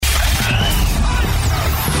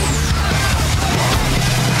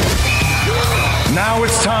Now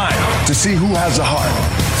it's time to see who has the heart.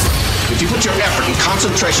 If you put your effort and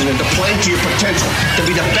concentration into playing to your potential, to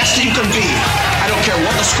be the best that you can be, I don't care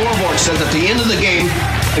what the scoreboard says at the end of the game,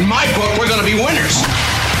 in my book, we're going to be winners.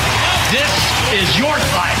 This is your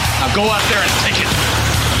fight. Now go out there and take it.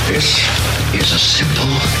 This is a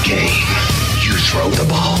simple game. You throw the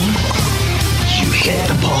ball, you hit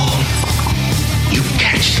the ball, you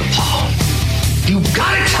catch the ball. You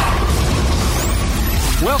got it!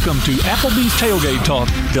 Welcome to Applebee's Tailgate Talk.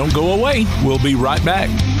 Don't go away. We'll be right back.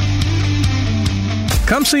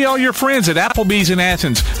 Come see all your friends at Applebee's in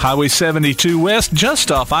Athens, Highway 72 West,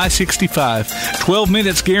 just off I-65. 12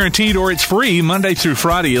 minutes guaranteed or it's free Monday through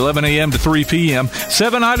Friday, 11 a.m. to 3 p.m.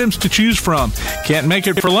 7 items to choose from. Can't make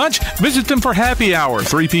it for lunch? Visit them for happy hour,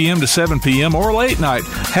 3 p.m. to 7 p.m. or late night.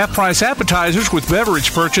 Half-price appetizers with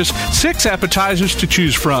beverage purchase, 6 appetizers to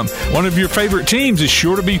choose from. One of your favorite teams is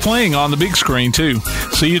sure to be playing on the big screen, too.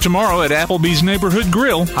 See you tomorrow at Applebee's Neighborhood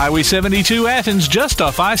Grill, Highway 72 Athens, just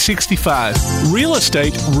off I-65. Real estate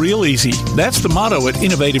real easy. That's the motto at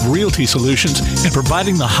Innovative Realty Solutions, and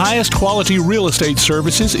providing the highest quality real estate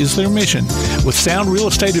services is their mission. With sound real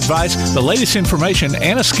estate advice, the latest information,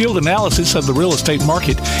 and a skilled analysis of the real estate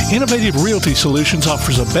market, Innovative Realty Solutions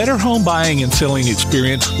offers a better home buying and selling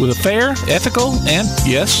experience with a fair, ethical, and,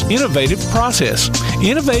 yes, innovative process.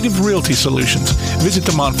 Innovative Realty Solutions. Visit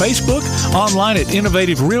them on Facebook, online at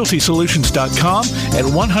innovativerealtysolutions.com, at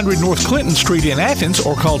 100 North Clinton Street in Athens,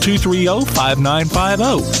 or call 230-5950.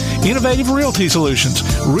 Innovative Realty Solutions.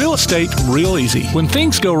 Real estate real easy. When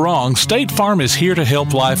things go wrong, State Farm is here to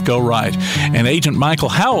help life go right. And Agent Michael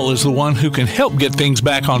Howell is the one who can help get things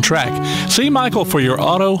back on track. See Michael for your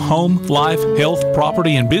auto, home, life, health,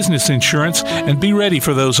 property, and business insurance, and be ready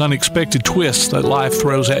for those unexpected twists that life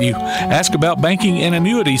throws at you. Ask about banking and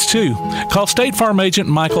annuities, too. Call State Farm Agent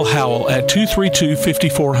Michael Howell at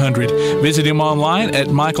 232-5400. Visit him online at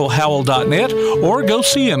michaelhowell.net or go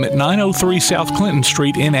see him at 903 South Clinton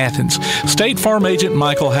Street in Athens. State Farm Agent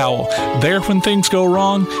Michael Howell. There when things go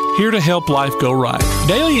wrong, here to help life go right.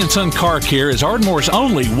 Daly & Son Car Care is Ardmore's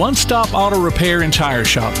only one-stop auto repair and tire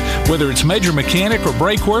shop. Whether it's major mechanic or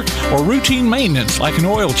brake work or routine maintenance like an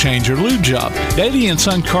oil change or lube job, Daly &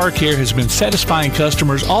 Son Car Care has been satisfying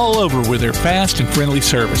customers all over with their fast and friendly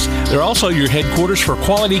service. They're also your headquarters for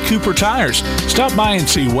quality Cooper tires. Stop by and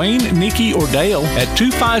see Wayne, Nikki, or Dale at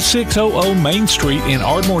 25600 Main Street in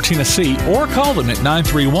Ardmore, Tennessee, or call them at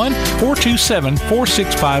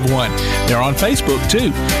 931-427-4651. They're on Facebook,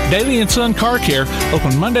 too. Daly & Son Car Care,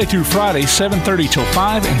 open Monday through Friday, 7:30 till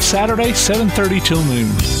 5, and Saturday, 7:30 till noon.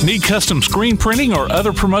 Need custom screen printing or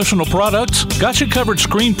other promotional products? Got You Covered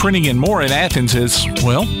Screen Printing and More in Athens is,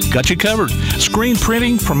 well, got you covered. Screen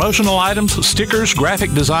printing, promotional items, stickers,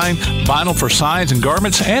 graphic design, vinyl for signs and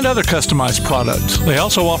garments, and other customized products. They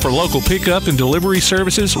also offer local pickup and delivery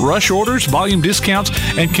services, rush orders, volume discounts,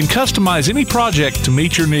 and can customize any project to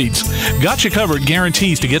meet your needs. Got You Covered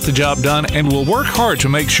guarantees to get the job done and will work hard to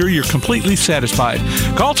make sure you're completely satisfied.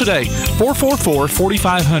 Call today,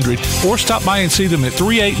 444-4500, or stop by and see them at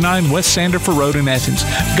 389 West Sandifer Road in Athens.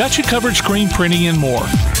 Got You Covered Screen Printing and More.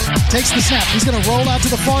 Takes the snap. He's going to roll out to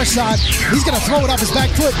the far side. He's going to throw it off his back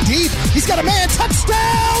foot deep. He's got a man.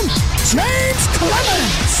 Touchdown! James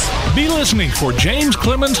Clemens! Be listening for James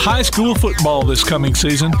Clemens High School football this coming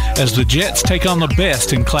season as the Jets take on the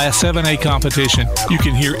best in Class 7A competition. You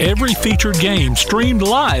can hear every featured game streamed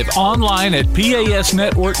live online at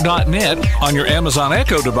pasnetwork.net, on your Amazon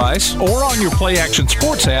Echo device, or on your Play Action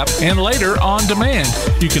Sports app, and later on demand.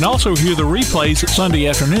 You can also hear the replays Sunday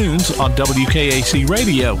afternoons on WKAC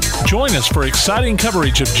Radio. Join us for exciting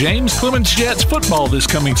coverage of James Clemens Jets football this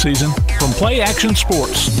coming season from Play Action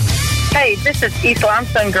Sports. Hey, this is East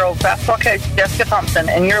Limestone Girls basketball coach Jessica Thompson,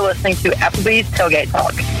 and you're listening to Applebee's Tailgate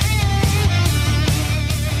Talk.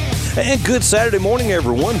 And good Saturday morning,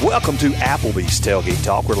 everyone. Welcome to Applebee's Tailgate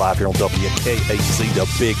Talk. We're live here on WKAC, the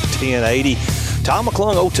Big 1080. Tom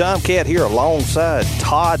McClung, Old Time Cat here alongside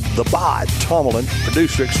Todd the Bod Tomlin,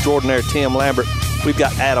 producer extraordinaire Tim Lambert. We've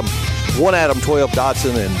got Adam 12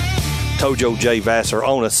 Dodson, and Tojo J. Vassar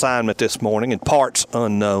on assignment this morning, and parts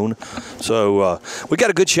unknown. So we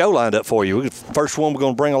got a good show lined up for you. First one, we're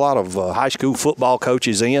going to bring a lot of high school football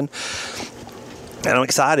coaches in. And I'm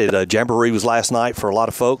excited. Jamboree was last night for a lot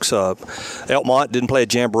of folks. Elkmont didn't play a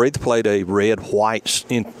jamboree. They played a red-white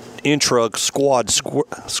intra-squad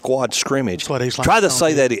scrimmage. Try to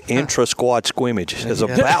say that intra-squad scrimmage is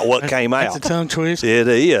about what came out. That's a tongue twist. It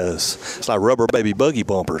is. It's like rubber baby buggy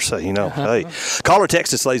bumpers, so, you know. Hey, call or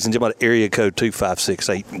text us, ladies and gentlemen, area code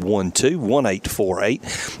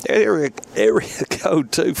 256-812-1848. Area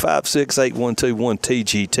code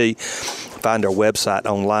 256-812-1TGT. Find our website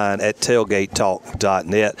online at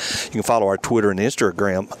tailgatetalk.net. You can follow our Twitter and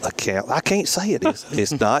Instagram account. I can't say it.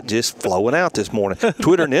 It's not just flowing out this morning.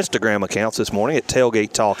 Twitter and Instagram accounts this morning at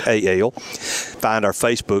Tailgate Talk AL. Find our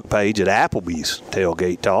Facebook page at Applebee's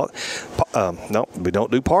Tailgate Talk. No, we don't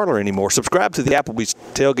do Parler anymore. Subscribe to the Applebee's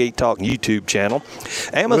Tailgate Talk YouTube channel.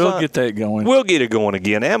 Amazon, we'll get that going. We'll get it going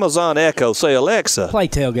again. Amazon Echo, say Alexa. Play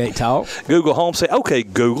Tailgate Talk. Google Home, say, okay,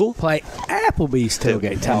 Google. Play Applebee's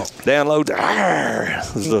Tailgate Talk. Download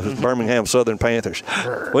the Birmingham Southern Panthers.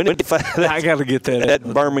 We need to find that. I got to get that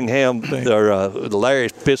Birmingham or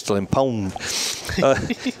Larry's Pistol and Pone.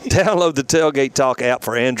 Download the Tailgate Talk app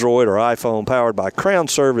for Android or iPhone, powered by Crown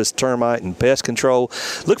Service Termite and Pest Control.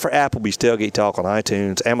 Look for Applebee's Tailgate Talk on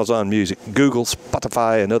iTunes, Amazon Music, Google,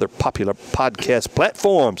 Spotify, and other popular podcast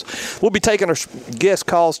platforms. We'll be taking our guest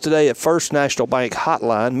calls today at First National Bank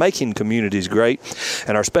Hotline, Making Communities Great.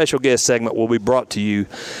 And our special guest segment will be brought to you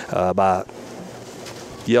by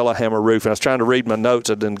Yellowhammer Roofing. I was trying to read my notes.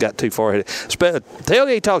 I didn't got too far ahead.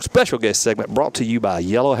 Tailgate Talk special guest segment brought to you by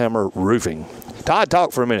Yellowhammer Roofing. Todd,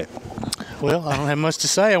 talk for a minute. Well, I don't have much to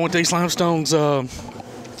say. I went to East Limestone's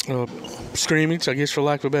scrimmage, I guess, for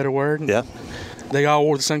lack of a better word. Yeah. They all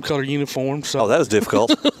wore the same color uniform. So. Oh, that was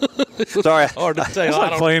difficult. Sorry. Hard to say. It's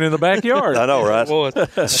like playing in the backyard. I know,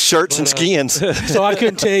 right? Shirts and skins. So I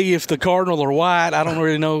couldn't tell you if the Cardinal or white. I don't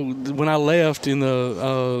really know. When I left we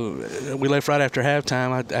left right after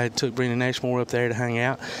halftime. I took Brendan Ashmore up there to hang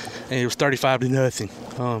out, and it was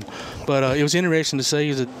 35-0. But it was interesting to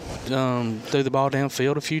see that threw the ball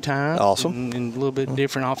downfield a few times. Awesome. And a little bit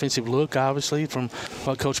different offensive look, obviously, from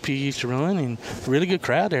what Coach Pugh used to run. And really good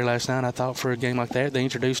crowd there last night, I thought, for a game like that. They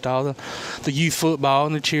introduced all the youth football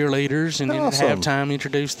and the cheerleaders, and then awesome. at halftime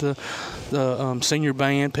introduced the senior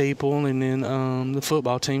band people, and then the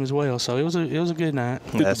football team as well. So it was a good night.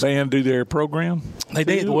 Did the band do their program? They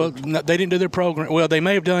did. Well, no, they didn't do their program. Well, they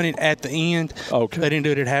may have done it at the end. Okay. They didn't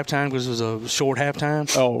do it at halftime because it was a short halftime.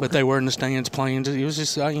 Oh, okay. But they were in the stands playing. It was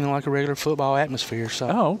just like a regular football atmosphere. So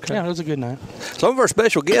okay. Yeah, it was a good night. Some of our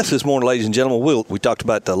special guests this morning, ladies and gentlemen, we talked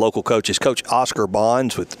about the local coaches. Coach Oscar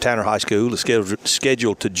Bonds with Tanner High School is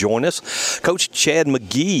scheduled to join us. Coach Chad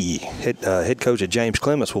McGee, head coach at James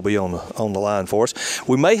Clements, will be on the line for us.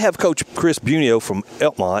 We may have Coach Chris Bunio from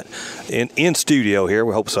Elkmont in studio here.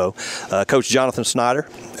 We hope so. Coach Jonathan Snyder,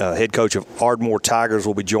 head coach of Ardmore Tigers,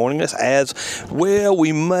 will be joining us. As well,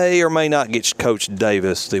 we may or may not get Coach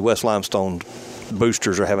Davis. The West Limestone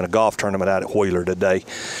Boosters are having a golf tournament out at Wheeler today,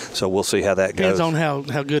 so we'll see how that goes. Depends on how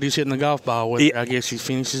good he's hitting the golf ball, whether I guess he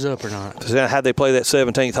finishes up or not. How'd they play that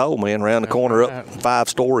 17th hole, man? Around the corner, up 5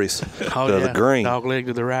 stories to the green. Dog leg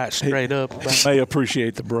to the right, straight up. May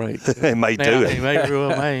appreciate the break. They may do it. He may real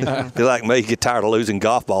may. Be like me, get tired of losing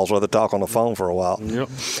golf balls, rather talk on the phone for a while. Yep.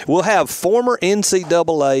 We'll have former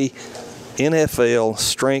NCAA, NFL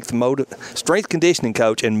strength conditioning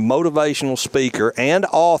coach and motivational speaker and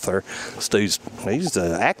author. He's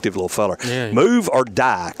an active little fella. Yeah. Move or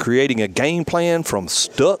Die, creating a game plan from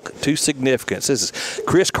stuck to significance. This is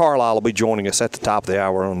Chris Carlisle will be joining us at the top of the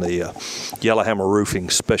hour on the Yellowhammer Roofing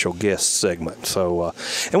special guest segment. So,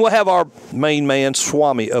 and we'll have our main man,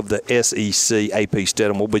 Swami of the SEC, AP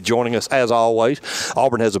Stedham, will be joining us as always.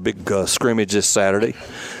 Auburn has a big scrimmage this Saturday.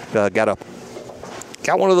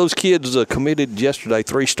 Got one of those kids committed yesterday,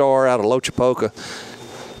 3-star out of Lochapoka.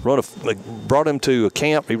 Brought him to a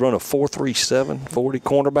camp. He run a 4.37 40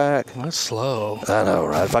 cornerback. That's slow. I know,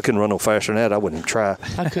 right? If I couldn't run no faster than that, I wouldn't try.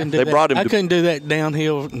 I couldn't do that. I couldn't do that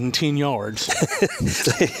downhill in 10 yards.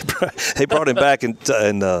 They brought him back in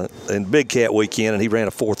Big Cat weekend, and he ran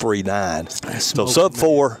a 4.39. So sub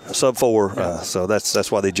four. Yeah. So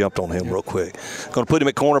that's why they jumped on him real quick. Going to put him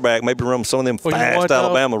at cornerback, maybe run some of them fast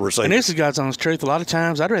Alabama receivers. And this is God's honest truth. A lot of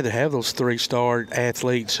times, I'd rather have those 3-star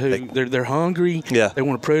athletes who they're hungry. Yeah. They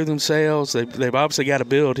want to prove themselves. They've obviously got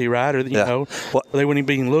ability, right? Or they weren't even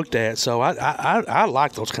being looked at. So I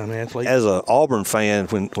like those kind of athletes. As an Auburn fan,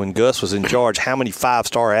 when Gus was in charge, how many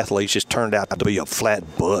 5-star athletes just turned out to be a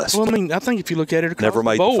flat bust? Well, I mean, I think if you look at it across Never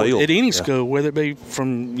made the board, the field. at any school, whether it be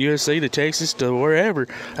from USC to Texas to wherever,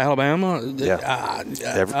 Alabama, there's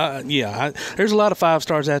a lot of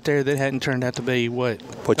 5-stars out there that hadn't turned out to be what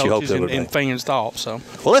you hoped they would and be. fans thought. So,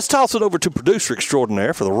 well, let's toss it over to producer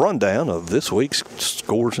extraordinaire for the rundown of this week's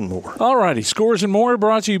Scores and More. All righty, Scores and More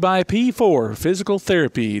brought to you by P4 Physical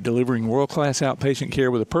Therapy, delivering world-class outpatient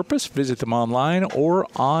care with a purpose. Visit them online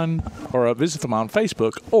visit them on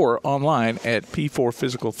Facebook or online at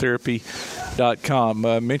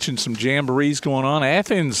p4physicaltherapy.com. Mentioned some jamborees going on.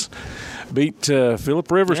 Athens beat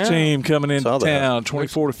Phillip Rivers' team coming into town,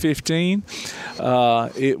 24-15.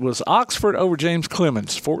 It was Oxford over James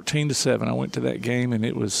Clements, 14-7. I went to that game, and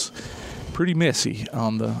it was pretty messy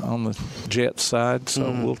on the Jets side.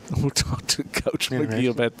 So we'll talk to Coach McGee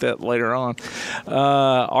about that later on.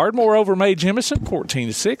 Ardmore over May Jemison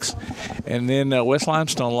 14-6, and then West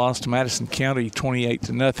Limestone lost to Madison County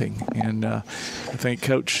 28-0. And I think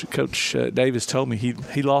Coach Davis told me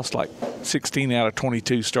he lost like 16 out of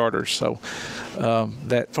 22 starters. So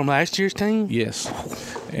that from last year's team. Yes,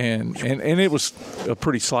 and it was a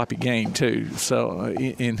pretty sloppy game too. So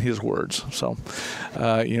in his words, so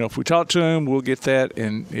if we talk to him, we'll get that,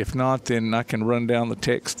 and if not, then I can run down the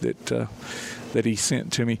text that he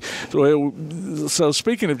sent to me. So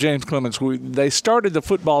speaking of James Clemens, they started the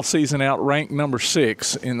football season out ranked number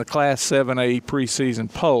 6 in the Class 7A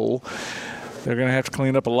preseason poll. They're going to have to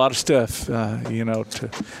clean up a lot of stuff, to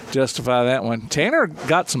justify that one. Tanner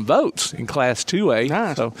got some votes in Class 2A.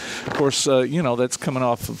 Nice. So, of course, that's coming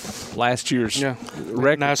off of last year's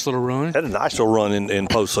record. Nice little run. Had a nice little run in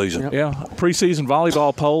postseason. Yep. Yeah. Preseason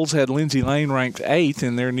volleyball polls had Lindsay Lane ranked 8th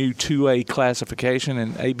in their new 2A classification,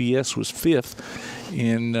 and ABS was 5th.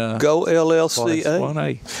 In Go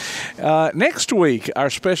LLCA. 1A. Next week, our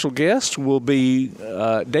special guest will be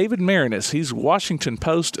David Marinus. He's Washington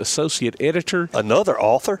Post associate editor. Another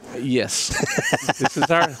author? Yes. This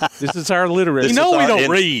is our literacy. We don't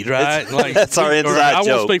read, right? That's our inside I joke.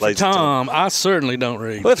 won't speak for Tom. I certainly don't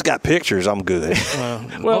read. Well, if it's got pictures, I'm good. Well,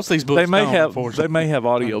 most of these books they may have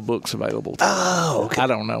audio books available. Oh, okay. I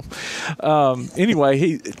don't know. Anyway,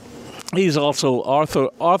 he's also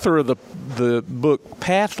author of the book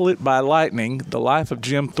Path Lit by Lightning, The Life of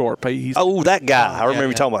Jim Thorpe. That guy. I remember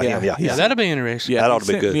you talking about him. Yeah, that'll be interesting. Yeah, that ought to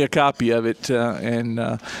be good. He sent me a copy of it,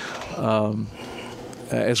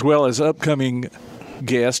 as well as upcoming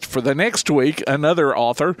guest for the next week, another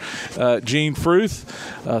author, Gene Fruth,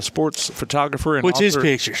 sports photographer and which author. is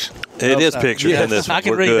pictures. It is pictures in this one. I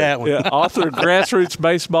can read that one. Yeah, author of Grassroots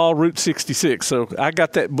Baseball, Route 66. So I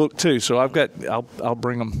got that book too. So I'll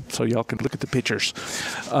bring them so y'all can look at the pictures.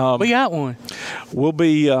 We got one. We'll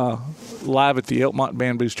be live at the Elkmont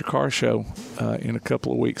Band Booster Car Show in a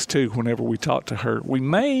couple of weeks too. Whenever we talk to her, we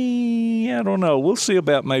may, I don't know. We'll see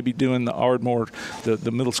about maybe doing the Ardmore,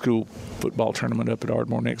 the middle school football tournament up at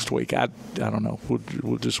Ardmore next week. I don't know.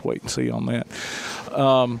 We'll just wait and see on that.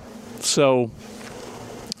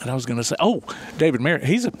 And I was going to say, David Merritt,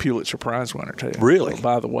 he's a Pulitzer Prize winner, too. Really?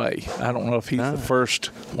 By the way, I don't know if he's the first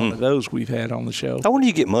one of those we've had on the show. How when do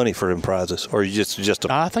you get money for them prizes? Or you just a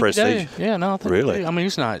I think prestige? They do. Yeah, no, I think Really? they do. I mean,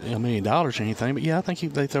 it's not $1 million or anything, but yeah, I think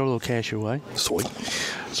they throw a little cash your way. Sweet.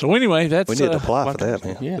 So anyway, that's we need to apply for that,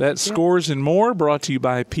 man. Yeah. That Scores and More, brought to you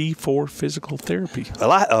by P4 Physical Therapy. Well,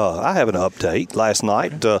 I have an update. Last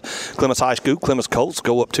night, Clemens High School, Clemens Colts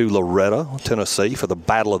go up to Loretta, Tennessee for the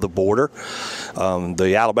Battle of the Border.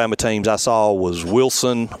 The Alabama teams I saw was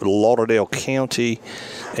Wilson, Lauderdale County,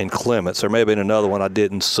 and Clements. There may have been another one I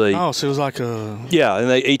didn't see. Oh, so it was like a... Yeah, and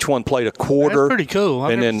they each one played a quarter. That's pretty cool.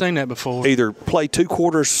 I've and never then seen that before. Either play 2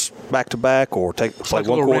 quarters back-to-back or play like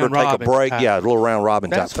one quarter, take a break. type. Yeah, a little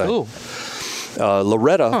round-robin type That's thing. cool.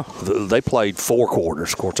 Loretta, they played 4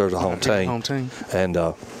 quarters. Of course, there's a home team. And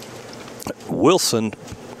Wilson,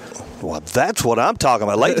 well, that's what I'm talking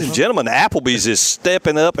about. Ladies and gentlemen, Applebee's is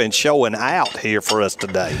stepping up and showing out here for us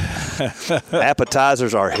today.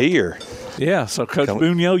 Appetizers are here. Yeah, so Coach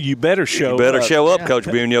Bunyo, you better show up. You better show up, Coach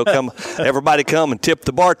Bunyo. Come, everybody come and tip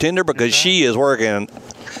the bartender because she is working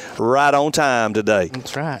right on time today.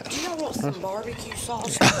 That's right. Do you know what some barbecue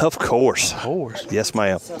sauce? Of course. Yes,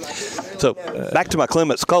 ma'am. So back to my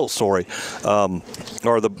Clements Colts story,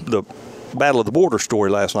 or the Battle of the Border story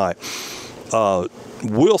last night.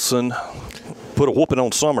 Wilson put a whooping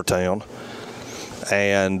on Summertown,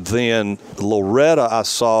 and then Loretta, I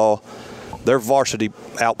saw their varsity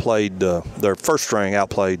outplayed, their first string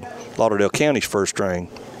outplayed Lauderdale County's first string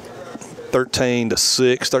 13-6,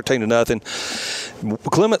 13-0.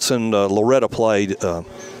 Clements and Loretta played,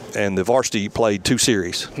 and the varsity played 2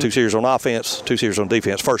 series. 2 series on offense, 2 series on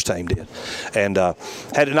defense. First team did. And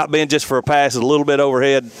had it not been just for a pass a little bit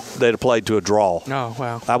overhead, they'd have played to a draw. Oh,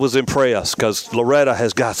 wow. I was impressed because Loretta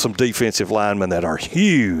has got some defensive linemen that are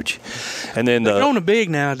huge. And then they're going to big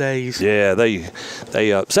nowadays. Yeah, they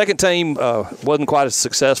second team wasn't quite as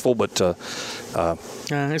successful, but it's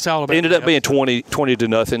all about ended up being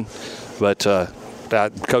 20-0. But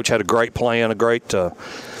coach had a great plan, a great.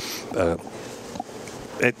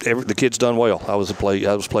 The kid's done well. I was pleased.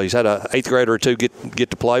 Had an 8th grader or 2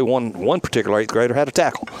 get to play. One particular 8th grader had a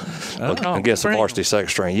tackle against the varsity second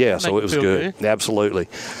string. Yeah, so it was good. Absolutely.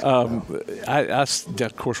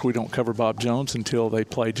 Of course, we don't cover Bob Jones until they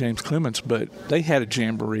play James Clements, but they had a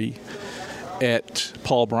jamboree at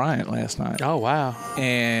Paul Bryant last night. Oh, wow.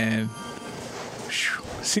 And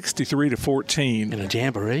 63-14 in a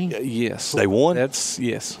jamboree. Yes, they won. Yes.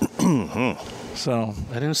 So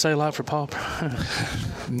I didn't say a lot for Paul.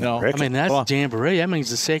 No, I mean that's a jamboree. That means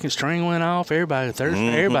the second string went off. Everybody, third,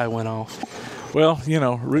 everybody went off. Well,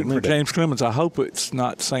 rooting for James Clemens. I hope it's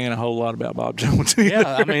not saying a whole lot about Bob Jones.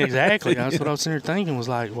 Yeah, I mean exactly. That's what I was sitting there thinking. Was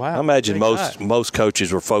like, wow. I imagine most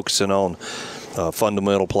coaches were focusing on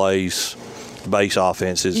fundamental plays, base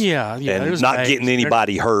offenses, and not getting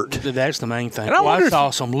anybody hurt. That's the main thing. I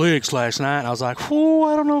saw some licks last night, and I was like, "Whoa,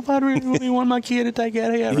 I don't know if I'd really want my kid to take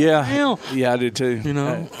that out." Yeah, I did too.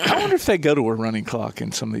 I wonder if they go to a running clock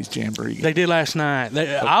in some of these jamboree games. They did last night.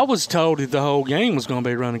 I was told that the whole game was going to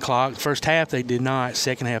be running clock. First half they did not.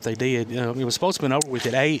 Second half they did. It was supposed to be over with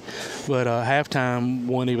at 8, but halftime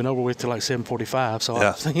wasn't even over with till like 7:45. So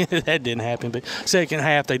I was thinking that didn't happen. But second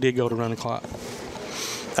half they did go to running clock.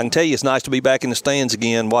 I can tell you it's nice to be back in the stands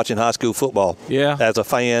again watching high school football. Yeah. As a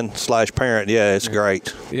fan/parent, it's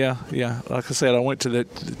great. Yeah. Like I said, I went to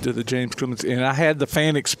the James Clemens, and I had the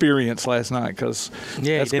fan experience last night because you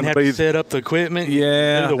didn't have to set up the equipment, do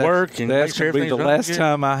the work, and that's make sure going to be the last good.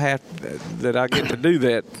 time I get to do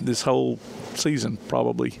that this whole season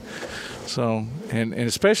probably. So, and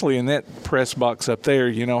especially in that press box up there,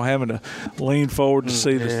 having to lean forward to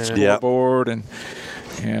see the scoreboard and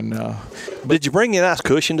did you bring a nice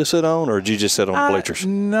cushion to sit on, or did you just sit on the bleachers?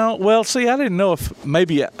 No. Well, see, I didn't know if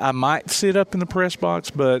maybe I might sit up in the press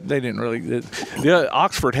box, but they didn't really.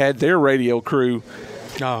 Oxford had their radio crew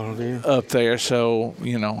up there, so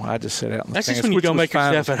I just sit out in the That's stands, just when you go make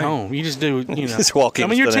yourself at home. You just do, just walk in. I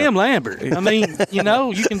mean, you're Tim Lambert. I mean, you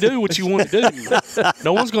can do what you want to do.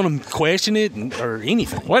 No one's going to question it or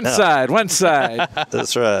anything. One side.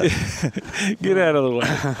 That's right. Get out of the way.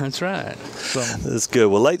 That's right. So that's good.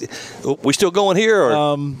 Well, we still going here,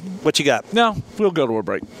 or what you got? No, we'll go to a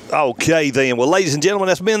break. Okay, then. Well, ladies and gentlemen,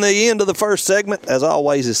 that's been the end of the first segment. As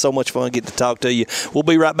always, it's so much fun getting to talk to you. We'll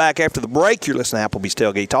be right back after the break. You're listening to Applebee's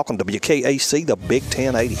Tailgate Talk on WKAC, the Big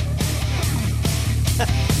 1080.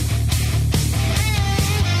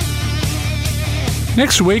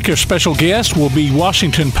 Next week, our special guest will be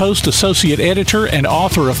Washington Post Associate Editor and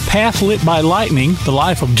author of Path Lit by Lightning, The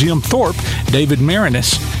Life of Jim Thorpe, David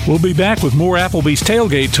Marinis. We'll be back with more Applebee's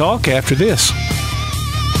Tailgate Talk after this.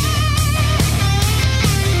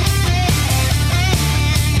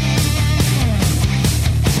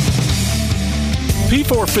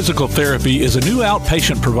 P4 Physical Therapy is a new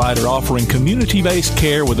outpatient provider offering community-based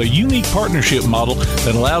care with a unique partnership model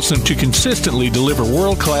that allows them to consistently deliver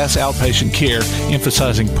world-class outpatient care,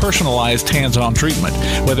 emphasizing personalized hands-on treatment.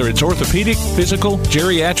 Whether it's orthopedic, physical,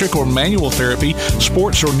 geriatric, or manual therapy,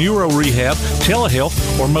 sports or neuro rehab, telehealth,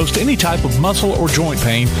 or most any type of muscle or joint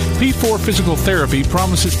pain, P4 Physical Therapy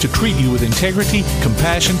promises to treat you with integrity,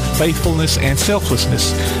 compassion, faithfulness, and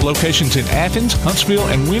selflessness. Locations in Athens, Huntsville,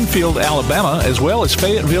 and Winfield, Alabama, as well as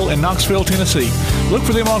Fayetteville and Knoxville, Tennessee. Look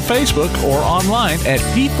for them on Facebook or online at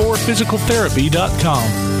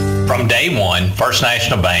p4physicaltherapy.com. From day one, First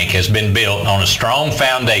National Bank has been built on a strong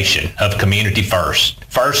foundation of community first.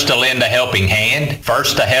 First to lend a helping hand,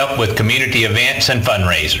 first to help with community events and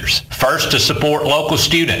fundraisers, first to support local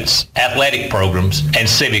students, athletic programs, and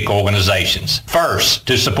civic organizations, first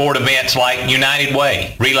to support events like United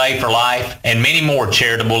Way, Relay for Life, and many more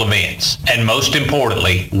charitable events, and most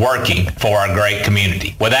importantly, working for our great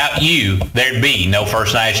community. Without you, there'd be no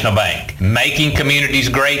First National Bank. Making communities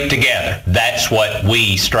great together, that's what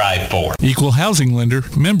we strive for. Equal housing lender,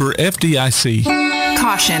 member FDIC.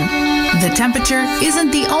 Caution. The temperature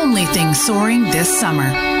isn't the only thing soaring this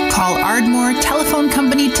summer. Call Ardmore Telephone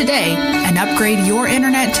Company today and upgrade your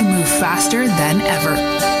internet to move faster than ever.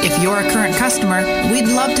 If you're a current customer, we'd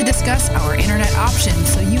love to discuss our internet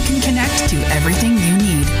options so you can connect to everything you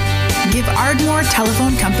need. Give Ardmore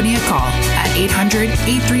Telephone Company a call at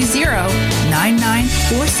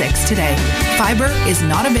 800-830-9946 today. Fiber is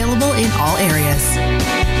not available in all areas.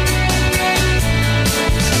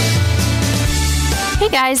 Hey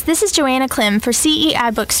guys, this is Joanna Clem for CEI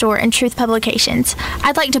Bookstore and Truth Publications.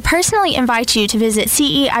 I'd like to personally invite you to visit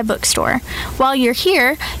CEI Bookstore. While you're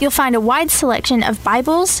here, you'll find a wide selection of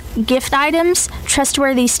Bibles, gift items,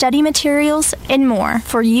 trustworthy study materials, and more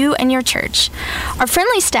for you and your church. Our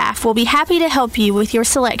friendly staff will be happy to help you with your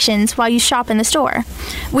selections while you shop in the store.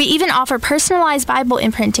 We even offer personalized Bible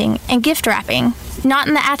imprinting and gift wrapping. Not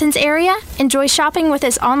in the Athens area? Enjoy shopping with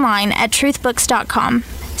us online at truthbooks.com.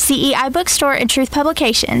 CEI Bookstore and Truth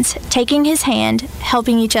Publications, taking his hand,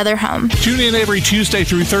 helping each other home. Tune in every Tuesday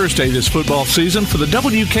through Thursday this football season for the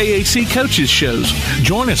WKAC Coaches Shows.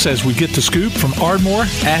 Join us as we get the scoop from Ardmore,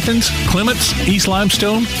 Athens, Clements, East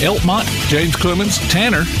Limestone, Elkmont, James Clemens,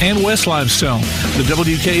 Tanner, and West Limestone. The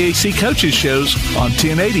WKAC Coaches Shows on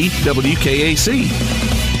 1080 WKAC.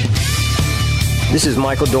 This is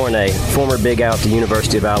Michael Dornay, former Big Out at the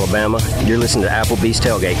University of Alabama. You're listening to Applebee's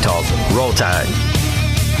Tailgate Talk. Roll Tide.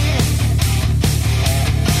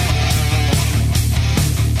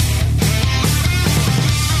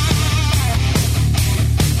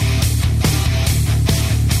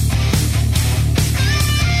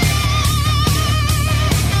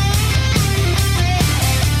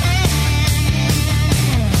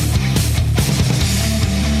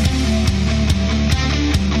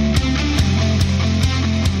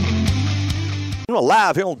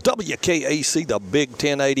 Live here on WKAC, the Big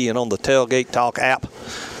 1080, and on the Tailgate Talk app,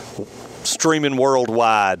 streaming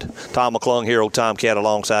worldwide. Tom McClung here, old Tomcat,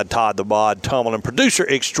 alongside Todd the Bod Tomlin, producer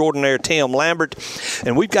extraordinaire Tim Lambert,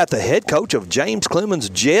 and we've got the head coach of James Clemens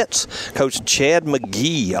Jets, Coach Chad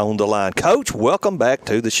McGee, on the line. Coach, welcome back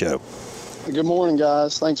to the show. Good morning,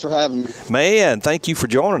 guys. Thanks for having me. Man, thank you for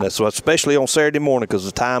joining us, especially on Saturday morning because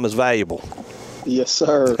the time is valuable. Yes,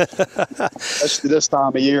 sir. Especially this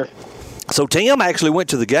time of year. So Tim actually went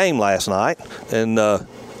to the game last night and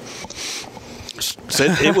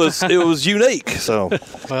said it was unique. So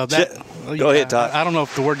well, go ahead, Todd. I don't know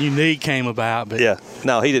if the word unique came about, but yeah,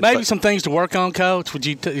 no, he didn't. Maybe some things to work on, Coach.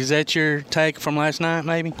 Is that your take from last night?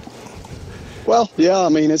 Maybe. Well, yeah. I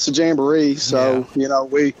mean, it's a jamboree, so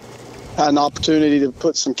we had an opportunity to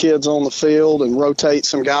put some kids on the field and rotate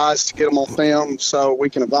some guys to get them on film, so we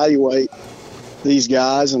can evaluate these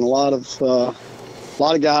guys. And a lot of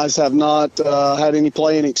guys have not had any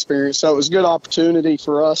playing experience, so it was a good opportunity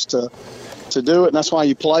for us to do it, and that's why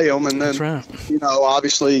you play them. And then, right.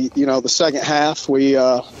 Obviously, the second half we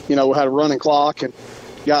had a running clock and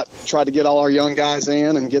tried to get all our young guys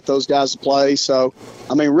in and get those guys to play. So,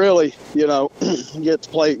 I mean, really, we get to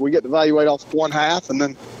evaluate off one half and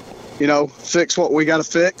then, fix what we got to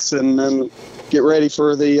fix and then get ready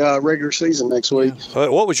for the regular season next week.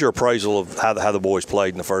 What was your appraisal of how the boys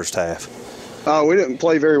played in the first half? We didn't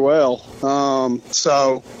play very well. We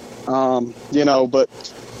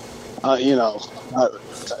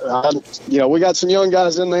got some young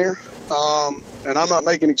guys in there, and I'm not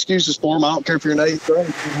making excuses for them. I don't care if you're in 8th grade.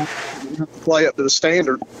 You have to play up to the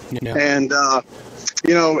standard. Yeah. And,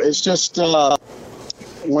 it's just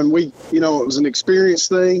when we, it was an experience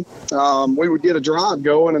thing. We would get a drive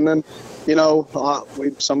going, and then,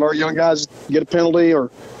 some of our young guys get a penalty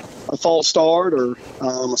or a false start or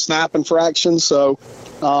a snap infraction. So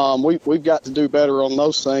we've got to do better on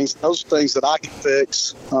those things. Those are things that I can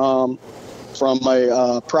fix from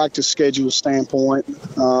a practice schedule standpoint,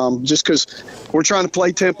 just because we're trying to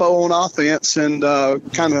play tempo on offense and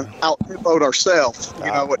kind of out-tempoed ourselves,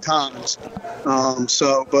 at times.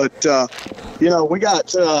 We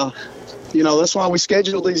got, that's why we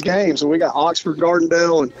scheduled these games. And we got Oxford,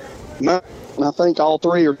 Gardendale, and I think all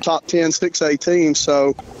three are top 10 6A teams.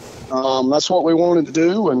 So that's what we wanted to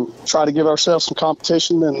do and try to give ourselves some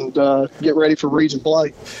competition and get ready for region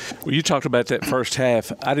play. Well, you talked about that first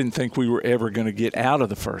half. I didn't think we were ever going to get out of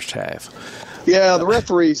the first half. Yeah, the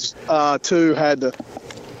referees, too, had to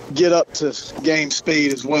get up to game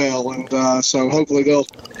speed as well. And so hopefully they're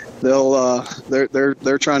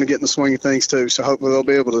trying to get in the swing of things too. So hopefully they'll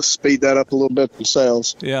be able to speed that up a little bit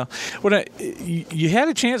themselves. Yeah. Well, you had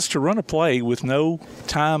a chance to run a play with no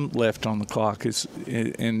time left on the clock,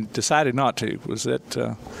 and decided not to. Was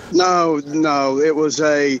that? No. It was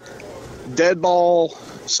a dead ball.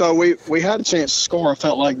 So we had a chance to score. I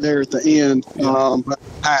felt like there at the end,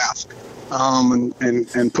 half,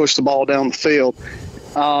 and push the ball down the field.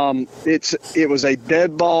 It was a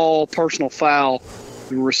dead ball personal foul.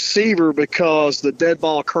 The receiver, because the dead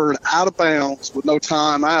ball occurred out of bounds with no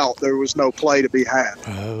time out, there was no play to be had.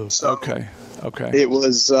 Oh, so okay. It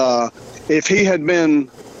was if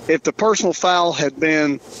the personal foul had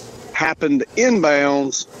happened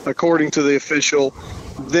inbounds, according to the official,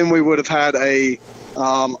 then we would have had a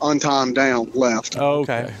untimed down left.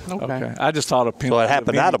 Okay. I just thought a penalty. So it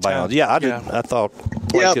happened out of bounds. Yeah, I didn't. I thought.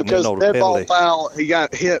 Because dead ball foul, he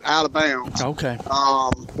got hit out of bounds. Okay.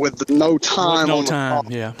 With no time. No time.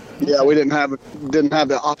 Yeah. Yeah, we didn't have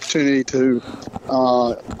the opportunity to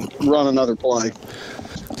run another play.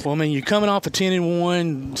 Well, I mean, you're coming off a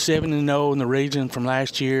 10-1, 7-0 in the region from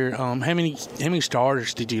last year. How many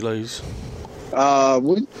starters did you lose?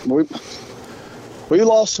 We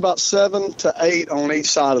lost about 7 to 8 on each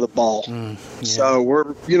side of the ball. Yeah. So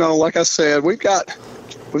we're, like I said, we've got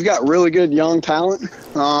we've got really good young talent.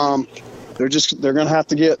 They're going to have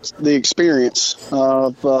to get the experience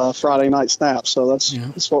of Friday night snaps. So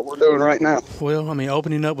that's what we're doing right now. Well, I mean,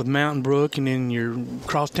 opening up with Mountain Brook and then your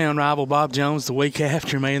crosstown rival Bob Jones the week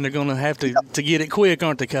after, man, they're going to have to get it quick,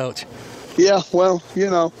 aren't they, Coach? Yeah, well,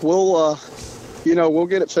 we'll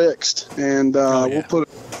get it fixed, and we'll put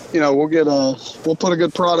a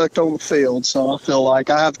good product on the field. So I feel like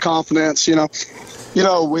I have confidence.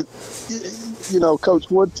 With Coach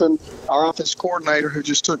Woodson, our office coordinator, who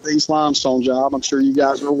just took the East Limestone job. I'm sure you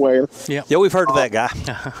guys are aware. Yeah, we've heard of that guy.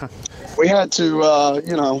 We had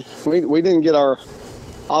to, we didn't get our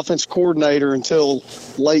offense coordinator until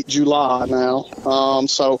late July now.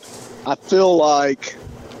 So I feel like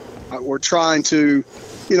we're trying to,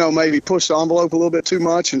 maybe push the envelope a little bit too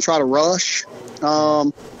much and try to rush,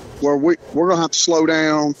 where we're going to have to slow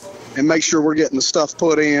down and make sure we're getting the stuff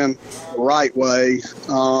put in the right way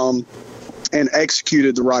and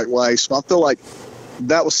executed the right way. So I feel like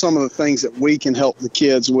that was some of the things that we can help the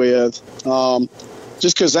kids with,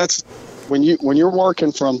 just because that's when you're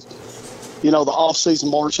working from, the off-season,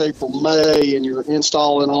 March, April, May, and you're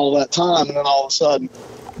installing all that time, and then all of a sudden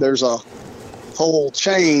there's a whole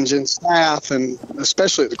change in staff, and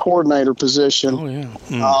especially at the coordinator position. Oh, yeah.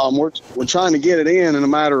 We're trying to get it in a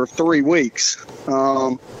matter of 3 weeks.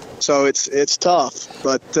 So it's tough,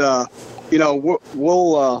 but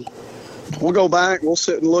we'll go back. We'll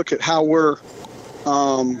sit and look at how we're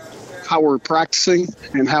practicing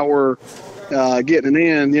and how we're getting it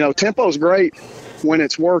in. Tempo's great when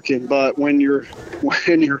it's working, but when you're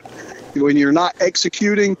not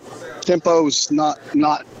executing, tempo's not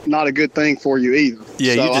a good thing for you either.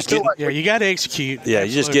 Yeah, so you got to execute. Yeah,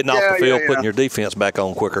 you're just getting off the field, putting your defense back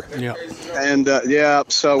on quicker. Yeah, and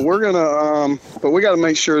so we're gonna, but we got to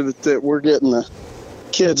make sure that we're getting the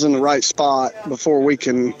kids in the right spot before we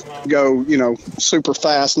can go, super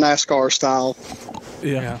fast NASCAR style.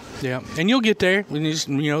 Yeah. And you'll get there.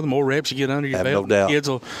 The more reps you get under your belt, no doubt. Kids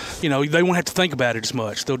will, they won't have to think about it as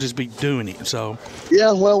much. They'll just be doing it. So.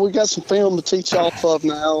 Yeah, well, we got some film to teach off of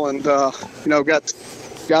now, and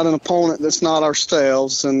got an opponent that's not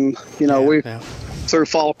ourselves, and through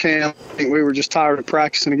fall camp, I think we were just tired of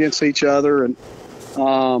practicing against each other, and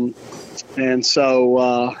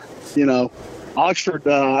so Oxford,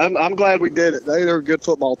 I'm glad we did it. They're a good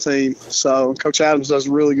football team. So Coach Adams does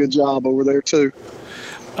a really good job over there too.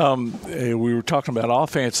 We were talking about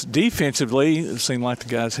offense. Defensively, it seemed like the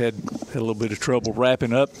guys had a little bit of trouble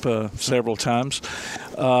wrapping up several times.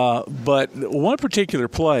 But one particular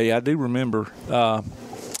play, I do remember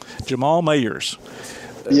Jamal Mayers.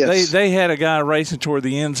 Yes. They had a guy racing toward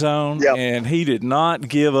the end zone, and he did not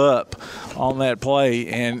give up on that play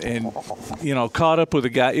and caught up with a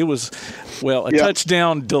guy. It was, a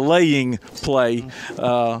touchdown delaying play,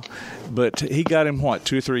 but he got him,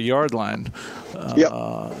 2 or 3 yard line.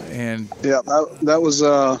 And that was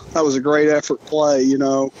a great effort play,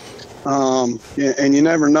 and you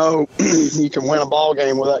never know you can win a ball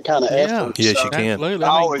game with that kind of effort. Yes, so you can. I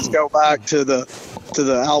always go back to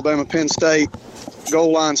the Alabama Penn State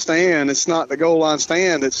goal line stand. It's not the goal line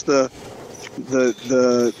stand. It's the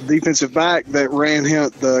defensive back that ran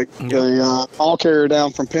the ball carrier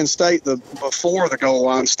down from Penn State before the goal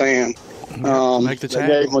line stand. Make the tackle. They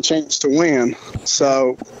gave him a chance to win.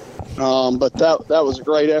 So, but that was a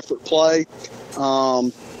great effort play.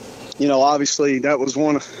 Obviously that was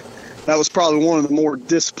probably one of the more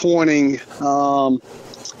disappointing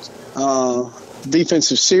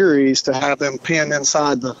defensive series, to have them pinned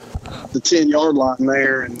inside the 10-yard line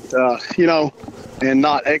there, and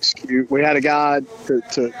not execute. We had a guy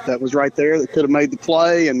that was right there that could have made the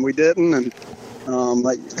play, and we didn't, and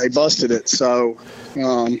they busted it. So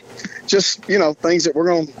just things that we're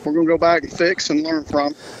going to go back and fix and learn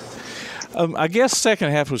from. I guess second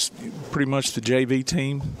half was pretty much the JV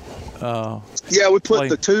team. We put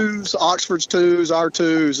the twos, Oxford's twos, our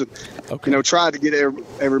twos, and tried to get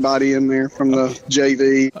everybody in there from the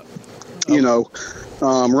JV.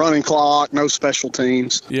 Running clock, no special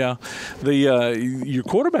teams. Yeah, your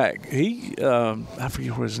quarterback, he I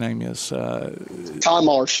forget what his name is. Ty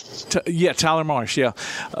Marsh. Tyler Marsh. Yeah,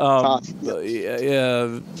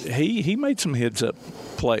 he made some heads up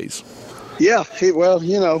plays. Yeah, his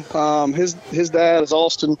dad is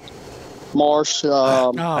Austin Marsh.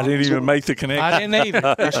 I didn't even make the connection. I didn't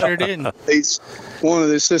either. I sure didn't. He's one of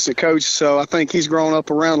the assistant coaches, so I think he's grown up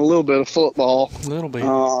around a little bit of football. A little bit.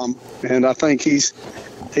 And I think he's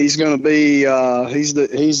going to be he's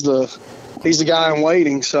the guy in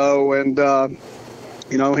waiting. So, and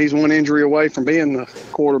he's one injury away from being the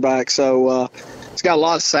quarterback. So he's got a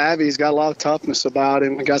lot of savvy. He's got a lot of toughness about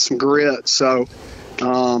him. He got some grit. So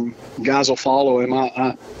guys will follow him.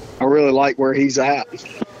 I really like where he's at.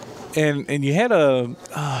 And you had who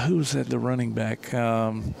was that, the running back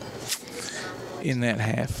in that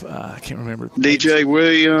half? I can't remember. DJ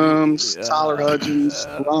Williams, Tyler Hudgens,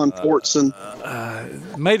 Ron Fortson.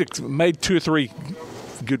 Made 2 or 3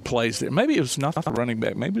 good plays there. Maybe it was not the running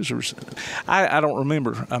back. Maybe it was. I don't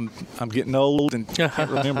remember. I'm getting old and can't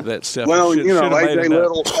remember that stuff. Well,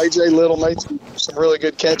 AJ Little made some really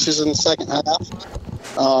good catches in the second half.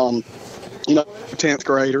 10th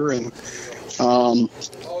grader, and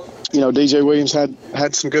DJ Williams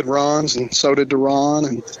had some good runs, and so did Deron.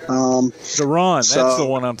 And Deron, that's the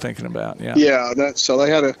one I'm thinking about. Yeah. Yeah. So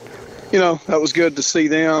they had that was good to see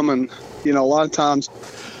them, and a lot of times.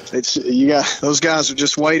 Those guys are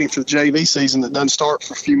just waiting for the JV season that doesn't start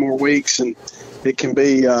for a few more weeks, and it can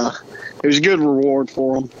be it was a good reward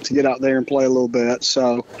for them to get out there and play a little bit.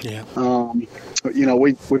 So, we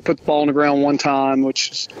put the ball on the ground one time,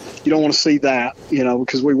 which is, you don't want to see that,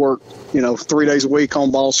 because we work 3 days a week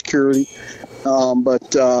on ball security.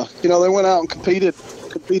 But they went out and competed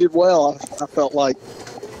well. I felt like.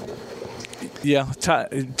 Yeah,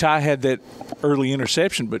 Ty had that early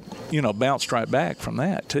interception, but bounced right back from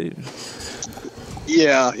that too.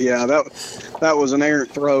 Yeah, that was an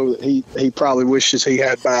errant throw that he probably wishes he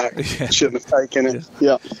had back. Yeah. Shouldn't have taken it.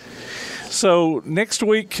 Yeah. So next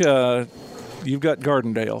week you've got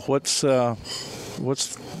Gardendale. What's the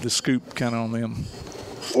scoop kind of on them?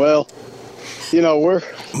 Well, we're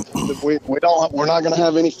not going to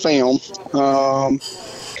have any film.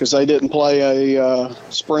 Because they didn't play a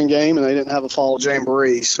spring game and they didn't have a fall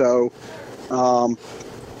jamboree. So, last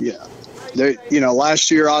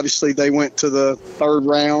year, obviously, they went to the third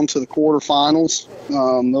round to the quarterfinals.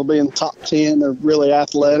 They'll be in the top 10. They're really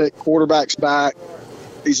athletic. Quarterback's back.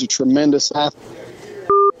 He's a tremendous athlete.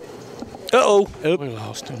 Uh-oh. We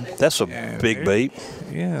lost him. That's a big beat.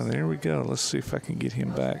 Yeah, there we go. Let's see if I can get him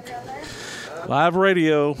back. Live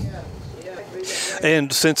radio.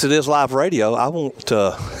 And since it is live radio, I won't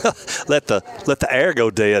let the air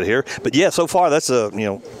go dead here. But yeah, so far that's last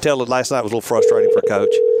night was a little frustrating for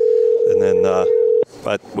Coach. And then,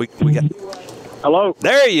 but we got. Hello.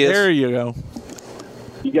 There he is. There you go.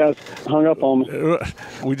 You guys hung up on me.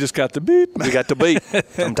 We just got the beep. We got the beep.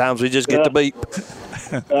 Sometimes we just get the beep.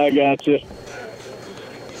 I got you.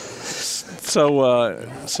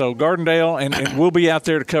 So Gardendale, and we'll be out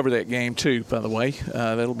there to cover that game too. By the way,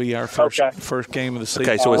 that'll be our first game of the season.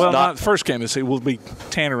 Okay, so it's not the first game of the season. We'll be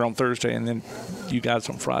Tanner on Thursday, and then you guys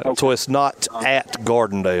on Friday. Okay. So it's not at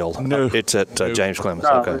Gardendale. No, it's at James Clemens.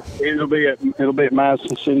 No, okay, it'll be at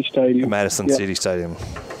Madison City Stadium. City Stadium.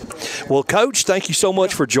 Well, Coach, thank you so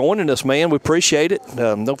much for joining us, man. We appreciate it.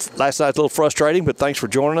 Last night's a little frustrating, but thanks for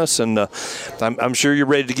joining us. And I'm sure you're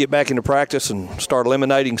ready to get back into practice and start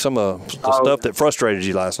eliminating some of the stuff that frustrated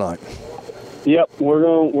you last night. Yep, we're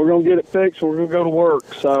gonna get it fixed. We're gonna go to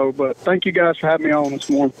work. So, but thank you guys for having me on this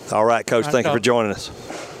morning. All right, Coach. Thank you for joining us.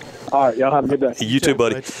 All right, y'all have a good day. You too,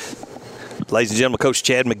 buddy. Ladies and gentlemen, Coach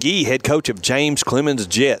Chad McGee, head coach of James Clemens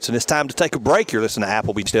Jets. And it's time to take a break. You're listening to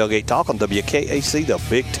Applebee's Tailgate Talk on WKAC, the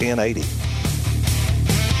Big 1080.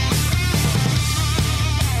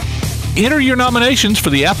 Enter your nominations for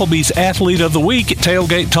the Applebee's Athlete of the Week at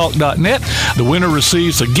tailgatetalk.net. The winner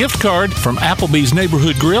receives a gift card from Applebee's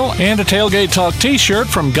Neighborhood Grill and a Tailgate Talk t-shirt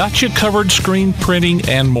from Gotcha Covered Screen Printing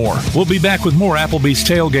and more. We'll be back with more Applebee's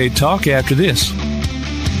Tailgate Talk after this.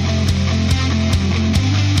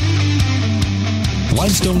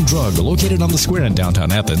 Limestone Drug, located on the square in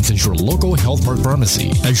downtown Athens, is your local Health Mart pharmacy.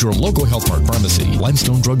 As your local Health Mart pharmacy,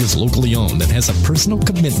 Limestone Drug is locally owned and has a personal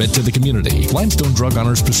commitment to the community. Limestone Drug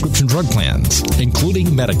honors prescription drug plans, including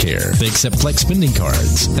Medicare. They accept flex spending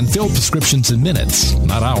cards and fill prescriptions in minutes,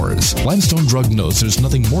 not hours. Limestone Drug knows there's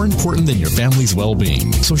nothing more important than your family's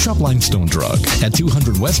well-being. So shop Limestone Drug at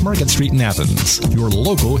 200 West Market Street in Athens, your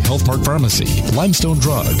local Health Mart pharmacy. Limestone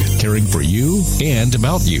Drug, caring for you and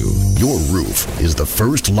about you. Your roof is the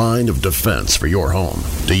first line of defense for your home.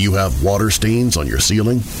 Do you have water stains on your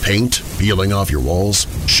ceiling? Paint peeling off your walls?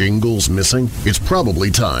 Shingles missing? It's probably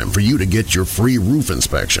time for you to get your free roof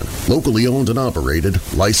inspection. Locally owned and operated,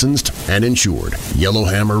 licensed and insured,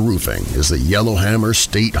 Yellowhammer Roofing is the Yellowhammer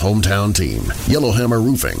State hometown team. Yellowhammer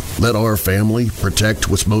Roofing. Let our family protect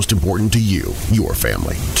what's most important to you, your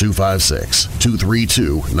family.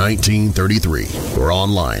 256-232-1933 or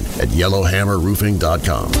online at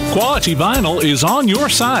yellowhammerroofing.com. Quality Vinyl is on on your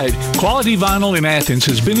side. Quality Vinyl in Athens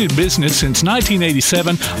has been in business since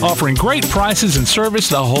 1987, offering great prices and service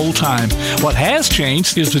the whole time. What has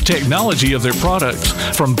changed is the technology of their products.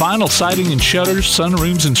 From vinyl siding and shutters,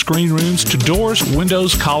 sunrooms and screen rooms, to doors,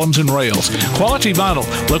 windows, columns, and rails. Quality Vinyl,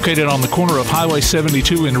 located on the corner of Highway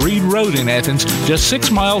 72 and Reed Road in Athens, just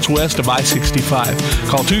 6 miles west of I-65.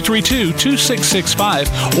 Call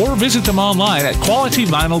 232-2665 or visit them online at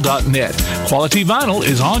qualityvinyl.net. Quality Vinyl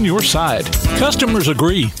is on your side. Customers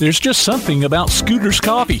agree. There's just something about Scooter's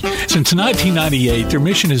Coffee. Since 1998, their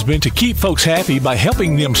mission has been to keep folks happy by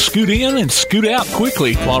helping them scoot in and scoot out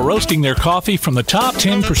quickly while roasting their coffee from the top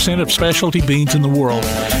 10% of specialty beans in the world.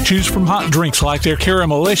 Choose from hot drinks like their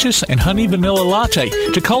Caramelicious and Honey Vanilla Latte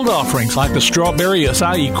to cold offerings like the Strawberry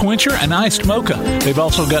Acai Quencher and Iced Mocha. They've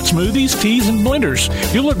also got smoothies, teas, and blenders.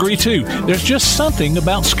 You'll agree, too. There's just something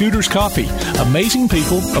about Scooter's Coffee. Amazing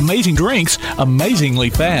people, amazing drinks, amazingly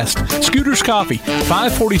fast. Scooter's Coffee,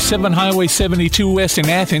 547 Highway 72 West in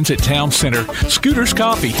Athens at Town Center. Scooter's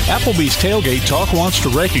Coffee. Applebee's Tailgate Talk wants to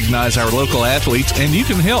recognize our local athletes, and you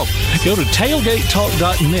can help. Go to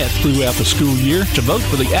tailgatetalk.net throughout the school year to vote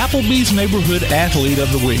for the Applebee's Neighborhood Athlete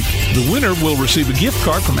of the Week. The winner will receive a gift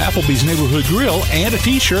card from Applebee's Neighborhood Grill and a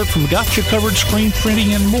t-shirt from Gotcha Covered Screen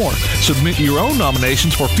Printing and more. Submit your own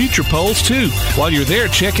nominations for future polls, too. While you're there,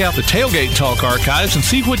 check out the Tailgate Talk archives and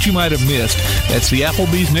see what you might have missed. That's the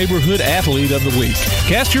Applebee's Neighborhood Athlete of the Week.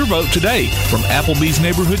 Cast your vote today from Applebee's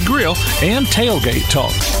Neighborhood Grill and Tailgate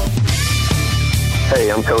Talk.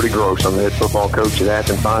 Hey, I'm Cody Gross. I'm the head football coach at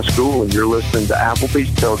Athens High School, and you're listening to Applebee's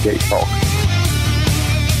Tailgate Talk.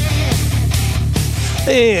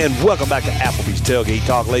 And welcome back to Applebee's Tailgate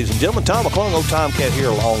Talk, ladies and gentlemen. Tom McClung, old Tomcat here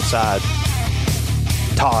alongside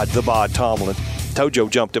Todd the Bod Tomlin. Tojo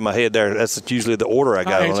jumped in my head there. That's usually the order I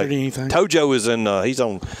got on it. Anything. Tojo is in, he's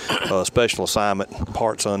on special assignment,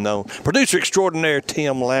 parts unknown. Producer extraordinaire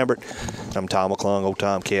Tim Lambert. I'm Tom McClung, old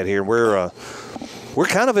Tomcat here. We're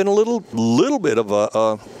kind of in a little bit of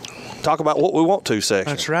a talk about what we want to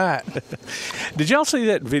section. That's right. Did y'all see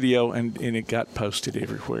that video? And it got posted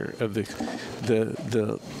everywhere of the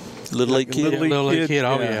Little League kid. Little League kid.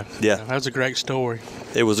 Oh Yeah. That was a great story.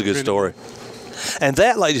 It was a good story. And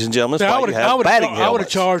that, ladies and gentlemen, is why you have batting helmets. I would have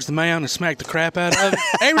charged the man and smacked the crap out of him.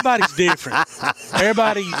 Everybody's different.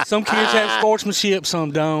 Some kids have sportsmanship, some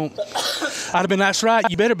don't. I'd have been, that's right,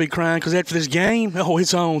 you better be crying because after this game,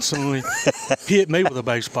 it's on, son. Hit me with a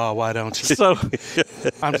baseball, why don't you? So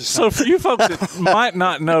for you folks that might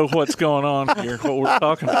not know what's going on here, what we're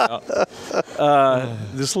talking about,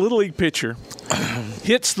 this Little League pitcher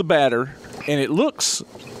hits the batter, and it looks...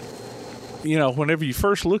 whenever you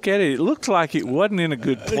first look at it, it looked like it wasn't in a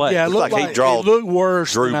good place. Yeah, it looked like it looked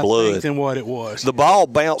worse than what it was. The ball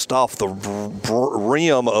bounced off the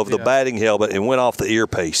rim of the batting helmet and went off the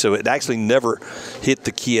earpiece, so it actually never hit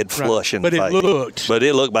the kid flush in the face. But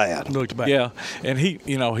it looked bad. Yeah, and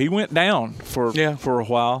he went down for a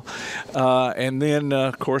while, and then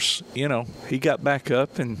of course he got back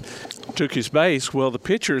up and took his base. Well, the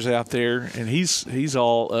pitcher's out there and he's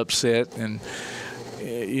all upset and.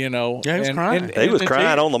 He was crying. He was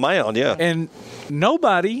crying on the mound, and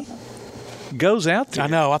nobody goes out there. I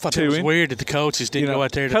know. I thought it was weird that the coaches didn't go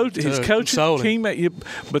out there his coach, teammate,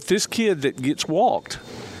 but this kid that gets walked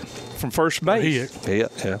from first base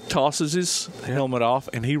tosses his helmet off,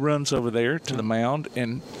 and he runs over there to the mound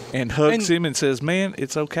and hugs him and says, "Man,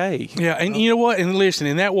 it's okay." Yeah, and you know what? And listen,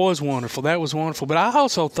 and that was wonderful. That was wonderful. But I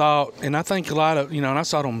also thought, and I think a lot of, and I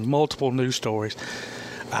saw it on multiple news stories,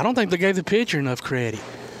 I don't think they gave the pitcher enough credit.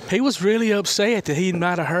 He was really upset that he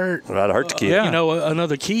might have hurt the kid.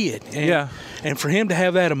 Another kid. And for him to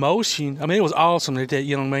have that emotion, I mean, it was awesome that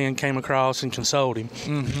young man came across and consoled him.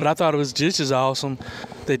 Mm-hmm. But I thought it was just as awesome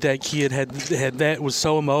that kid had that was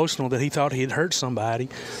so emotional that he thought he had hurt somebody,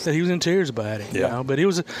 that he was in tears about it. But it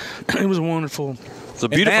was wonderful. It's a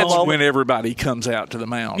beautiful moment when everybody comes out to the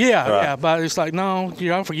mound. But it's like, no,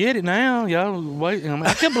 y'all forget it now. Y'all wait.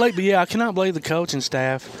 I cannot believe the coaching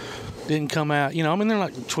staff didn't come out. They're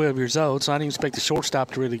like 12 years old, so I didn't expect the shortstop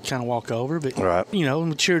to really kind of walk over. But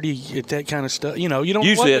maturity at that kind of stuff. You don't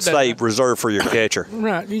usually it's reserved for your catcher.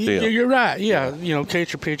 Right, you're right. Yeah,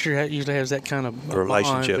 catcher pitcher usually has that kind of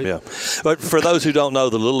relationship. But for those who don't know,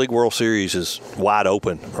 the Little League World Series is wide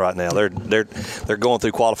open right now. They're going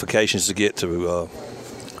through qualifications to get to.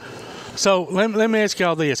 So let me ask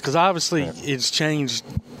y'all this, because obviously it's changed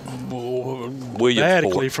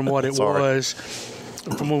radically from what it was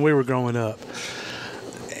from when we were growing up.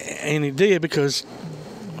 And it did because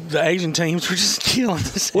the Asian teams were just killing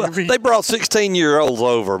us. They brought 16-year-olds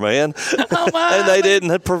over, man. And they didn't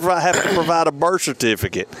have to provide a birth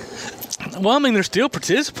certificate. Well, I mean, they're still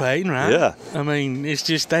participating, right? Yeah. I mean, it's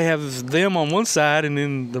just they have them on one side and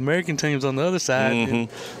then the American team's on the other side.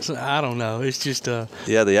 Mm-hmm. So I don't know. It's just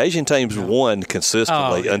yeah, the Asian teams won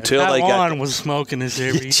consistently until they got. Taiwan was smoking us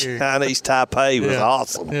every year. Chinese Taipei was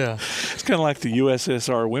awesome. Yeah, it's kind of like the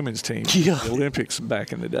USSR women's team, the Olympics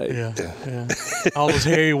back in the day. Yeah. All those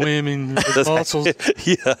hairy women with muscles.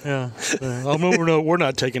 Yeah. Oh no, we're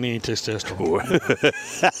not taking any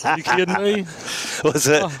testosterone. Are you kidding me? Was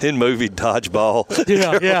that in movie Dodgeball?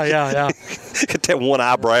 Yeah. Get that one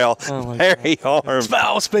eyebrow, hairy arm.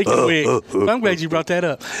 Speaking of which, I'm glad you brought that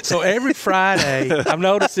up. So every Friday, I've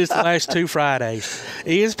noticed this the last 2 Fridays,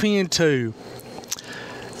 ESPN2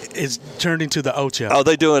 is turned into the Ocho. Oh,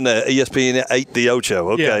 they're doing the ESPN 8, the Ocho.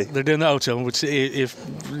 Okay. Yeah, they're doing the Ocho, which if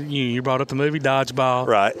you brought up the movie Dodgeball.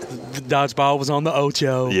 Right. Dodgeball was on the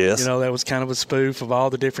Ocho. Yes. You know, that was kind of a spoof of all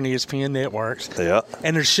the different ESPN networks. Yeah.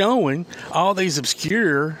 And they're showing all these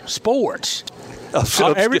obscure sports.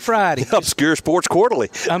 Every Friday. Obscure Sports Quarterly.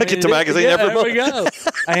 I get the magazine every month. There we go.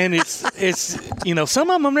 And it's some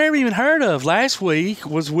of them I've never even heard of. Last week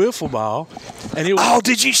was wiffle ball. And it was,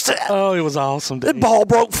 did you see? Oh, it was awesome. That ball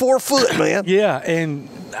broke 4 foot, man. Yeah, and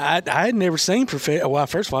I had never seen well,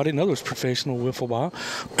 first of all, I didn't know there was professional wiffle ball.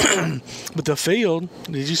 But the field,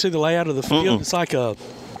 did you see the layout of the field?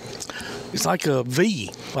 It's like a V,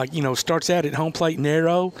 starts out at home plate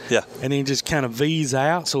narrow, and then just kind of V's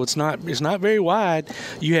out. So it's not very wide.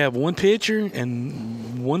 You have one pitcher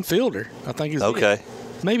and one fielder. I think is okay.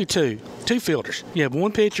 Maybe two fielders. You have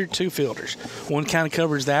one pitcher, 2 fielders. One kind of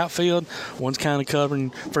covers the outfield. One's kind of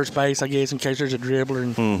covering first base, I guess, in case there's a dribbler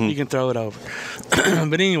and you can throw it over.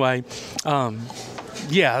 But anyway.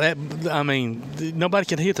 Nobody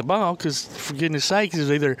can hit the ball because, for goodness sake, it's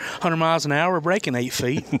either 100 miles an hour or breaking 8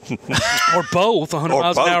 feet, or both 100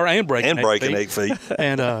 miles an hour and breaking 8 feet.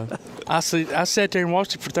 And I sat there and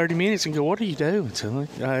watched it for 30 minutes and go, "What are you doing, Tilly?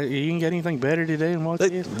 You ain't got anything better to do than watch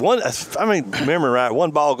this?" Remember right,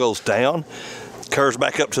 one ball goes down, curves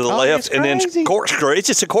back up to the left, and then corkscrew. It's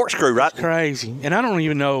just a corkscrew, right? It's crazy. And I don't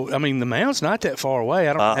even know. I mean, the mound's not that far away.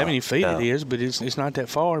 I don't know how many feet it is, but it's not that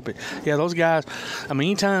far. But, yeah, those guys, I mean,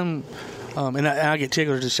 anytime and I get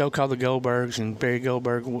tickled. There's a show called The Goldbergs, and Barry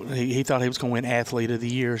Goldberg, he thought he was going to win Athlete of the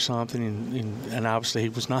Year or something, and obviously he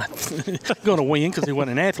was not going to win because he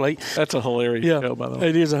wasn't an athlete. That's a hilarious show, by the way.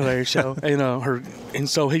 It is a hilarious show. And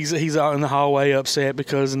so he's out in the hallway upset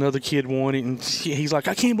because another kid won it, and he's like,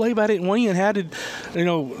 "I can't believe I didn't win. How did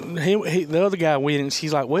the other guy win?" And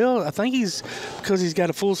she's like, "Well, I think because he's got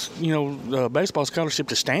a full baseball scholarship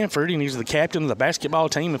to Stanford, and he's the captain of the basketball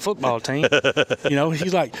team and football team."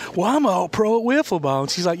 He's like, "Well, I'm all pro at wiffle ball."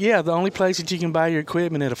 And she's like, "Yeah, the only place that you can buy your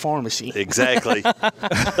equipment at a pharmacy." Exactly.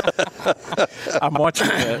 I'm watching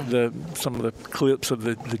some of the clips of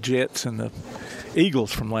the Jets and the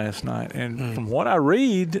Eagles from last night, and from what I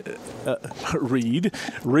read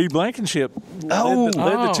Blankenship led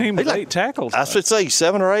the team with 8 tackles. I should say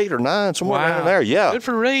 7 or 8 or 9, somewhere around there. Yeah, good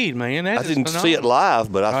for Reed, man. I didn't see it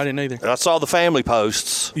live, but I didn't either. I saw the family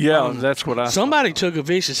posts. Yeah, that's what I. Somebody took a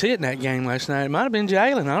vicious hit in that game last night. It might have been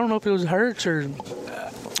Jalen. I don't know if it was Hurts or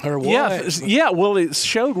what. Yeah. Well, it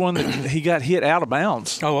showed one that he got hit out of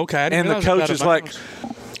bounds. Oh, okay. And the coach is like,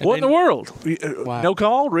 "What in the world? Wow. No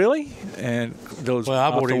call, really?" And those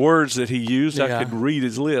the words that he used, I could read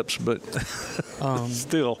his lips, but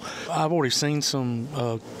still. I've already seen some.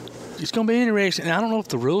 It's going to be interesting. And I don't know if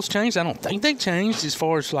the rules changed. I don't think they changed as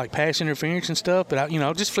far as like pass interference and stuff. But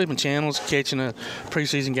just flipping channels, catching a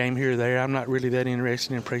preseason game here or there. I'm not really that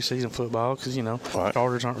interested in preseason football because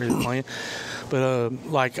starters aren't really playing. But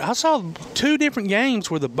I saw 2 different games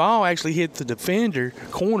where the ball actually hit the defender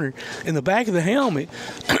corner in the back of the helmet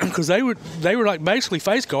because they were like basically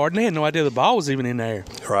face guard and they had no idea the ball was even in there.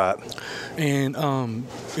 Right. And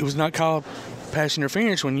it was not called pass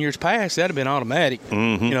interference. When years past, that'd have been automatic.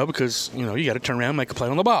 Mm-hmm. Because you got to turn around and make a play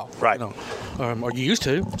on the ball. Right. Or you used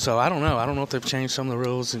to. So I don't know. I don't know if they've changed some of the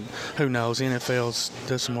rules, and who knows? The NFL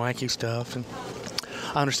does some wacky stuff, and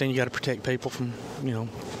I understand you got to protect people from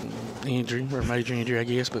injury or major injury, I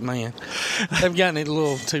guess. But man, they've gotten it a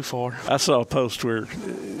little too far. I saw a post where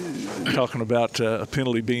talking about a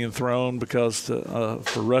penalty being thrown because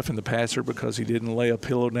for roughing the passer because he didn't lay a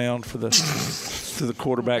pillow down for the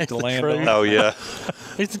quarterback to land on. Oh yeah,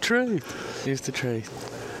 it's the truth. It's the truth.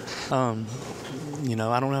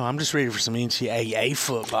 I don't know. I'm just ready for some NCAA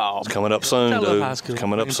football. It's coming up soon, I love dude. high school.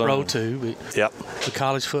 Coming up and soon. Pro too, but the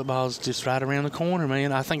college football is just right around the corner,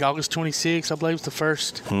 man. I think August 26th, I believe, is the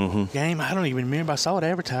first game. I don't even remember. I saw it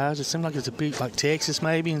advertised. It seemed like it's a big, like Texas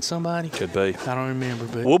maybe, and somebody. Could be. I don't remember,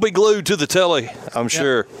 but we'll be glued to the telly, I'm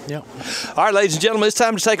sure. Yep. All right, ladies and gentlemen, it's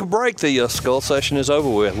time to take a break. The Skull session is over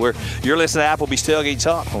with. You're listening to Applebee's Tailgate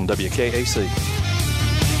Talk on WKAC.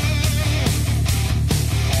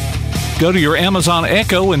 Go to your Amazon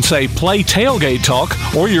Echo and say Play Tailgate Talk,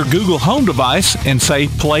 or your Google Home device and say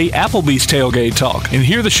Play Applebee's Tailgate Talk, and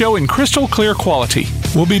hear the show in crystal clear quality.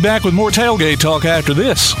 We'll be back with more Tailgate Talk after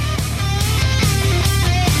this.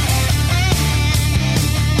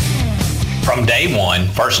 From day one,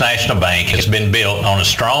 First National Bank has been built on a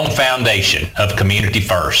strong foundation of community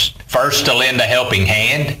first. First to lend a helping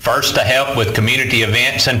hand, first to help with community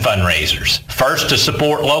events and fundraisers, first to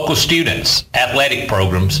support local students, athletic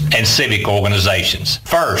programs, and civic organizations,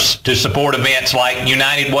 first to support events like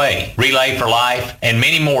United Way, Relay for Life, and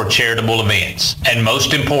many more charitable events, and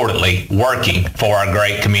most importantly, working for our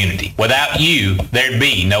great community. Without you, there'd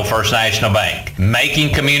be no First National Bank.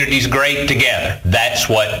 Making communities great together, that's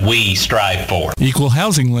what we strive for. Equal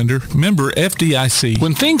housing lender, member FDIC.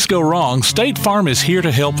 When things go wrong, State Farm is here to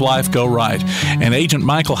help life go right. And Agent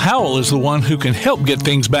Michael Howell is the one who can help get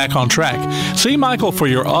things back on track. See Michael for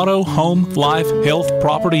your auto, home, life, health,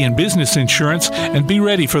 property, and business insurance, and be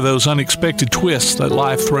ready for those unexpected twists that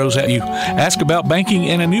life throws at you. Ask about banking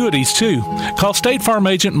and annuities, too. Call State Farm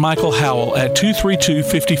Agent Michael Howell at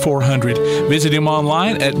 232-5400. Visit him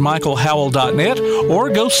online at michaelhowell.net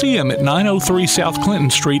or go see him at 903 South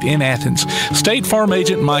Clinton Street in Athens. State Farm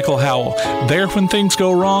Agent Michael Howell. There when things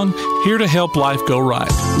go wrong, here to help life go right.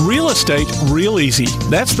 Real estate, real easy.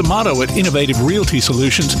 That's the motto at Innovative Realty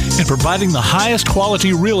Solutions, and providing the highest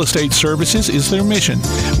quality real estate services is their mission.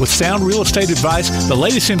 With sound real estate advice, the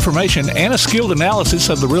latest information, and a skilled analysis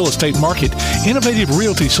of the real estate market, Innovative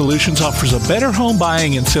Realty Solutions offers a better home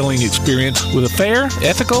buying and selling experience with a fair,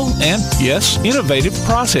 ethical, and, yes, innovative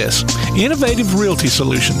process. Innovative Realty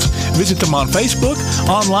Solutions. Visit them on Facebook,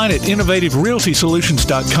 online at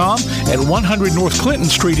innovativerealtysolutions.com, at 100 North Clinton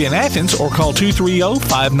Street in Athens, or call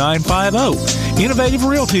 230-5950. Innovative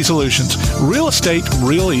Realty Solutions. Real estate,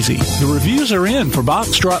 real easy. The reviews are in for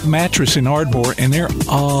Box Drop Mattress in Ardmore, and they're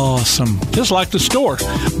awesome. Just like the store.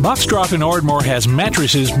 Box Drop in Ardmore has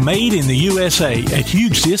mattresses made in the USA at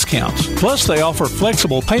huge discounts. Plus, they offer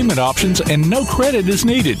flexible payment options and no credit is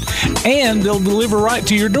needed. And they'll deliver right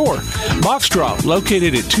to your door. Box Drop,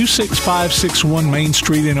 located at 26561 Main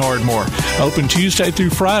Street in Ardmore. Open Tuesday through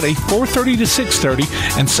Friday, 4:30 to 6:30,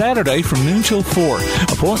 and Saturday from noon till 4.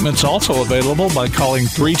 Appointments also available by calling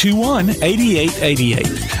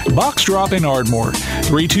 321-8888. Box Drop in Ardmore,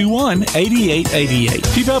 321-8888.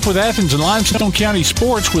 Keep up with Athens and Limestone County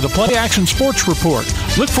sports with a Play Action Sports Report.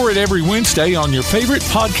 Look for it every Wednesday on your favorite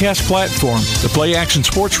podcast platform. The Play Action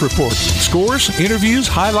Sports Report. Scores, interviews,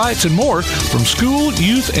 highlights, and more from school,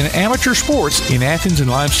 youth, and amateur sports in Athens and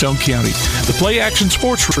Limestone County. The Play Action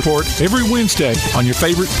Sports Report every Wednesday on your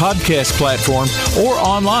favorite podcast platform or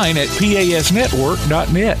online at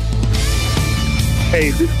pasnetwork.net.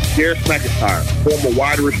 Hey, this is Jared McIntyre, former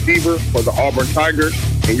wide receiver for the Auburn Tigers,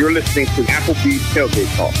 and you're listening to Applebee's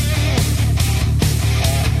Tailgate Talk.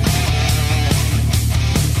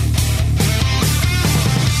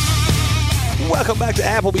 Welcome back to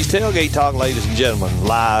Applebee's Tailgate Talk, ladies and gentlemen,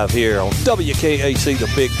 live here on WKAC, the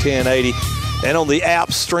Big 1080, and on the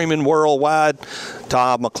apps streaming worldwide.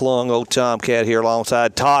 Todd McClung, old Tomcat here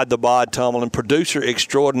alongside Todd the Bod Tumblin, producer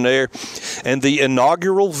extraordinaire, and the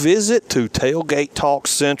inaugural visit to Tailgate Talk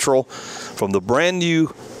Central from the brand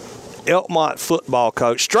new Elkmont football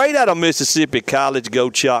coach, straight out of Mississippi College, go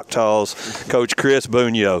Choctaws, Coach Chris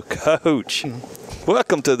Bunyo. Coach,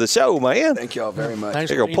 welcome to the show, man. Thank y'all very much. There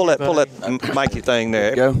you go. Pull that mikey thing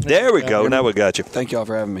there. There we go. Now we got you. Thank y'all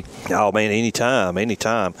for having me. Oh, man,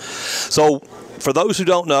 anytime. So, for those who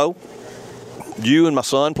don't know, you and my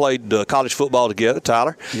son played college football together,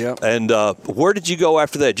 Tyler. Yep. And where did you go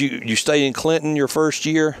after that? You stayed in Clinton your first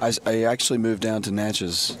year? I actually moved down to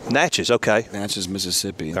Natchez. Natchez, okay. Natchez,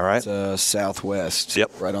 Mississippi. All right. It's southwest. Yep.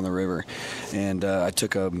 Right on the river. And I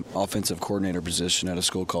took an offensive coordinator position at a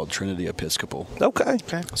school called Trinity Episcopal. Okay.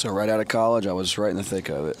 So right out of college, I was right in the thick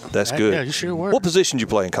of it. That's good. Yeah, you sure were. What position did you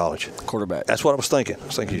play in college? Quarterback. That's what I was thinking. I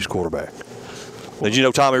was thinking you was quarterback. Did you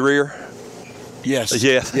know Tommy Rear? Yes.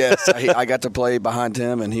 Yes. Yes. I got to play behind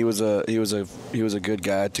him, and he was a good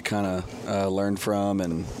guy to kind of learn from,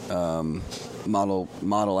 and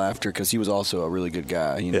model after, because he was also a really good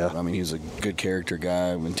guy. You know? I mean, he was a good character guy,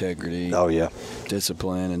 integrity. Oh, yeah.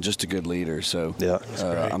 Discipline, and just a good leader. So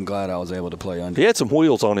I'm glad I was able to play under. He had some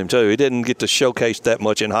wheels on him, too. He didn't get to showcase that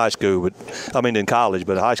much in high school, in college,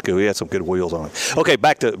 but in high school he had some good wheels on him. Okay,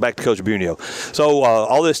 back to Coach Bunio. So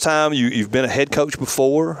all this time you've been a head coach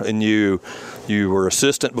before, and you were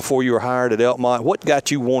assistant before you were hired at Elkmont. What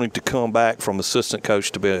got you wanting to come back from assistant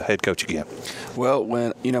coach to be a head coach again? Well,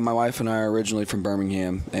 when my wife and I are originally from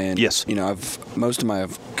Birmingham, and most of my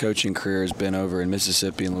coaching career has been over in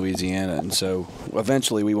Mississippi and Louisiana, and so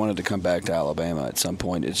eventually we wanted to come back to Alabama at some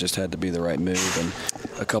point. It just had to be the right move. And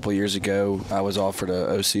a couple years ago, I was offered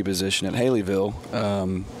a OC position at Haleyville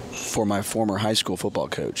for my former high school football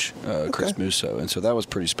coach, Chris Musso, and so that was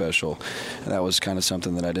pretty special. And that was kind of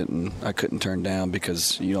something that I couldn't turn down,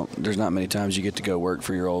 because there's not many times you get to go work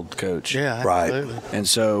for your old coach. Yeah, absolutely. Right. And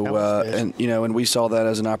so and we saw that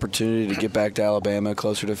as an opportunity to get back to Alabama,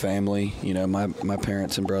 closer to family. My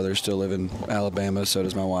parents and brothers still live in Alabama, so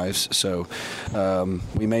does my wife's. So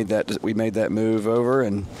we made that move over,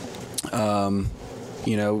 and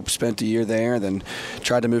spent a year there, then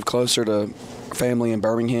tried to move closer to family in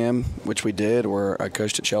Birmingham, which we did, where I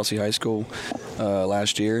coached at Chelsea High School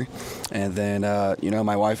last year. And then,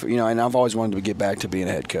 my wife, and I've always wanted to get back to being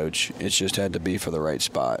a head coach. It's just had to be for the right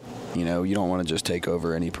spot. You don't want to just take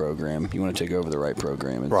over any program. You want to take over the right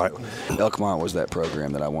program. And right. So Elkmont was that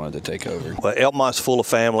program that I wanted to take over. Well, Elkmont's full of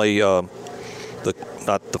family.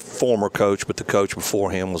 Not the former coach, but the coach before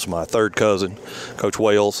him was my third cousin, Coach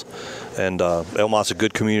Wales. And Elkmont's a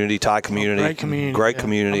good community, tight community. Great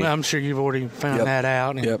community. I'm sure you've already found that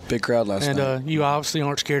out. And, big crowd last night. And you obviously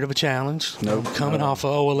aren't scared of a challenge. Nope. Coming off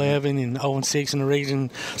of 0-11 and 0-6 in the region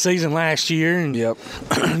season last year. And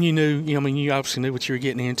you knew, you obviously knew what you were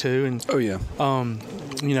getting into. And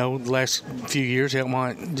the last few years,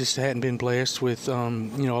 Elkmont just hadn't been blessed with, a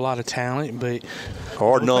lot of talent, but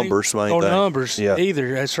numbers,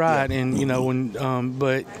 either. That's right. Yeah. And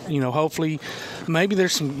but hopefully, maybe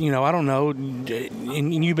there's some. I don't know.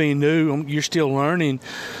 And you being new, you're still learning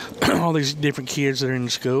all these different kids that are in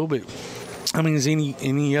the school, but. Has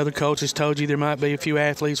any other coaches told you there might be a few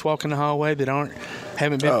athletes walking the hallway that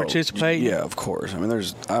haven't been participating? Yeah, of course.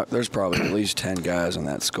 There's probably at least 10 guys in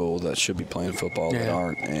that school that should be playing football that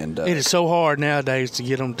aren't. And it is so hard nowadays to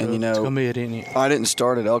get them to commit, isn't it? I didn't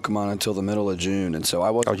start at Elkmont until the middle of June, and so I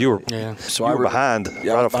wasn't. Oh, you were. Yeah. So you were behind.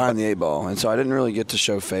 Yeah, I was behind the 8 ball, and so I didn't really get to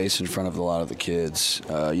show face in front of a lot of the kids.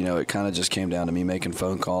 It kind of just came down to me making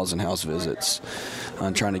phone calls and house visits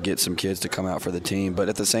on trying to get some kids to come out for the team. But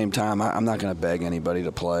at the same time, I'm not going to beg anybody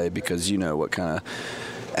to play, because you know what kind of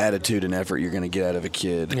attitude and effort you're going to get out of a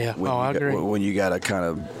kid. Yeah, I agree. When you got to kind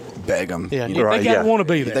of beg them. Yeah, they got to want to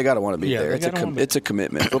be there. They got to want to be there. It's a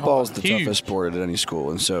commitment. Football is the toughest sport at any school,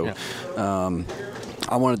 and so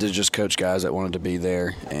I wanted to just coach guys that wanted to be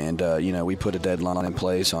there, and we put a deadline in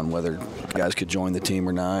place on whether guys could join the team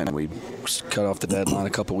or not, and we cut off the deadline a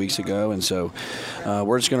couple weeks ago, and so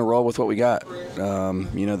we're just going to roll with what we got.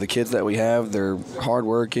 The kids that we have, they're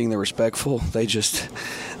hardworking, they're respectful, they're just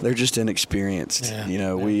inexperienced.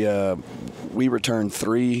 We returned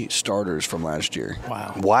 3 starters from last year.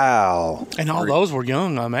 Wow. And all those were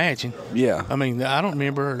young, I imagine. Yeah. I don't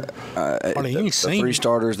remember hardly any the 3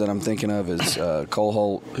 starters that I'm thinking of is Cole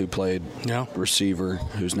Holt, who played receiver,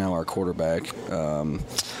 who's now our quarterback.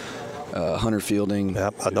 Hunter Fielding.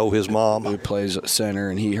 Yep, I know his mom. Who plays center,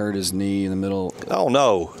 and he hurt his knee in the middle. Oh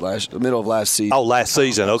no! Middle of last season. Oh, last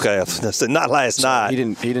season. Okay, not last night. He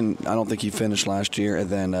didn't. I don't think he finished last year. And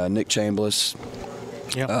then Nick Chambliss.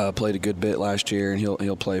 Played a good bit last year, and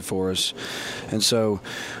he'll play for us. And so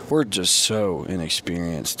we're just so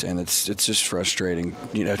inexperienced, and it's just frustrating,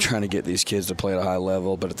 trying to get these kids to play at a high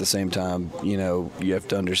level. But at the same time, you have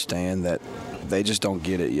to understand that they just don't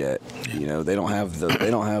get it yet. They don't have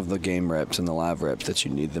the game reps and the live reps that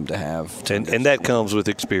you need them to have. And that comes with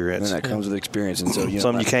experience. And that comes with experience. And so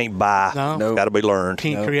something you can't buy. No. Got to be learned.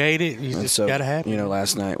 Can't create it. You just got to have it.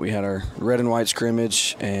 Last night we had our red and white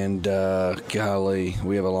scrimmage, and golly,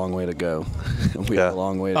 we have a long way to go. We have a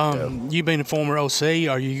long way to go. You being a former OC,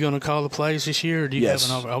 are you going to call the plays this year, or do you have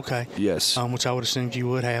an over? Okay. Yes. Which I would assume you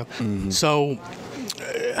would have. Mm-hmm. So,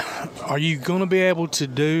 are you going to be able to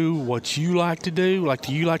do what you like to do? Like,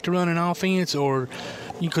 do you like to run an offense, or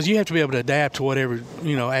because you have to be able to adapt to whatever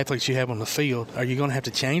athletes you have on the field. Are you going to have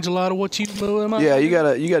to change a lot of what you do? Yeah, you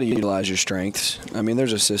gotta utilize your strengths. I mean,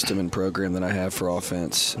 there's a system and program that I have for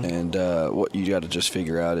offense, and what you got to just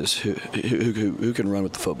figure out is who can run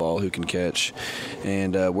with the football, who can catch,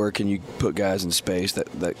 and where can you put guys in space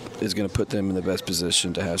that is going to put them in the best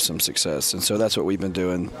position to have some success. And so that's what we've been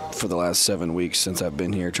doing for the last 7 weeks since I've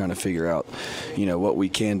been here, trying to figure out, what we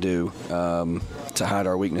can do to hide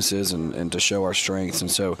our weaknesses and to show our strengths.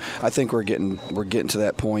 And so I think we're getting to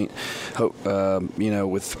that point.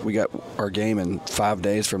 We got our game in 5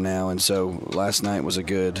 days from now, and so last night was a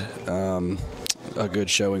good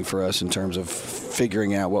showing for us in terms of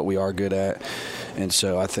figuring out what we are good at. And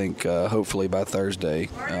so I think hopefully by Thursday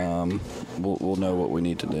we'll know what we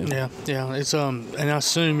need to do. Yeah. It's and I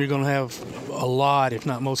assume you're going to have a lot, if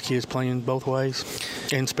not most, kids playing both ways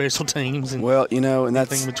and special teams. And and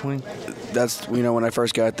that's in between. That's when I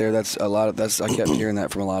first got there. That's a lot of I kept hearing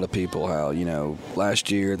that from a lot of people. How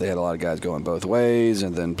last year they had a lot of guys going both ways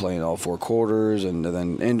and then playing all 4 quarters and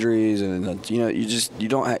then injuries and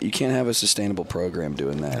you can't have a sustainable program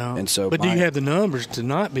doing that. No. And so, but do you have the numbers to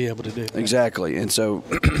not be able to do that? Exactly. And so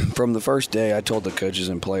from the first day, I told the coaches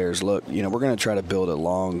and players, look, we're going to try to build a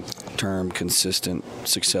long-term, consistent,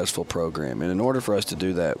 successful program. And in order for us to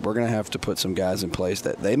do that, we're going to have to put some guys in place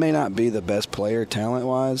that they may not be the best player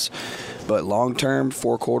talent-wise, but long-term,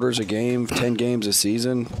 4 quarters a game, 10 games a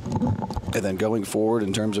season, and then going forward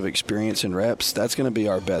in terms of experience and reps, that's going to be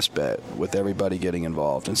our best bet with everybody getting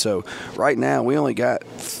involved. And so right now, we only got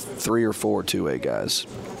 3 or 4 two-way guys.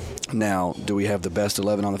 Now, do we have the best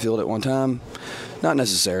 11 on the field at one time? Not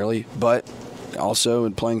necessarily, but also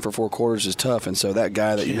playing for 4 quarters is tough. And so that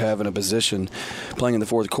guy that you have in a position playing in the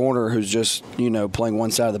fourth quarter who's just, playing one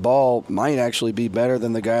side of the ball might actually be better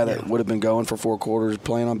than the guy that would have been going for 4 quarters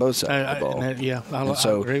playing on both sides of the ball. I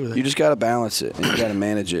agree with that. You just got to balance it, and you got to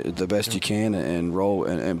manage it the best you can and roll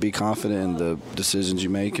and be confident in the decisions you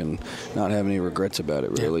make and not have any regrets about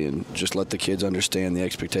it, really, and just let the kids understand the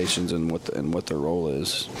expectations and what their role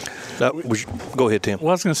is. Go ahead, Tim. Well,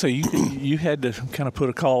 I was going to say, you had to kind of put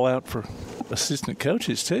a call out for assistant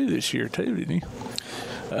coaches too this year too, didn't you?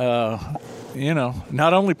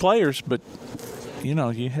 Not only players, but you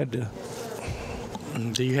had to.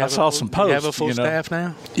 Do you have? I saw some posts. Do you have a full staff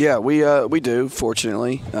now? Yeah, we do.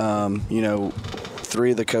 Fortunately,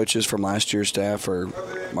 3 of the coaches from last year's staff are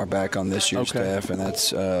back on this year's staff, and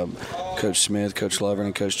that's Coach Smith, Coach Lovern,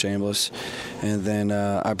 and Coach Chambliss. And then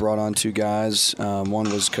I brought on 2 guys. One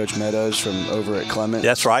was Coach Meadows from over at Clement.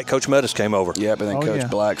 That's right, Coach Meadows came over. Yep, and then Coach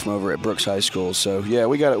Black from over at Brooks High School. So yeah,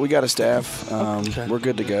 we got a staff. We're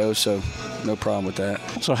good to go. So no problem with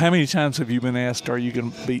that. So how many times have you been asked, are you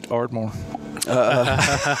going to beat Ardmore?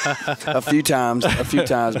 A few times,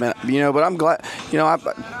 man. But I'm glad.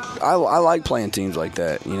 I like playing teams like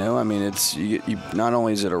that. I mean, it's you not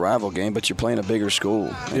only is it a rival game, but you're playing a bigger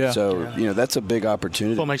school. And so that's a big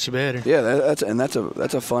opportunity. What makes you better? Yeah,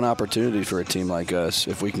 that's a fun opportunity for a team like us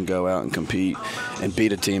if we can go out and compete and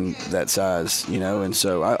beat a team that size. And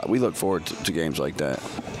so we look forward to games like that.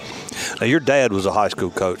 Now, your dad was a high school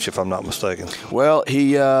coach, if I'm not mistaken. Well,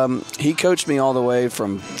 he coached me all the way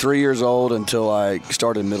from 3 years old until I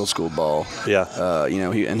started middle school ball. Yeah.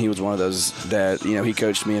 He was one of those dads. He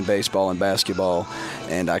coached me in baseball and basketball,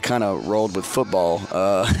 and I kind of rolled with football.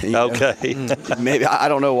 Maybe I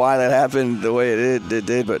don't know why that happened the way it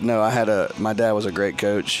did, but no, my dad was a great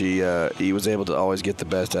coach. He was able to always get the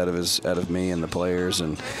best out of me and the players,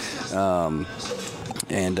 and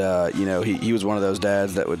he was one of those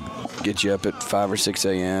dads that would get you up at 5 or 6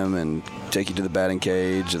 a.m. and take you to the batting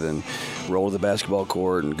cage and then roll to the basketball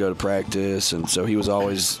court and go to practice. And so he was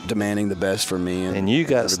always demanding the best from me. And you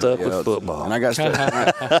got stuck with football. And I got stuck.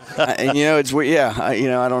 And, it's weird. Yeah,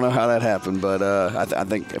 I don't know how that happened, but I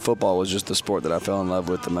think football was just the sport that I fell in love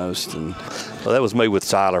with the most. And well, that was me with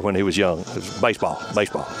Tyler when he was young. It was baseball.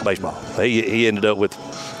 He ended up with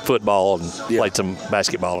football and played some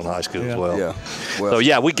basketball in high school as well. Yeah. Well,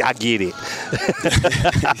 so, I get it.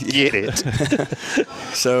 Get it.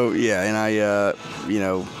 So, and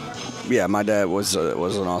my dad was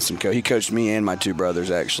an awesome coach. He coached me and my 2 brothers,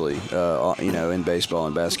 actually, in baseball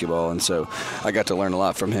and basketball. And so I got to learn a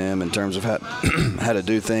lot from him in terms of how to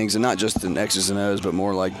do things, and not just in X's and O's, but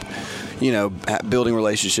more like, building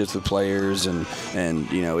relationships with players and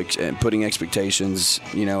putting expectations,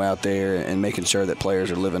 out there and making sure that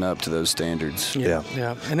players are living up to those standards. Yeah.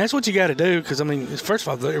 And that's what you got to do, because, I mean, first of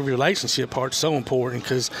all, the relationship part's so important,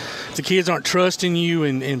 because if the kids aren't trusting you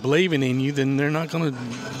and believing in you, then they're not going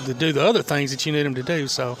to do the other things that you need them to do.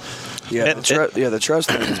 So Yeah, the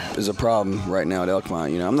trust thing is a problem right now at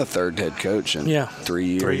Elkmont. I'm the third head coach in 3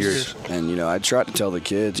 years. 3 years. And, I try to tell the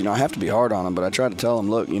kids, I have to be hard on them, but I try to tell them,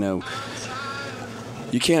 look, you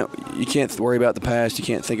can't worry about the past. You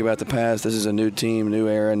can't think about the past. This is a new team, new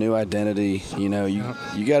era, new identity. You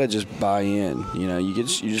got to just buy in. You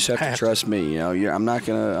just have to trust me. I'm not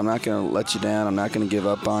gonna let you down. I'm not gonna give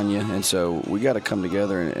up on you. And so we got to come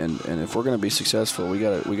together. And if we're gonna be successful, we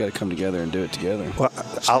got to come together and do it together. Well,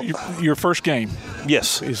 your first game,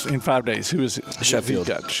 yes, is in 5 days. Who is it?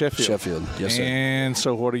 Sheffield. Sheffield. Yes, sir. And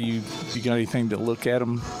so, what are you got anything to look at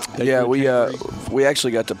them? Yeah, we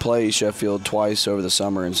actually got to play Sheffield twice over the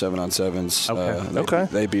summer in 7-on-7s. Okay.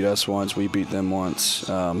 They beat us once. We beat them once.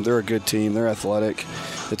 They're a good team. They're athletic.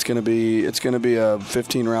 It's gonna be a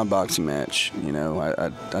 15-round boxing match.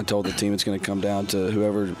 I told the team it's gonna come down to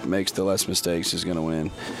whoever makes the less mistakes is gonna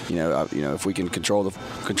win. If we can control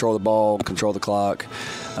the ball, control the clock,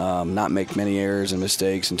 not make many errors and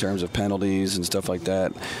mistakes in terms of penalties and stuff like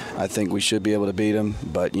that, I think we should be able to beat them.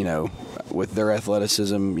 But with their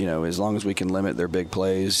athleticism, as long as we can limit their big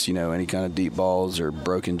plays, any kind of deep balls or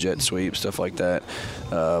broken jet sweep, stuff like that,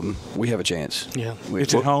 we have a chance. Yeah.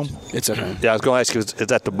 It's at home? It's at home. Yeah, I was going to ask you, is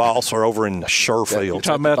that the Boss or over in Sherfield? You're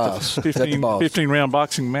talking about the 15-round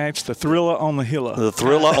boxing match, the Thriller on the Hilla. The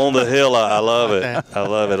Thriller on the Hilla. I love it. I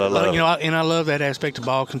love it. And I love that aspect of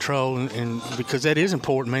ball control, and because that is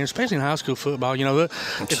important, man, especially in high school football. If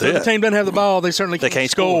the other team doesn't have the ball, they certainly can't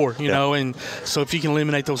score. And so if you can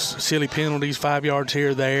eliminate those silly penalties, 5 yards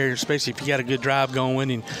here or there, especially if you got a good drive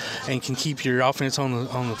going and can keep your offense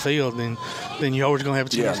on the field, then you're always going to have a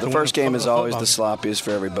chance. Yeah, the first game is always the sloppiest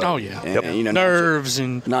for everybody. Oh yeah, and, nerves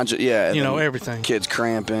and everything. Kids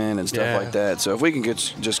cramping and stuff like that. So if we can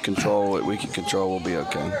just control it, we'll be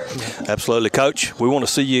okay. Yeah. Absolutely, Coach. We want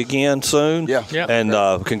to see you again soon. Yeah. And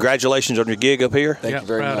congratulations on your gig up here. Thank you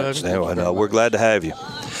very much. And we're glad to have you.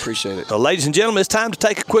 Appreciate it. Ladies and gentlemen, it's time to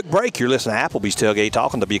take a quick break. You're listening to Applebee's Tailgate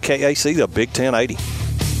Talk on WKAC, the Big 1080.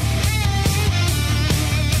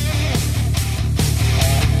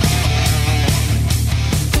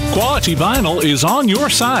 Quality Vinyl is on your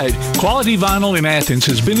side. Quality Vinyl in Athens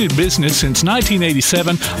has been in business since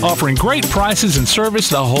 1987, offering great prices and service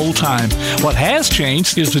the whole time. What has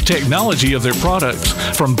changed is the technology of their products.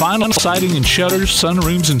 From vinyl siding and shutters,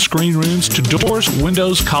 sunrooms and screen rooms, to doors,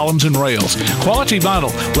 windows, columns, and rails. Quality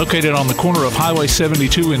Vinyl, located on the corner of Highway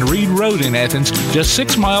 72 and Reed Road in Athens, just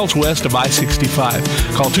 6 miles west of I-65.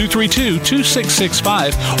 Call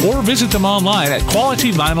 232-2665 or visit them online at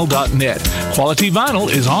qualityvinyl.net. Quality Vinyl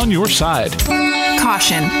is on your side.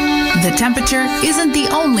 Caution. The temperature isn't the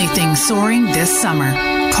only thing soaring this summer.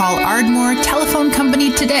 Call Ardmore Telephone Company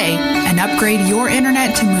today and upgrade your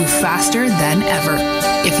internet to move faster than ever.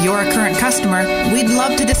 If you're a current customer, we'd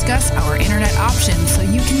love to discuss our internet options so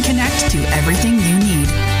you can connect to everything you need.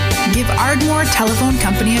 Give Ardmore Telephone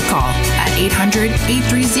Company a call at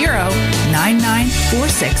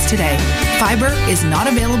 800-830-9946 today. Fiber is not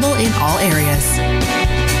available in all areas.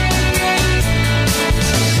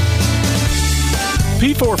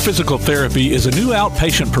 P4 Physical Therapy is a new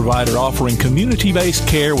outpatient provider offering community-based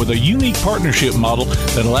care with a unique partnership model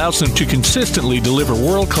that allows them to consistently deliver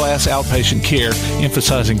world-class outpatient care,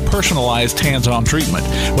 emphasizing personalized hands-on treatment.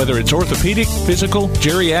 Whether it's orthopedic, physical,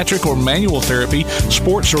 geriatric, or manual therapy,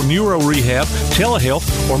 sports or neuro rehab, telehealth,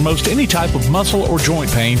 or most any type of muscle or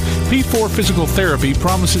joint pain, P4 Physical Therapy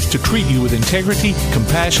promises to treat you with integrity,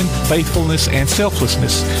 compassion, faithfulness, and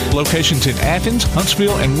selflessness. Locations in Athens,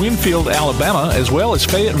 Huntsville, and Winfield, Alabama, as well as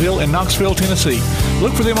Fayetteville and Knoxville, Tennessee.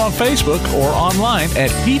 Look for them on Facebook or online at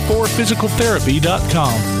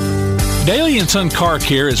p4physicaltherapy.com. Daly & Son Car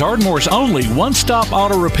Care is Ardmore's only one-stop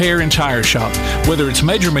auto repair and tire shop. Whether it's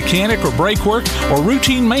major mechanic or brake work or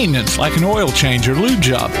routine maintenance like an oil change or lube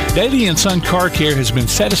job, Daly & Son Car Care has been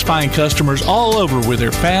satisfying customers all over with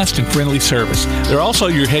their fast and friendly service. They're also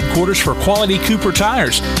your headquarters for quality Cooper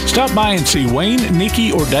tires. Stop by and see Wayne,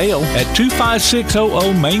 Nikki, or Dale at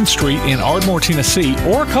 25600 Main Street in Ardmore, Tennessee,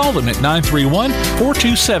 or call them at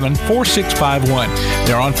 931-427-4651.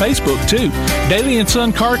 They're on Facebook, too. Daly &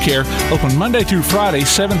 Son Car Care, open Monday through Friday,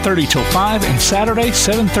 7:30 till 5, and Saturday,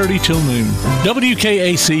 7:30 till noon.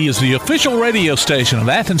 WKAC is the official radio station of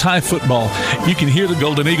Athens High football. You can hear the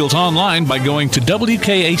Golden Eagles online by going to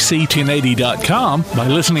WKAC1080.com, by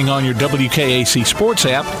listening on your WKAC Sports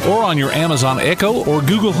app, or on your Amazon Echo or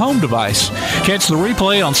Google Home device. Catch the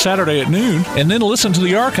replay on Saturday at noon, and then listen to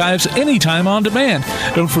the archives anytime on demand.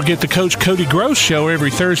 Don't forget the Coach Cody Gross Show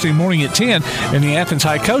every Thursday morning at 10, and the Athens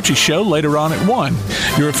High Coaches Show later on at 1.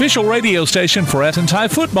 Your official radio station for Athens High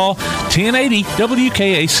football, 1080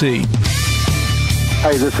 WKAC.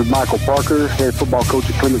 Hey, this is Michael Parker, head football coach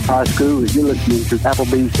at Clements High School, and you're listening to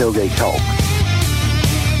Applebee's Tailgate Talk.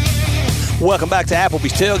 Welcome back to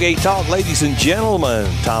Applebee's Tailgate Talk, ladies and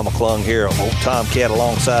gentlemen. Tom McClung here, old Tomcat,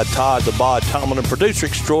 alongside Todd the Bod Tomlin and producer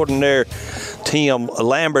extraordinaire Tim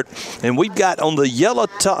Lambert. And we've got on the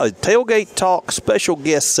Tailgate Talk special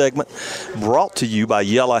guest segment brought to you by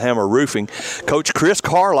Yellowhammer Roofing, Coach Chris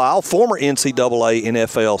Carlisle, former NCAA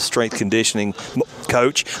NFL strength conditioning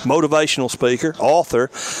coach, motivational speaker, author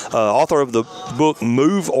of the book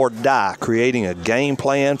Move or Die, Creating a Game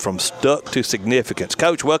Plan from Stuck to Significance.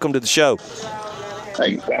 Coach, welcome to the show.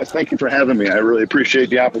 Hey, guys, thank you for having me. I really appreciate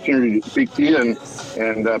the opportunity to speak to you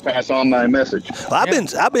and pass on my message. Well,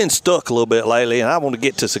 I've been stuck a little bit lately, and I want to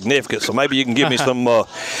get to significance. So maybe you can give me some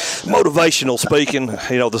motivational speaking.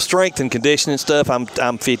 You know, the strength and conditioning stuff. I'm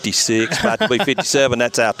 56, about to be 57.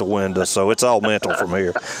 That's out the window. So it's all mental from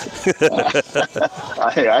here.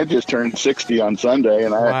 I just turned 60 on Sunday,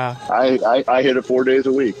 and I hit it 4 days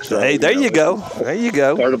a week. So, hey, there you go. There you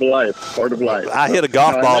go. Part of life. Part of life. I hit a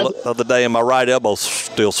golf ball the other day, and my right elbow's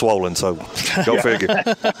still swollen. So go figure.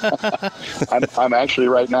 I'm actually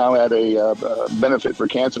right now at a benefit for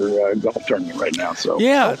cancer golf tournament right now. So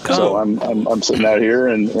so I'm sitting out here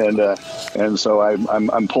and so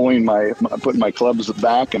I'm putting my clubs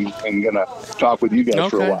back and gonna talk with you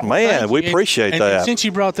guys for a while. Man, we appreciate that. And since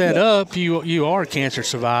you brought that up, you are a cancer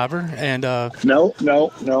survivor, and no,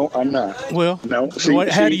 I'm not. Well, no.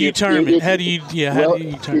 How do you term it? How do you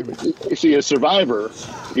term it? See, a survivor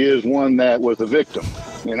is one that was a victim.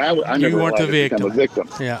 And I never weren't let the it become a victim.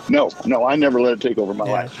 Yeah. No, I never let it take over my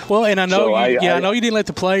life. Well, and I know, So I know you didn't let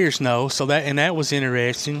the players know. So that was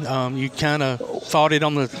interesting. You kind of fought it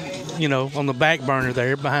on the back burner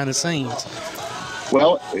there behind the scenes.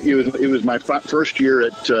 Well, it was my first year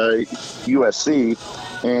at USC,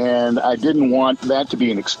 and I didn't want that to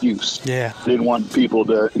be an excuse. Yeah. Didn't want people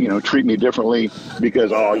to treat me differently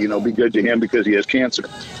because be good to him because he has cancer.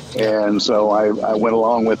 And so I went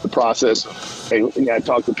along with the process. I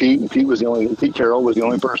talked to Pete, and Pete Carroll was the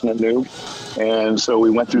only person that knew. And so we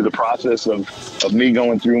went through the process of me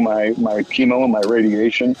going through my chemo and my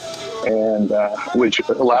radiation, and which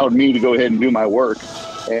allowed me to go ahead and do my work,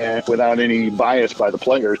 and without any bias by the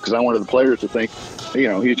players, because I wanted the players to think,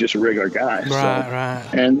 he's just a regular guy. Right.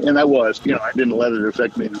 And I was, I didn't let it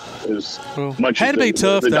affect me as much had as to be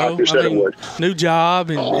tough, the though. doctor said it would. New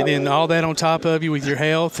job and then all that on top of you with your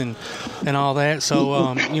health and all that.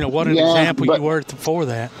 So, what an example you were for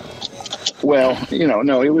that. Well,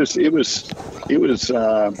 no, it was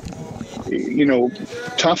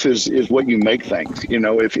tough is what you make things.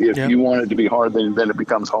 If you want it to be hard, then it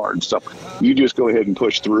becomes hard. So you just go ahead and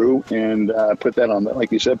push through and put that on,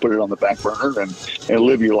 like you said, put it on the back burner and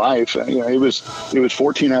live your life. It was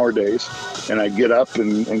 14-hour days, and I'd get up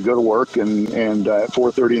and go to work and at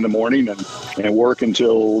 4:30 in the morning and work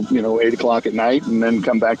until 8 o'clock at night, and then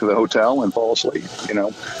come back to the hotel and fall asleep.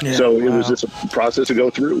 So it was just a process to go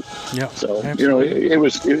through. Yeah. So it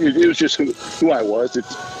was just who I was.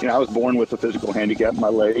 I was born with a physical handicap in my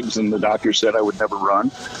legs, and the doctor said I would never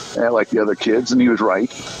run like the other kids, and he was right,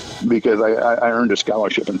 because I earned a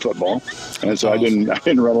scholarship in football, and so I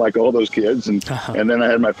didn't run like all those kids, and then I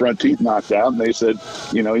had my front teeth knocked out, and they said,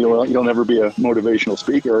 you'll never be a motivational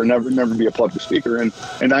speaker or never be a public speaker, and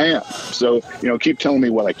I am. So keep telling me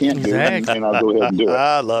what I can't do, and I'll go ahead and do it.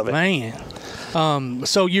 I love it, man.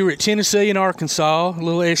 So you were at Tennessee and Arkansas, a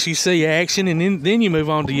little SEC action, and then you move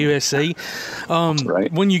on to USC. Right.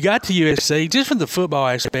 When you got to USC, just from the football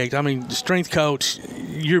aspect, I mean, strength coach,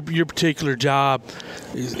 your particular job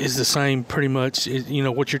is the same pretty much,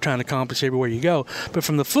 what you're trying to accomplish everywhere you go. But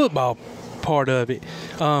from the football part of it,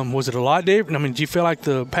 was it a lot different? I mean, do you feel like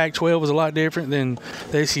the Pac-12 was a lot different than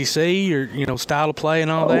the SEC, or style of play and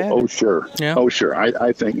all that? Oh, sure. Yeah. Oh, sure.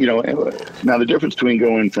 I think now the difference between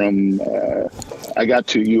going from I got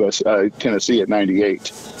to Tennessee at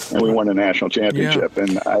 '98, and we won a national championship, and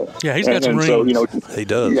he's got some rings. So he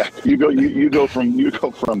does. Yeah, you go from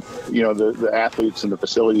the athletes and the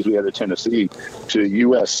facilities we had at Tennessee to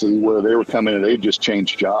USC, where they were coming and they just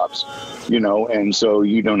changed jobs, and so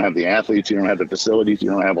you don't have the athletes, you don't have the facilities,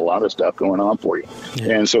 you don't have a lot of stuff going on for you,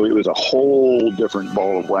 and so it was a whole different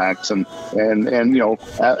ball of wax, and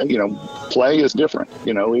play is different.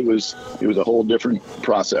 It was a whole different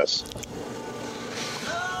process.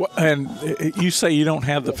 And you say you don't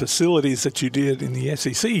have the facilities that you did in the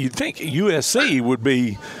SEC. You'd think USC would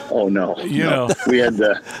be. Oh no! No. We had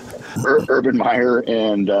Urban Meyer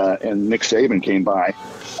and Nick Saban came by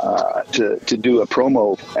to do a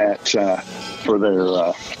promo for their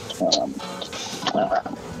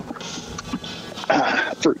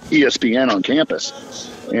for ESPN on campus,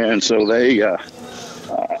 and so they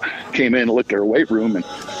came in and looked at our weight room, and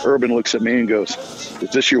Urban looks at me and goes, "Is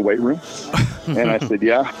this your weight room?" And I said,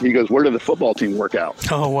 "Yeah." He goes, "Where did the football team work out?"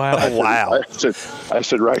 Oh, wow. I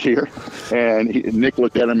said, "Right here." And Nick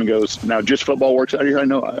looked at him and goes, "Now just football works out here?" I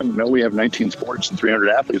know we have 19 sports and 300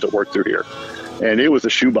 athletes that work through here. And it was a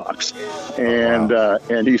shoebox. And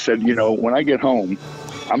and he said, "When I get home,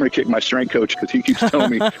 I'm going to kick my strength coach because he keeps telling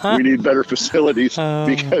me we need better facilities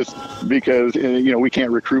because we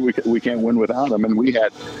can't recruit, we can't win without them." And we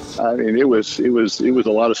had, it was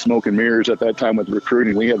a lot of smoke and mirrors at that time with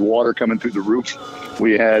recruiting. We had water coming through the roof.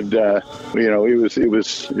 We had, it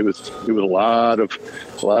was a lot of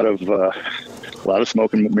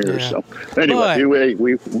smoke and mirrors. So anyway,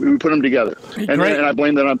 we put them together, and I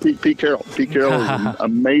blame that on Pete Carroll. Pete Carroll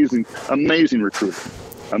is an amazing recruiter.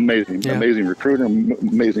 Amazing recruiter,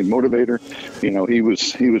 amazing motivator. He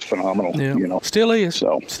was phenomenal. Yeah. Still is.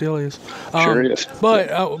 Sure is.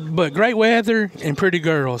 But great weather and pretty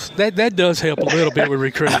girls. That does help a little bit with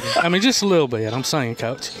recruiting. I mean, just a little bit. I'm saying,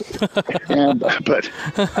 Coach. But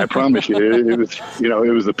I promise you, it was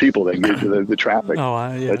the people that gave you the traffic.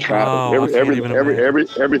 The traffic.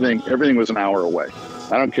 Everything was an hour away.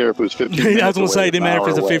 I don't care if it was 15 minutes I was going to say, it didn't matter if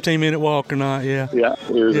it was a 15-minute away. walk or not, Yeah, it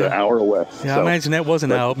was an hour away. Yeah, I imagine that was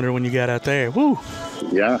an eye-opener when you got out there. Woo!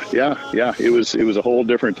 Yeah. It was a whole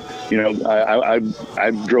different, I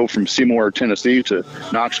drove from Seymour, Tennessee to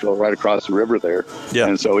Knoxville right across the river there. Yeah.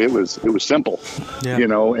 And so it was simple,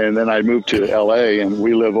 and then I moved to LA, and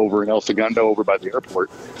we live over in El Segundo over by the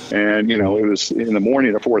airport. And, it was in the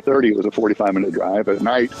morning at 4:30, it was a 45-minute drive. At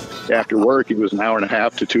night after work, it was an hour and a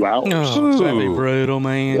half to 2 hours. Oh, that'd be brutal,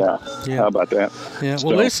 man. Yeah. How about that? Yeah.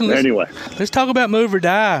 Well, listen, let's talk about Move or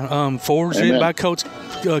Die. Forwarded by Coach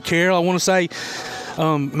Carroll. I want to say,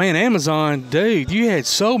 man, Amazon, dude, you had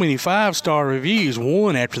so many 5-star reviews,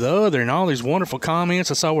 one after the other, and all these wonderful comments.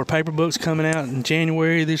 I saw where paper books coming out in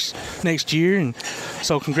January this next year, and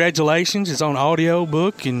so congratulations. It's on audio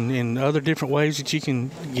book and other different ways that you can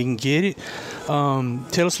get it.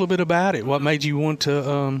 Tell us a little bit about it. What made you want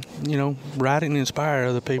to, write it and inspire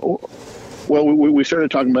other people? Well, we started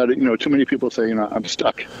talking about it. Too many people say, I'm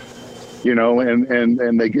stuck,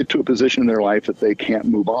 and they get to a position in their life that they can't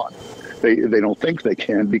move on. They don't think they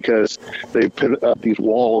can because they put up these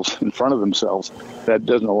walls in front of themselves that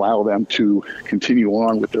doesn't allow them to continue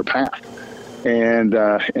on with their path. And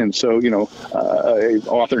so, an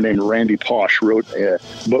author named Randy Pausch wrote a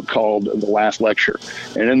book called The Last Lecture.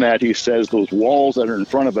 And in that, he says those walls that are in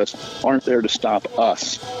front of us aren't there to stop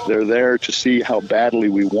us. They're there to see how badly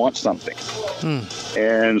we want something.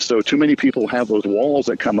 And so too many people have those walls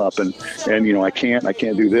that come up and I can't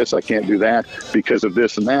do this, I can't do that because of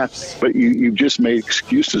this and that. But you've just made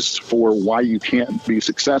excuses for why you can't be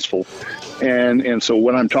successful. And so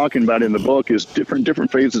what I'm talking about in the book is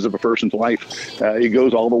different phases of a person's life. It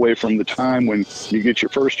goes all the way from the time when you get your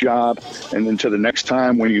first job and then to the next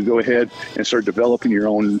time when you go ahead and start developing your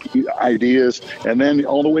own ideas, and then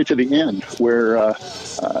all the way to the end where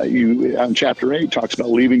on Chapter 8 talks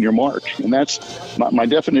about leaving your mark. And that's my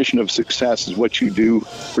definition of success is what you do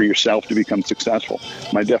for yourself to become successful.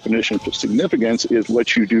 My definition of significance is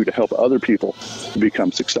what you do to help other people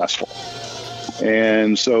become successful.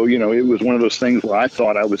 And so, it was one of those things where I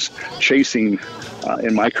thought I was chasing,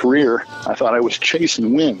 in my career, I thought I was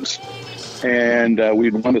chasing wins. And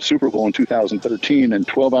we'd won the Super Bowl in 2013, and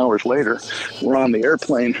 12 hours later, we're on the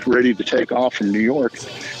airplane ready to take off from New York.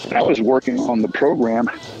 And I was working on the program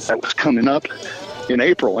that was coming up in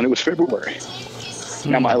April, and it was February.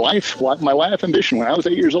 Now, my life ambition, when I was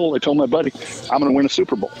 8 years old, I told my buddy, I'm going to win a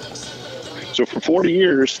Super Bowl. So for 40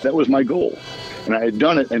 years, that was my goal. And I had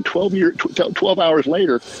done it, and 12 hours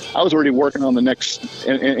later, I was already working on the next,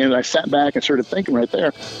 and I sat back and started thinking right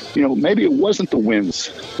there, maybe it wasn't the wins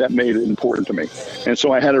that made it important to me. And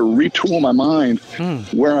so I had to retool my mind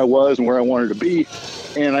where I was and where I wanted to be.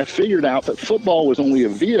 And I figured out that football was only a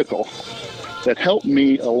vehicle that helped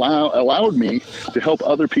me, allowed me to help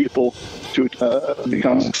other people to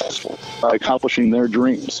become successful by accomplishing their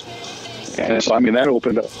dreams. And so, that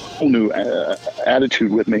opened a whole new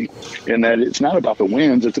attitude with me in that it's not about the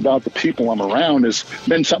wins, it's about the people I'm around. It's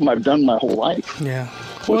been something I've done my whole life. Yeah.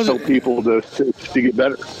 Well, help people to get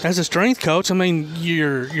better. As a strength coach,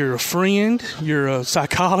 you're a friend, you're a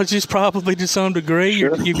psychologist probably to some degree.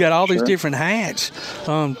 Sure. You've got all these different hats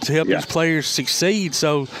to help these players succeed.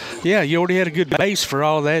 So, you already had a good base for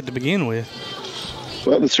all that to begin with.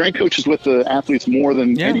 Well, the strength coach is with the athletes more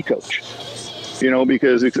than any coach.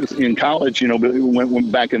 Because in college, when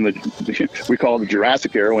back in we call it the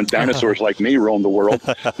Jurassic era, when dinosaurs like me roamed the world,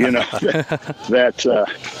 we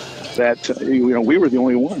were the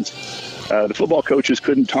only ones. the football coaches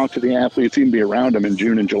couldn't talk to the athletes, even be around them in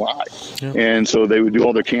June and July. Yeah. And so they would do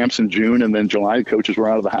all their camps in June, and then July, the coaches were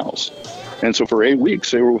out of the house. And so for 8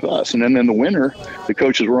 weeks, they were with us. And then in the winter, the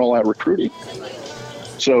coaches were all out recruiting.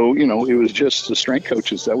 So, it was just the strength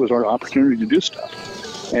coaches. That was our opportunity to do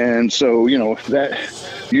stuff. And so, that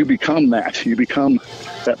you become that. You become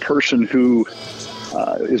that person who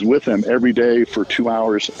is with them every day for 2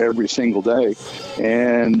 hours every single day.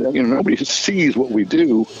 And, nobody sees what we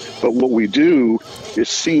do, but what we do is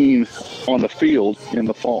seen on the field in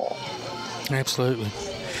the fall. Absolutely.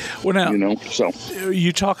 Well, now,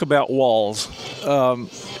 you talk about walls.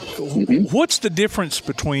 What's the difference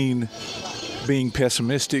between being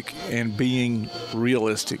pessimistic and being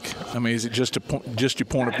realistic? I mean, is it just your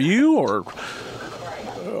point of view, or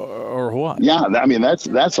what? Yeah, I mean, that's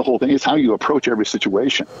the whole thing. It's how you approach every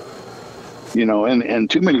situation. And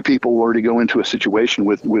too many people already go into a situation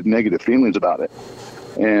with negative feelings about it.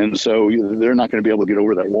 And so they're not going to be able to get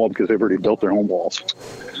over that wall because they've already built their own walls.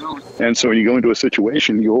 And so when you go into a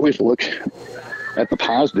situation, you always look at the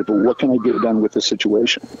positive of what can I get done with this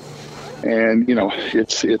situation. And,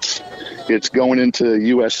 it's going into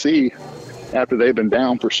USC after they've been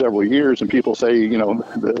down for several years, and people say,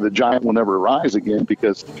 the giant will never rise again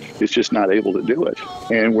because it's just not able to do it.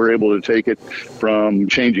 And we're able to take it from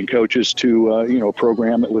changing coaches to, a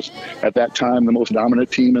program that was at that time the most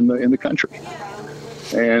dominant team in the country.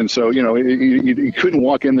 And so, you couldn't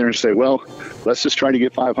walk in there and say, well, let's just try to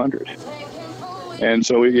get 500. And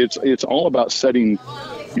so it's all about setting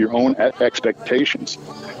your own expectations.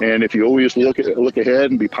 And if you always look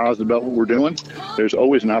ahead and be positive about what we're doing, there's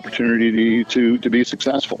always an opportunity to be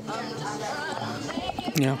successful.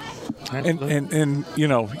 Yeah. And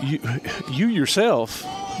you yourself,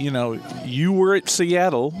 you were at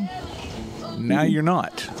Seattle, now you're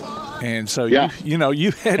not. And so,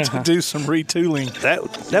 you had to do some retooling.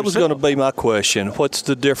 That was going to be my question. What's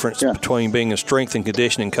the difference between being a strength and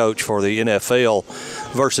conditioning coach for the NFL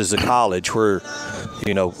versus the college where,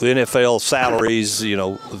 the NFL salaries,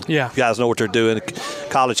 guys know what they're doing.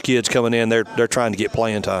 College kids coming in, they're trying to get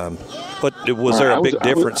playing time. Was there a big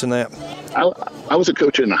difference in that? I was a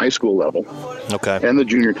coach in the high school level. Okay. And the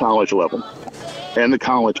junior college level and the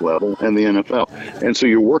college level and the NFL. And so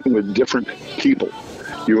you're working with different people.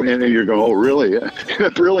 You're going, oh, really?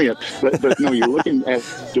 Brilliant. But no, you're looking at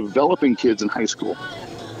developing kids in high school.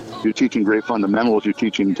 You're teaching great fundamentals. You're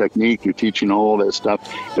teaching technique. You're teaching all that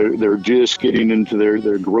stuff. They're just getting into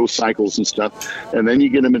their growth cycles and stuff. And then you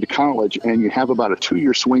get them into college, and you have about a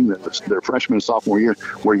 2-year swing, their freshman and sophomore year,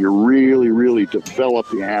 where you really, really develop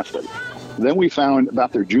the athlete. Then we found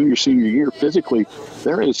about their junior, senior year, physically,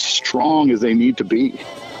 they're as strong as they need to be.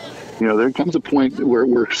 There comes a point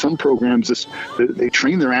where some programs, they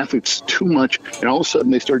train their athletes too much, and all of a sudden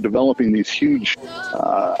they start developing these huge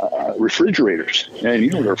refrigerators. And you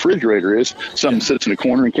know what a refrigerator is? Something sits in a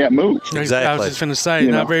corner and can't move. Exactly. I was just going to say,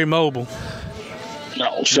 not very mobile.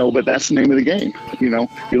 No, but that's the name of the game.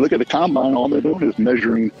 You look at the combine, all they're doing is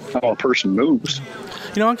measuring how a person moves.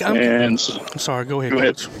 I'm sorry, go ahead.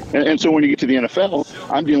 Coach. And so when you get to the NFL,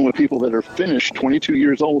 I'm dealing with people that are finished 22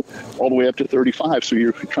 years old all the way up to 35. So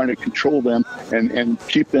you're trying to control them and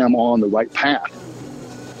keep them on the right path.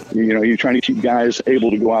 You're trying to keep guys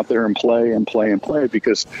able to go out there and play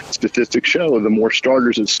because statistics show the more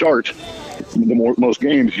starters that start, most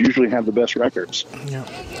games usually have the best records. Yeah.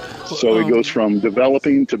 So it goes from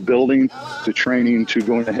developing to building to training to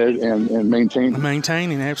going ahead and maintaining.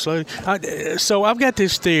 Maintaining, absolutely. So I've got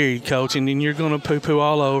this theory, Coach, and then you're going to poo-poo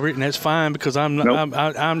all over it, and that's fine because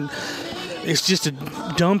I'm it's just a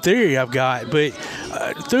dumb theory I've got. But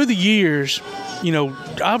through the years,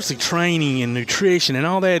 obviously training and nutrition and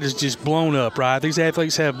all that is just blown up, right? These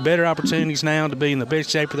athletes have better opportunities now to be in the best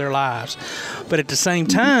shape of their lives. But at the same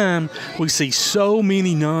time, we see so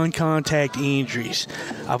many non-contact injuries.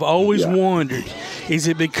 I've always wondered, is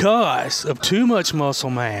it because of too much muscle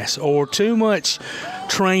mass or too much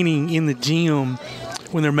training in the gym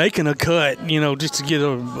when they're making a cut, just to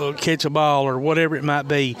get catch a ball or whatever it might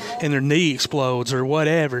be, and their knee explodes or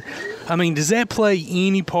whatever? I mean, does that play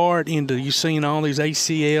any part into you seeing all these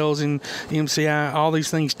ACLs and MCI, all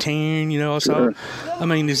these things tearing, So, I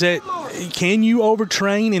mean, can you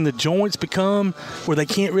overtrain and the joints become where they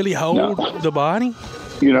can't really hold the body?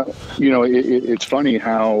 It's funny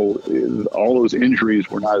how all those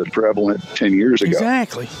injuries were not as prevalent 10 years ago.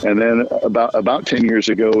 Exactly. And then about 10 years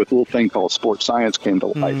ago, a little thing called sports science came to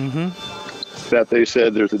light. Mm-hmm. That they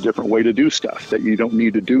said there's a different way to do stuff, that you don't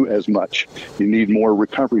need to do as much. You need more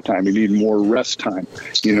recovery time. You need more rest time.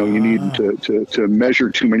 You need to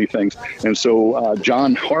measure too many things. And so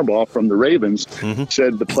John Harbaugh from the Ravens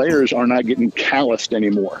said the players are not getting calloused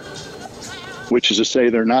anymore. which is to say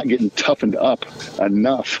they're not getting toughened up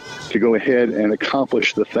enough to go ahead and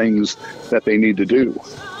accomplish the things that they need to do.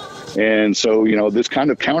 And so, this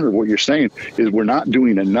kind of counter what you're saying is we're not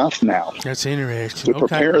doing enough now. That's interesting. To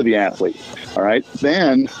prepare the athlete. All right.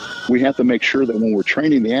 Then we have to make sure that when we're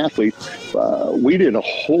training the athlete, we did a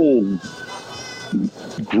whole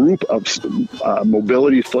group of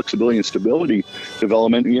mobility, flexibility, and stability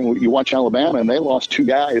development. You watch Alabama, and they lost 2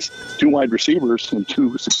 guys, 2 wide receivers in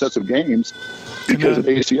 2 successive games because of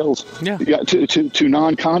ACLs. To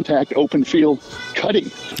non-contact open field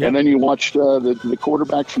cutting. And then you watched the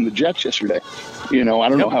quarterback from the Jets yesterday. I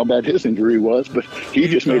don't know how bad his injury was, but he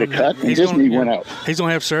just made a cut and his knee went out. He's going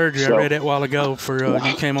to have surgery. I read that a while ago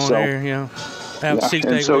you came on there. Out 6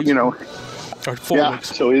 days. So, or 4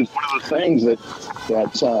 weeks. So it's one of the things that a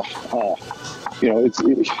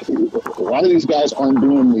lot of these guys aren't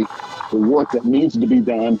doing the work that needs to be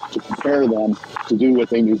done to prepare them to do what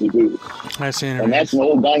they need to do. That's interesting. And that's an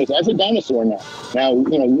old dinosaur. That's a dinosaur now. Now,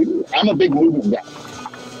 I'm a big movement guy.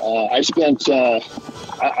 I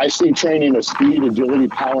see training of speed, agility,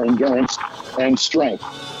 power, endurance, and strength.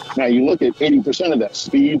 Now, you look at 80% of that,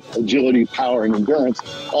 speed, agility, power, and endurance,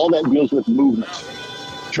 all that deals with movement,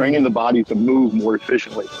 training the body to move more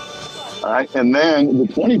efficiently. All right, and then the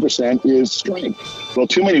 20% is strength. Well,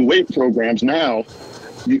 too many weight programs now,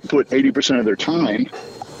 you put 80% of their time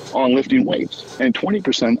on lifting weights and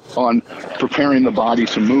 20% on preparing the body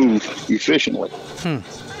to move efficiently.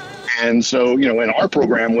 And so, in our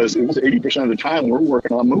program it was 80% of the time we're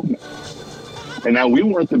working on movement. And now we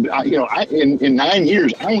weren't in 9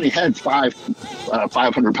 years, I only had 5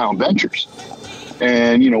 500-pound benchers.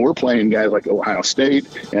 And, we're playing guys like Ohio State,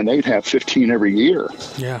 and they'd have 15 every year.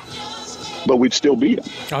 Yeah. But we'd still beat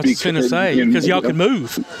them. I was just going to say, because y'all could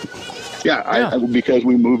move. Yeah, because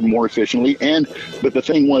we moved more efficiently. But the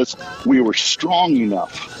thing was, we were strong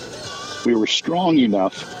enough. We were strong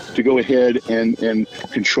enough to go ahead and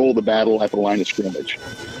control the battle at the line of scrimmage.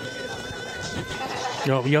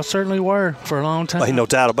 Y'all certainly were for a long time. Ain't no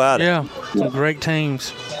doubt about it. Yeah, some great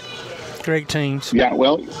teams. Great teams. Yeah,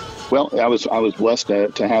 well, I was blessed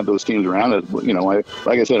to have those teams around.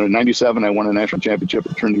 Like I said, in '97, I won a national championship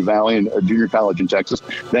at Trinity Valley and a junior college in Texas.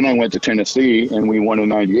 Then I went to Tennessee, and we won in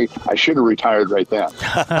 '98. I should have retired right then.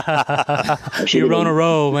 You were on a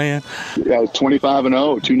roll, man. Yeah, I was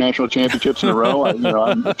 25-0, 2 national championships in a row. I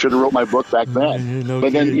should have wrote my book back then.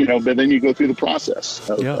 But then you go through the process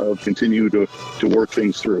of continue to work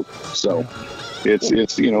things through. So.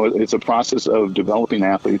 It's a process of developing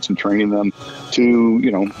athletes and training them to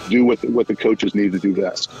do what the coaches need to do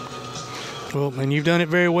best. Well, and you've done it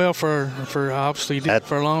very well for obviously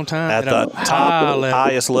for a long time at the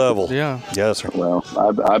highest level. Yeah. Yes, sir. Well,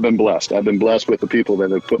 I've been blessed. I've been blessed with the people that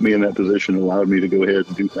have put me in that position and allowed me to go ahead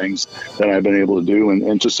and do things that I've been able to do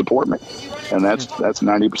and to support me. And that's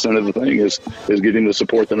 90% of the thing is getting the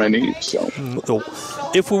support that I need. So,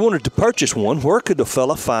 if we wanted to purchase one, where could the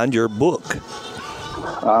fella find your book?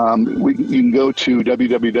 You can go to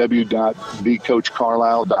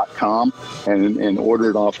www.thecoachcarlisle.com and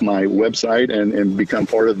order it off my website and become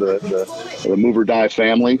part of the Move or Die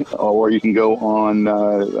family, or you can go on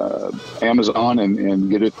Amazon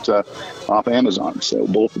and get it off Amazon. So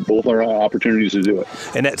both are opportunities to do it.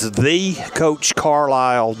 And that's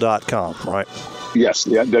thecoachcarlisle.com, right? Yes,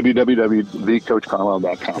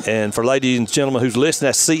 www.thecoachcarlisle.com. And for ladies and gentlemen who's listening,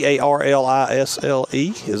 that's Carlisle. Is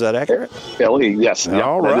that accurate? LE, yes.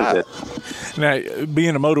 All right. Now,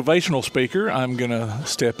 being a motivational speaker, I'm going to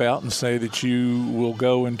step out and say that you will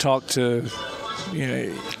go and talk to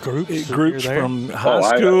groups from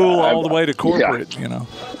high school all the way to corporate.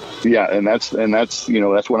 Yeah, and that's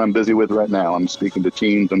what I'm busy with right now. I'm speaking to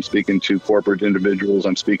teams, I'm speaking to corporate individuals,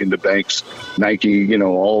 I'm speaking to banks, Nike,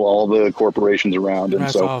 all the corporations around. And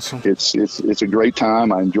that's so awesome. It's a great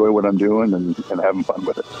time. I enjoy what I'm doing and having fun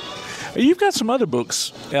with it. You've got some other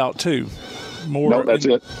books out too. No, that's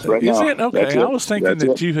it right now. Is it? Okay. I was thinking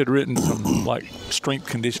that you had written some like strength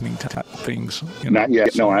conditioning type things. Not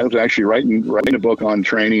yet. No, I was actually writing a book on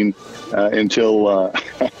training until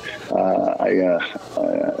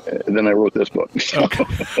then I wrote this book. Okay.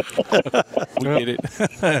 We get it.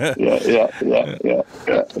 Yeah.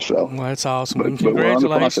 So well, that's awesome. But we're on the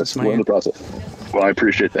process. man. We're in the process. Well, I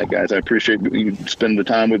appreciate that, guys. I appreciate you spending the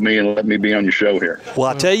time with me and letting me be on your show here. Well,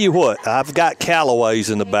 I tell you what, I've got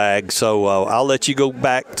Callaways in the bag, so I'll let you go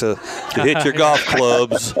back to hit your golf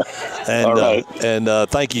clubs. And and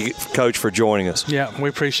thank you, Coach, for joining us. Yeah, we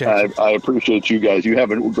appreciate it. I appreciate you guys. You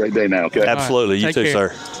have a great day now, okay? Absolutely. Right. You too, care.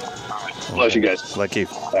 sir. Bless you guys. Thank you.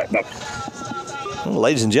 All right, bye. Well,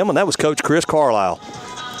 ladies and gentlemen, that was Coach Chris Carlisle.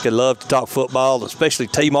 He'd love to talk football, especially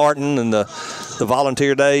T. Martin and the the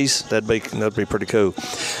volunteer days. That'd be pretty cool.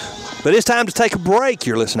 But it's time to take a break.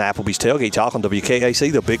 You're listening to Applebee's Tailgate Talk on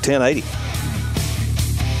WKAC, the Big 1080.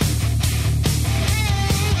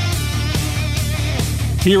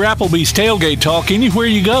 Hear Applebee's Tailgate Talk anywhere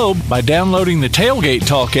you go by downloading the Tailgate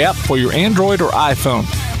Talk app for your Android or iPhone.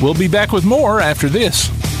 We'll be back with more after this.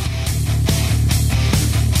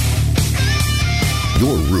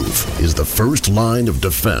 Your roof is the first line of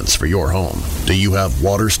defense for your home. Do you have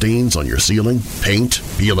water stains on your ceiling, paint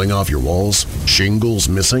peeling off your walls, shingles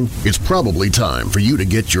missing? It's probably time for you to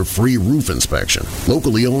get your free roof inspection.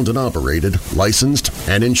 Locally owned and operated, licensed,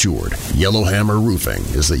 and insured, Yellowhammer Roofing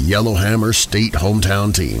is the Yellowhammer State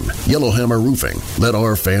Hometown Team. Yellowhammer Roofing. Let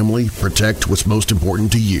our family protect what's most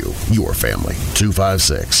important to you, your family.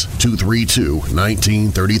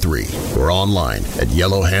 256-232-1933 or online at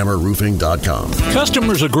yellowhammerroofing.com.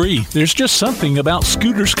 Customers agree. There's just something about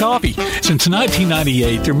Scooter's Coffee. Since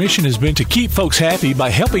 1998, their mission has been to keep folks happy by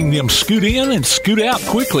helping them scoot in and scoot out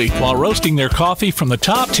quickly while roasting their coffee from the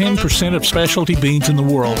top 10% of specialty beans in the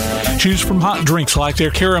world. Choose from hot drinks like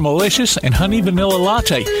their Caramelicious and Honey Vanilla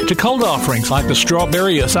Latte to cold offerings like the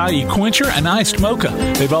Strawberry Acai Quencher and Iced Mocha.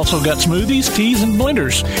 They've also got smoothies, teas, and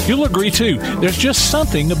blenders. You'll agree, too. There's just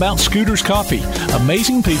something about Scooter's Coffee.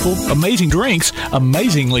 Amazing people, amazing drinks,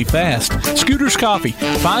 amazingly fast. Scooter's Coffee,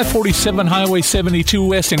 547 Highway 72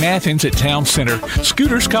 West in Athens at Town Center.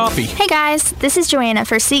 Scooter's Coffee. Hey guys, this is Joanna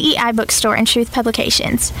for CEI Bookstore and Truth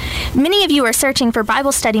Publications. Many of you are searching for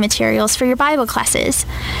Bible study materials for your Bible classes.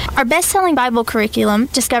 Our best-selling Bible curriculum,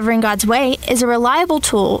 Discovering God's Way, is a reliable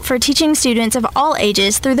tool for teaching students of all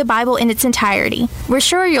ages through the Bible in its entirety. We're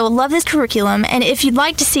sure you'll love this curriculum, and if you'd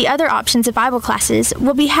like to see other options of Bible classes,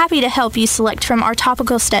 we'll be happy to help you select from our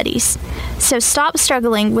topical studies. So stop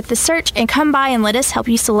struggling with the search and come by and let us help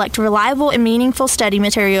you select reliable and meaningful study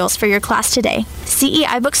materials for your class today.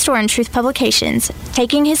 CEI Bookstore and Truth Publications,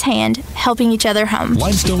 taking his hand, helping each other home.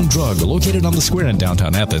 Limestone Drug, located on the square in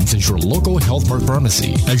downtown Athens, is your local Health Mart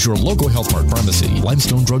pharmacy. As your local Health Mart pharmacy,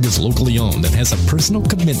 Limestone Drug is locally owned and has a personal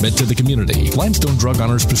commitment to the community. Limestone Drug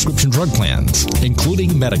honors prescription drug plans, including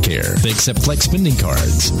Medicare. They accept flex spending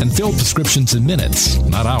cards and fill prescriptions in minutes,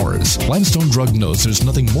 not hours. Limestone Drug knows there's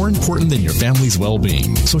nothing more important than your family's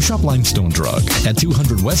well-being. So shop Limestone Drug at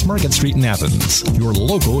 200 West Market Street in Athens, your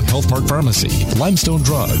local Health Mart pharmacy. Limestone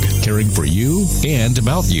Drug, caring for you and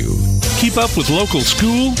about you. Keep up with local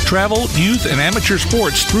school, travel, youth, and amateur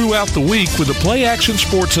sports throughout the week with the Play Action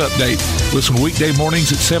Sports Update. Listen weekday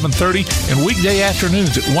mornings at 7:30 and weekday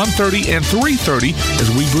afternoons at 1:30 and 3:30 as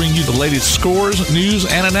we bring you the latest scores, news,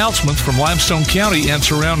 and announcements from Limestone County and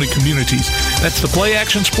surrounding communities. That's the Play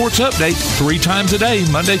Action Sports Update 3 times a day,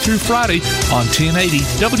 Monday through Friday on 1080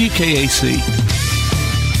 WKAC.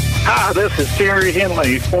 Hi, this is Terry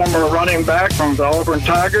Henley, former running back from the Auburn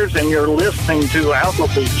Tigers, and you're listening to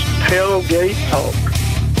Applebee's Tailgate Talk.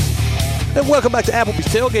 And welcome back to Applebee's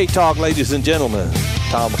Tailgate Talk, ladies and gentlemen.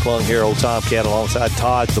 Tom McClung here, old Tomcat, alongside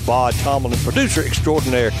Todd the Bod Tomlin, producer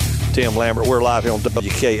extraordinaire Tim Lambert. We're live here on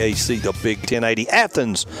WKAC, the Big 1080,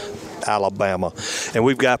 Athens, Alabama. And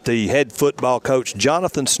we've got the head football coach,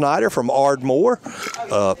 Jonathan Snyder from Ardmore.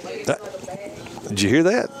 Did you hear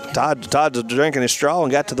that? Todd's drinking his straw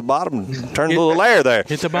and got to the bottom and turned a little air there.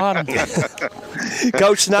 Hit the bottom.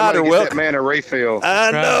 Coach Snyder, welcome. That man a refill.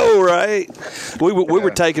 I know, right? We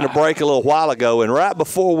were taking a break a little while ago, and right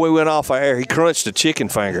before we went off our air, he crunched a chicken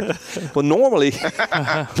finger. Well, normally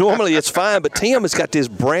it's fine, but Tim has got this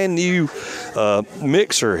brand new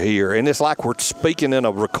mixer here, and it's like we're speaking in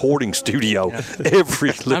a recording studio. Every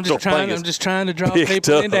little I'm just trying to draw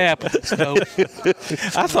people into Apple. So.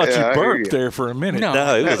 I thought you burped there for a minute.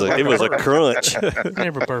 No, it was a crunch.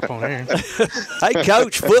 Never burp on air. Hey,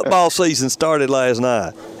 Coach, football season started last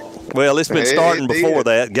night. Well, it's been starting before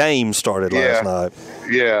that. Games started last night.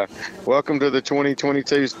 Yeah. Welcome to the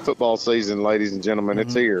 2022 football season, ladies and gentlemen.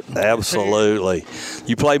 It's here. Absolutely.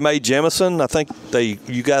 You play Mae Jemison. I think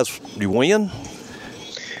you win?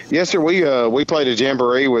 Yes, sir. We played a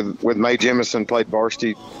jamboree with Mae Jemison, played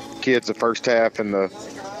varsity kids the first half and the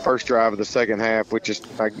first drive of the second half, which is,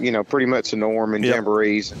 pretty much the norm in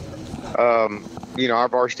jamborees. Our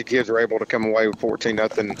varsity kids were able to come away with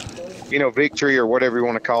 14-0, victory or whatever you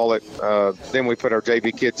want to call it. Then we put our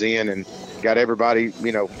JV kids in and got everybody,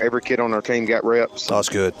 every kid on our team got reps. That's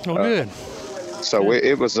good. Oh, good. So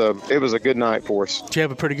it was a good night for us. Did you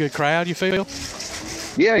have a pretty good crowd, you feel?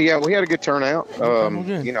 Yeah, we had a good turnout.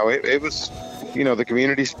 Good. It was, the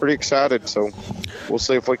community's pretty excited, so we'll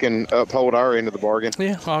see if we can uphold our end of the bargain.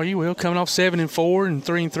 Yeah, you will. Coming off 7-4 and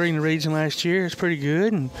 3-3 in the region last year, it's pretty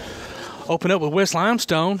good. And open up with West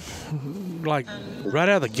Limestone, like right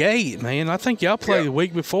out of the gate, man. I think y'all play the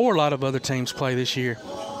week before a lot of other teams play this year.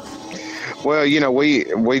 Well, you know, we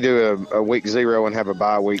do a week 0 and have a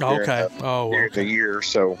bye week during the year.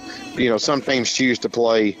 So, you know, some teams choose to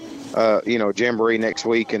play, you know, Jamboree next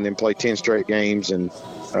week and then play 10 straight games. And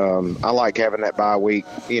I like having that bye week.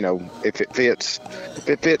 You know, if it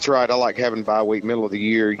fits right, I like having bye week middle of the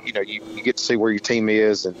year. You know, you get to see where your team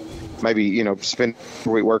is and maybe, you know, spend a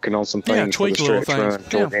week working on some things for the stretch run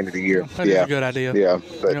toward the end of the year. That's a good idea. Yeah,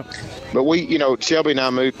 but we, you know, Shelby and I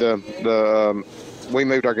moved we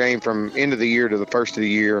moved our game from end of the year to the first of the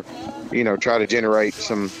year, you know, try to generate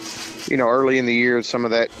some, you know, early in the year, some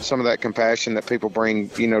of that compassion that people bring,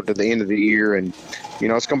 you know, to the end of the year. And, you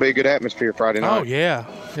know, it's going to be a good atmosphere Friday night. Oh, yeah.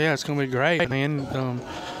 Yeah, it's going to be great, man.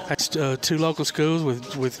 That's 2 local schools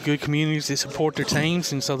with good communities that support their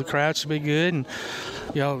teams, and so the crowd should be good. And,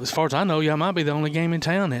 you know, as far as I know, y'all might be the only game in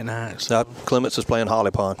town that night. So. Clements is playing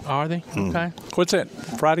Holly Pond. Are they? Okay. What's that,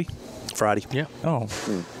 Friday? Yeah. Oh.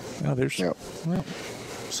 Oh, there's. Yep. Well,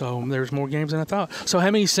 so there's more games than I thought. So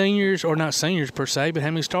how many seniors, or not seniors per se, but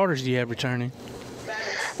how many starters do you have returning?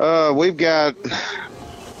 We've got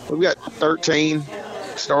 13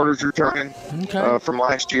 starters returning from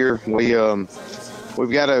last year.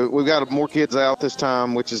 We've got more kids out this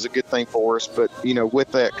time, which is a good thing for us. But you know,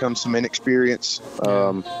 with that comes some inexperience.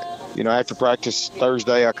 You know, after practice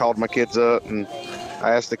Thursday, I called my kids up and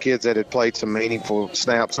I asked the kids that had played some meaningful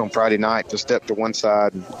snaps on Friday night to step to one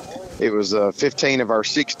side. And it was 15 of our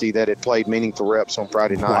 60 that had played meaningful reps on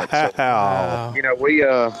Friday night. Wow. So, you know,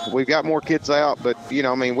 we've got more kids out, but you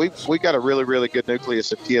know, I mean, we've got a really, really good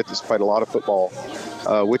nucleus of kids that's played a lot of football,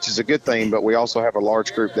 which is a good thing. But we also have a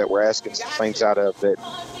large group that we're asking some things out of that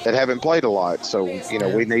haven't played a lot. So, you know,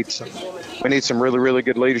 we need some really, really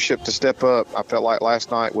good leadership to step up. I felt like last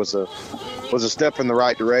night was a step in the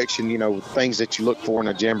right direction. You know, things that you look for in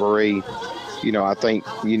a jamboree. You know, I think,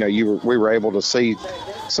 you know, we were able to see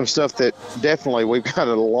some stuff that definitely we've got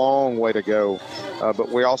a long way to go. But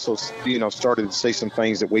we also, you know, started to see some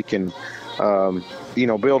things that we can, you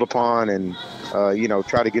know, build upon and, you know,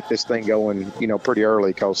 try to get this thing going, you know, pretty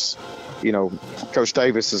early because, you know, Coach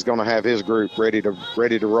Davis is going to have his group ready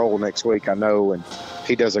to roll next week, I know, and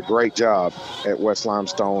he does a great job at West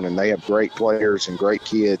Limestone, and they have great players and great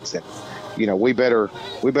kids, and you know, we better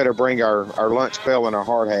bring our lunch bell and our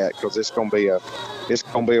hard hat because it's gonna be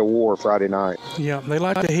a war Friday night. Yeah, they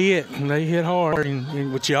like to hit and they hit hard,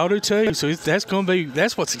 and what y'all do too. So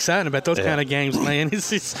that's what's exciting about those kind of games, man. It's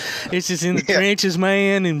just in the trenches,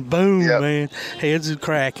 man, and boom, man, heads are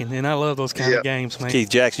cracking, and I love those kind of games, man. Keith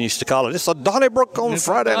Jackson used to call it. It's a Donnybrook on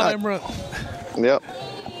Friday night.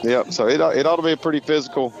 Yep. So it ought to be a pretty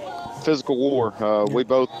physical war.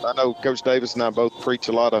 I know Coach Davis and I both preach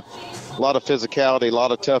a lot of physicality, a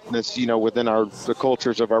lot of toughness, you know, within the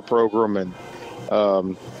cultures of our program. And,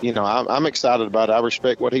 you know, I'm excited about it. I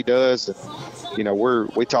respect what he does. And, you know,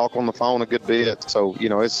 we talk on the phone a good bit. So, you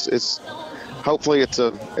know, it's hopefully it's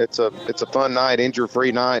a fun night,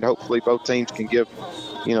 injury-free night. Hopefully both teams can give,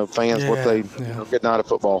 you know, fans a good night of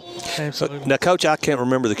football. Absolutely. Now, Coach, I can't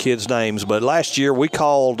remember the kids' names, but last year we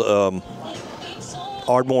called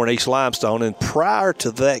Ardmore and East Limestone, and prior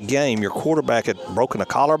to that game, your quarterback had broken a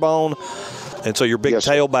collarbone, and so your big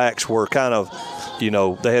tailbacks were kind of, you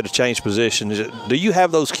know, they had to change positions. Do you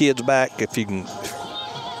have those kids back if you can?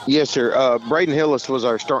 Yes, sir. Braden Hillis was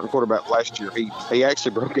our starting quarterback last year. He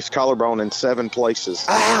actually broke his collarbone in 7 places.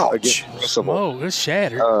 Ouch! Oh, it's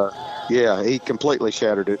shattered. Yeah, he completely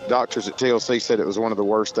shattered it. Doctors at TLC said it was one of the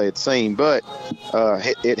worst they had seen, but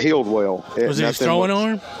it healed well. Was it his throwing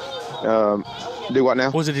arm? Do what now?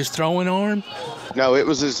 Was it his throwing arm? No, it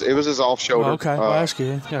was his off shoulder. Oh, okay, well, that's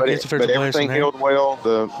good. Yeah, but everything healed well.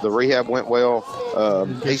 The rehab went well.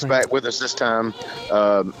 He's back with us this time.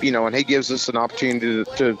 You know, and he gives us an opportunity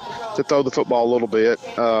to throw the football a little bit.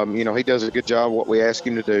 You know, he does a good job of what we ask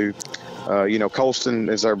him to do. You know, Colston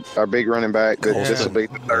is our big running back. This will be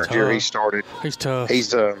the 3rd year he started. He's tough.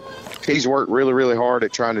 He's worked really, really hard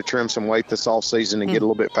at trying to trim some weight this offseason and get a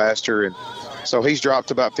little bit faster. And so he's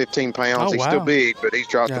dropped about 15 pounds. Oh, he's still big, but he's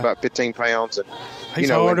dropped about 15 pounds. And he's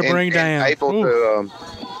hard to bring down. Able to,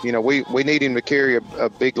 you know, we need him to carry a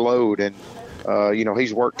big load. And, you know,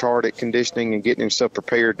 he's worked hard at conditioning and getting himself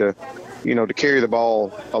prepared to, you know, to carry the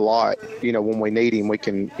ball a lot. You know, when we need him, we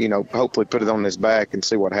can, you know, hopefully put it on his back and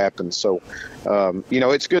see what happens. So, you know,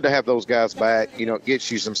 it's good to have those guys back. You know, it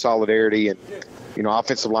gets you some solidarity. And, you know,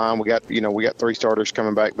 offensive line, we got 3 starters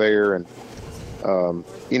coming back there. And,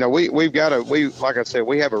 you know, like I said,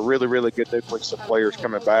 we have a really, really good nucleus of players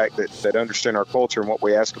coming back that understand our culture and what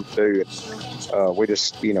we ask them to do. we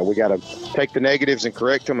just, we got to take the negatives and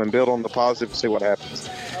correct them and build on the positive and see what happens.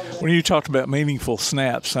 When you talked about meaningful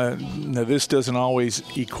snaps, now this doesn't always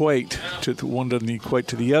equate to one doesn't equate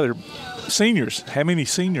to the other. Seniors, how many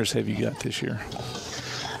seniors have you got this year?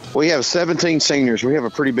 We have 17 seniors. We have a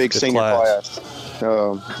pretty big senior class.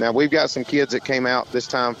 Now, we've got some kids that came out this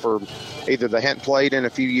time for either they hadn't played in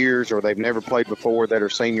a few years or they've never played before that are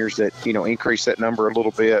seniors that, increase that number a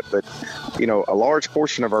little bit. But, a large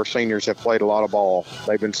portion of our seniors have played a lot of ball.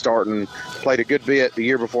 They've been played a good bit the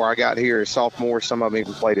year before I got here as sophomores. Some of them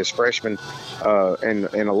even played as freshmen. And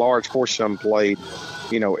a large portion of them played,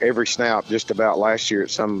 every snap just about last year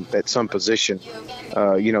at some position,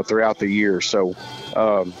 throughout the year. So,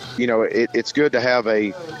 it's good to have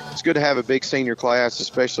a big senior class,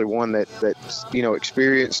 especially one that's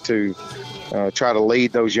experienced to try to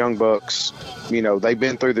lead those young bucks. They've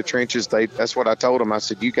been through the trenches. That's what I told them. I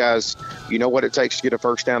said, you guys, you know what it takes to get a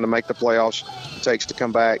first down to make the playoffs. It takes to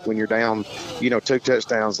come back when you're down, 2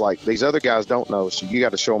 touchdowns. Like these other guys don't know, so you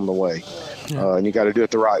got to show them the way, and you got to do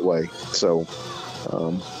it the right way. So.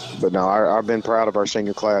 But no, I've been proud of our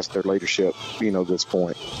senior class, their leadership, at this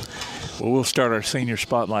point. Well, we'll start our senior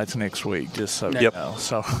spotlights next week, just so you know.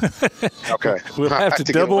 So okay, we'll have to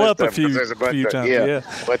double up a few times. Yeah,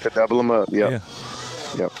 we'll have to double them up. Yep.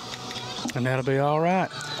 And that'll be all right.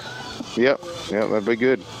 Yep, that'd be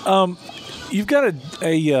good. You've got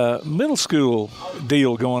a middle school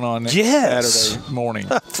deal going on next Saturday morning.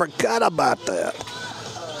 I forgot about that.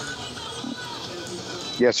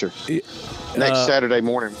 Yes, sir. Next Saturday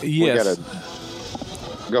morning. Yes.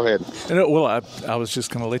 Go ahead. Well, I was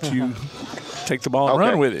just going to let you take the ball and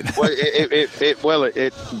run with it. Well,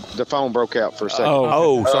 the phone broke out for a second.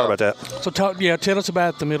 Sorry about that. So tell us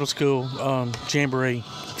about the middle school jamboree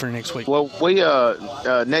for next week. Well, we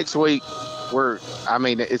next week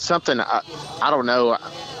it's something I don't know.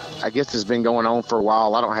 I guess it's been going on for a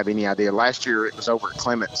while. I don't have any idea. Last year it was over at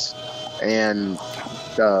Clements, and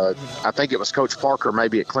I think it was Coach Parker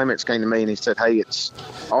maybe at Clements came to me and he said, hey, it's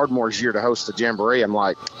Ardmore's year to host the jamboree. I'm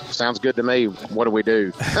like, sounds good to me. What do we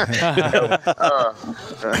do?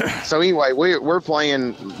 So anyway, we're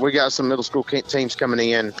playing. We got some middle school teams coming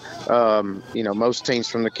in. Most teams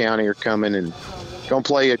from the county are coming and going to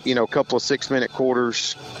play a couple of 6-minute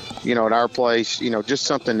quarters, at our place, just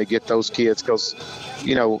something to get those kids because,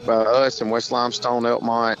 us and West Limestone,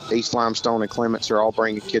 Elkmont, East Limestone, and Clements are all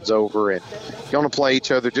bringing kids over and going to play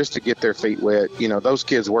each other just to get their feet wet. Those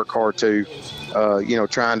kids work hard too,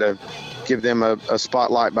 trying to give them a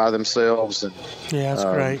spotlight by themselves. And that's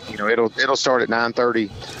great. It'll start at 9:30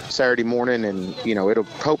 Saturday morning, and it'll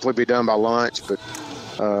hopefully be done by lunch. But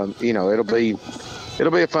it'll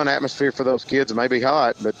be a fun atmosphere for those kids. It may be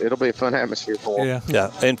hot, but it'll be a fun atmosphere for them.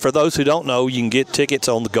 Yeah. And for those who don't know, you can get tickets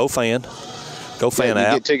on the GoFan app. You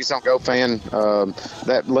get tickets on GoFan.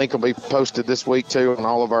 That link will be posted this week too on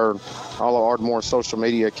all of Ardmore's social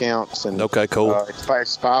media accounts. And okay, cool. It's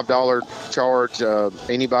 $5 charge.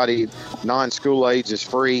 Anybody non-school age is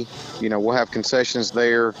free. We'll have concessions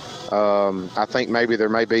there. I think maybe there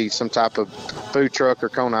may be some type of food truck or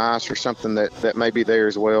cone of ice or something that may be there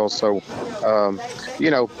as well. So,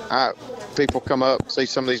 people come up, see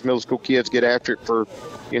some of these middle school kids get after it for,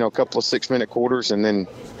 a couple of 6-minute quarters, and then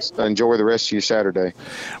enjoy the rest of your Saturday.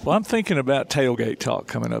 Well, I'm thinking about Tailgate Talk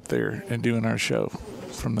coming up there and doing our show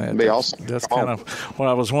from that. That'd be awesome. That's kind of what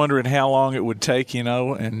I was wondering, how long it would take,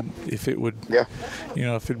 and if it would,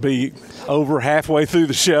 if it'd be over halfway through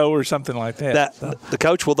the show or something like that. The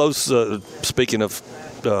coach, will those, speaking of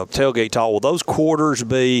Tailgate Talk, will those quarters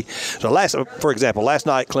be for example, last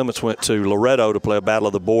night Clements went to Loretto to play a Battle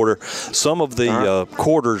of the Border. Some of the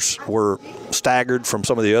quarters were staggered from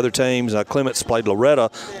some of the other teams. Clements played Loretto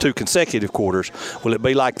 2 consecutive quarters. Will it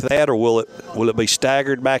be like that, or will it be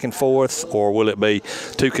staggered back and forth, or will it be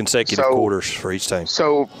 2 consecutive quarters for each team?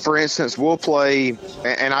 So, for instance, we'll play,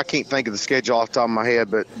 and I can't think of the schedule off the top of my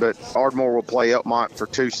head, but Ardmore will play Elkmont for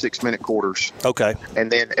 2 6-minute quarters. Okay.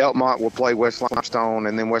 And then Elkmont will play West Limestone,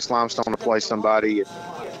 and then West Limestone will play somebody.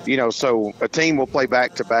 So a team will play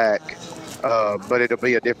back-to-back. But it'll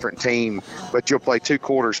be a different team. But you'll play 2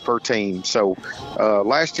 quarters per team. So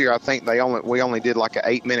last year, I think we only did like an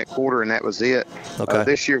 8-minute quarter, and that was it. Okay.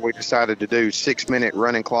 This year, we decided to do 6-minute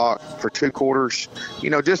running clock for 2 quarters.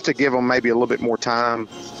 Just to give them maybe a little bit more time.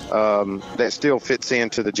 That still fits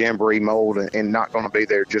into the jamboree mold and not going to be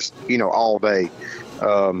there just all day.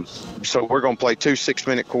 So we're going to play 2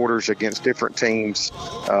 6-minute quarters against different teams,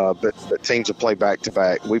 but teams will play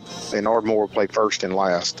back-to-back. And Ardmore will play first and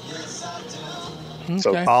last.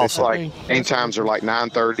 So it's like game times are like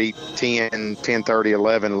 9:30, 10, 10:30,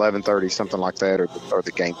 11, 11:30, something like that, are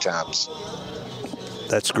the game times.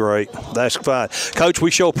 That's great. That's fine. Coach,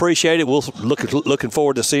 we sure appreciate it. We'll looking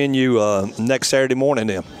forward to seeing you next Saturday morning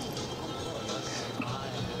then.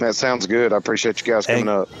 That sounds good. I appreciate you guys coming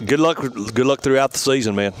up. Good luck throughout the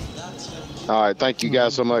season, man. All right. Thank you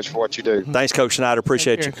guys so much for what you do. Thanks, Coach Snyder.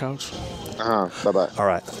 Appreciate you. Coach. Bye-bye. All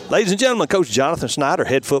right. Ladies and gentlemen, Coach Jonathan Snyder,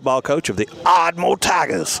 head football coach of the Ardmore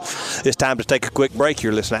Tigers. It's time to take a quick break.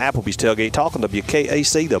 You're listening to Applebee's Tailgate Talk on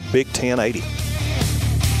WKAC, the Big 1080.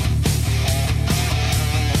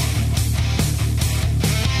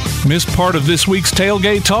 Missed part of this week's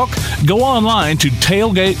Tailgate Talk? Go online to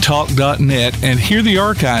tailgatetalk.net and hear the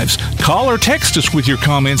archives. Call or text us with your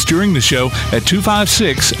comments during the show at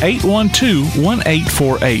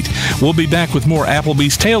 256-812-1848. We'll be back with more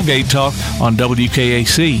Applebee's Tailgate Talk on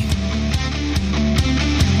WKAC.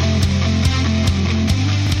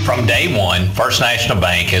 From day one, First National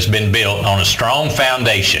Bank has been built on a strong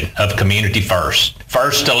foundation of community first.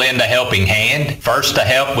 First to lend a helping hand, first to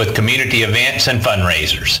help with community events and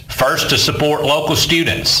fundraisers, first to support local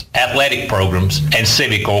students, athletic programs, and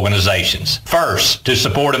civic organizations, first to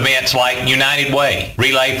support events like United Way,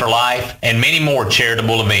 Relay for Life, and many more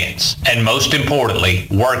charitable events, and most importantly,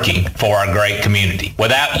 working for our great community.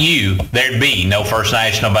 Without you, there'd be no First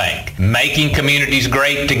National Bank. Making communities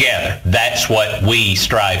great together, that's what we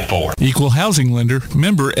strive for. Equal housing lender,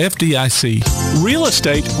 member FDIC. Real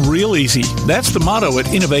estate, real easy. That's the motto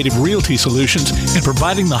at Innovative Realty Solutions, and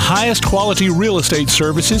providing the highest quality real estate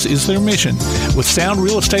services is their mission. With sound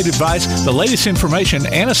real estate advice, the latest information,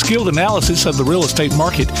 and a skilled analysis of the real estate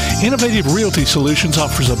market, Innovative Realty Solutions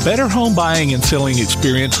offers a better home buying and selling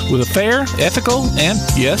experience with a fair, ethical, and,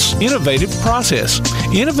 yes, innovative process.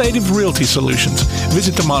 Innovative Realty Solutions.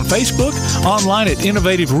 Visit them on Facebook, online at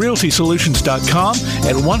innovativerealtysolutions.com,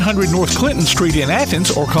 at 100 North Clinton Street in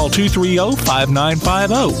Athens, or call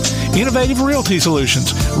 230-5950. Innovative Realty Solutions.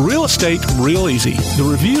 Real estate, real easy. The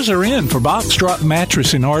reviews are in for Box Drop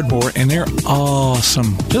Mattress in Ardmore, and they're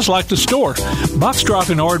awesome. Just like the store. Box Drop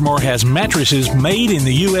in Ardmore has mattresses made in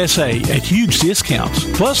the USA at huge discounts.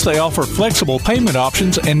 Plus, they offer flexible payment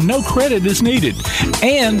options and no credit is needed.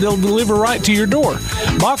 And they'll deliver right to your door.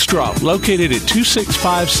 Box Drop, located at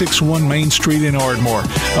 26561 Main Street in Ardmore.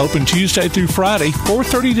 Open Tuesday through Friday,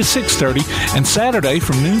 4:30 to 6:30, and Saturday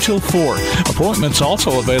from noon till 4. Appointments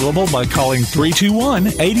also available by calling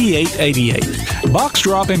 321-8888. Box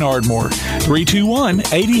Drop in Ardmore,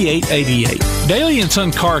 321-8888. Daly &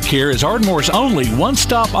 Son Car Care is Ardmore's only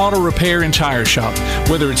one-stop auto repair and tire shop.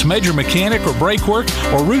 Whether it's major mechanic or brake work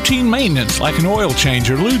or routine maintenance like an oil change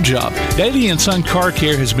or lube job, Daly & Son Car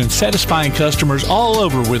Care has been satisfying customers all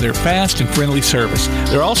over with their fast and friendly service.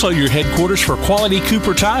 They're also your headquarters for quality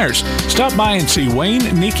Cooper tires. Stop by and see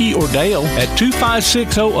Wayne, Nikki, or Dale at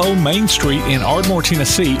 25600 Main Street in Ardmore,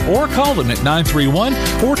 Tennessee, or call them at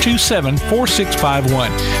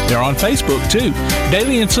 931-427-4651. They're on Facebook, too.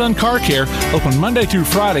 Daly & Son Car Care, open Monday through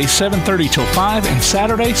Friday, 7:30 till 5, and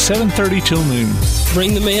Saturday, 7:30 till noon.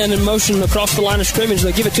 Bring the man in motion across the line of scrimmage.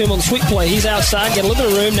 They give it to him on the sweep play. He's outside, got a little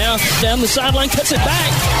bit of room now. Down the sideline, cuts it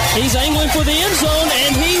back. He's angling for the end zone,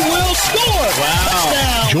 and he will score. Wow.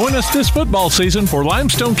 Touchdown. Join us this football season for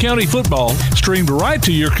Limestone County football, streamed right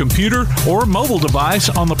to your computer or mobile device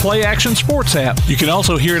on the Play Action Sports app. You can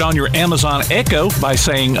also hear it on your Amazon Echo by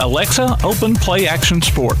saying, Alexa, open Play Action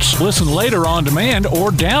Sports. Listen later on demand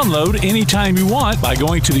or download anytime you want by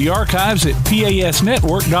going to the archives at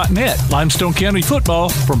pasnetwork.net. Limestone County football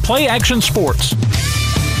from Play Action Sports.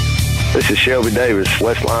 This is Shelby Davis,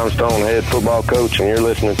 West Limestone head football coach, and you're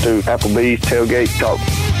listening to Applebee's Tailgate Talk.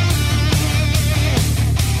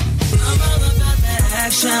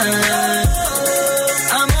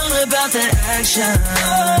 I'm all about that action.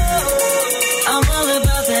 I'm all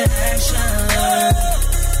about that action.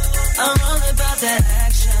 I'm all about that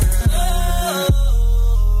action.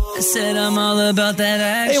 I said I'm all about that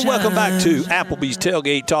action. And welcome back to Applebee's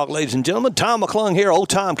Tailgate Talk, ladies and gentlemen. Tom McClung here, Old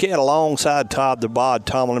Tom Cat, alongside Todd the Bod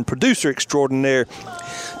Tomlin, producer extraordinaire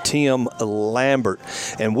Tim Lambert.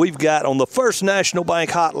 And we've got on the First National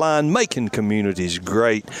Bank hotline, making communities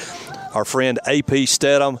great, our friend AP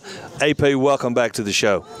Stedham. AP, welcome back to the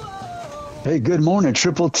show. Hey, good morning.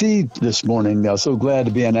 Triple T this morning. So glad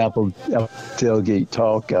to be on Apple Tailgate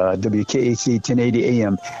Talk, WKAC 1080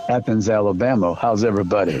 AM, Athens, Alabama. How's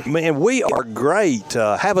everybody? Man, we are great.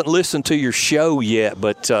 Haven't listened to your show yet,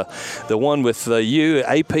 but the one with you,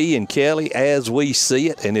 AP, and Kelly, As We See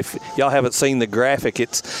It. And if y'all haven't seen the graphic,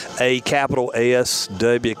 it's A capital S,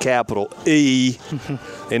 W capital E,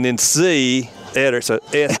 and then C, so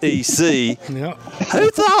SEC. Yep. Who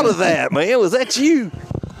thought of that, man? Was that you?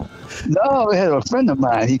 No, we had a friend of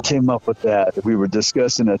mine. He came up with that. We were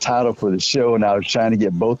discussing a title for the show, and I was trying to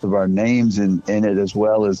get both of our names in it, as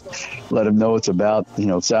well as let him know it's about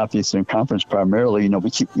Southeastern Conference primarily.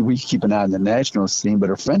 We keep an eye on the national scene, but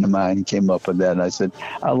a friend of mine, he came up with that, and I said,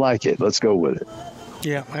 I like it. Let's go with it.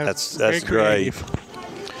 Yeah, that's great.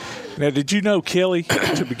 Now, did you know Kelly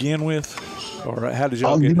to begin with, or how did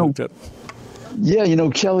y'all get hooked up? Yeah,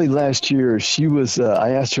 Kelly last year, she was,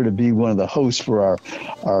 I asked her to be one of the hosts for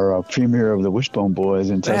our premiere of the Wishbone Boys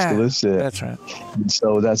in Tuscaloosa. That's right. And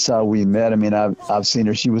so that's how we met. I mean, I've seen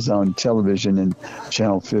her. She was on television in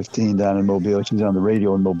Channel 15 down in Mobile. She's on the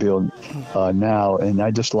radio in Mobile now. And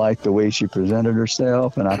I just liked the way she presented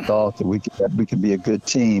herself. And I thought that we could be a good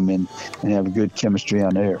team and have a good chemistry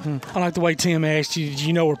on air. I like the way Tim asked you, did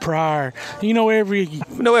you know her prior? You know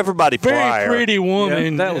everybody prior. Very pretty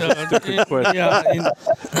woman. Yeah, that was a stupid question.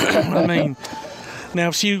 I mean, now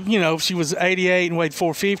if she was 88 and weighed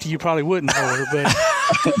 450, you probably wouldn't know her,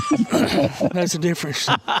 but that's a different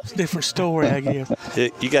story, I guess.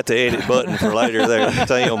 You got the edit button for later there,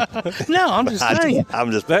 Tim. No, I'm just saying.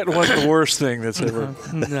 That wasn't the worst thing that's ever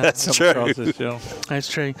that's come across this show. That's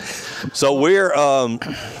true. So we're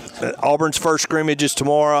Auburn's first scrimmage is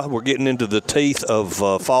tomorrow. We're getting into the teeth of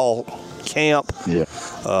fall camp. Yeah.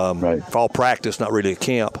 Right. Fall practice, not really a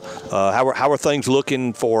camp. How are things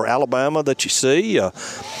looking for Alabama that you see?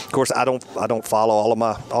 Of course, I don't follow all of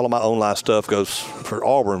my online stuff goes for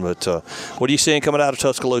Auburn, but what are you seeing coming out of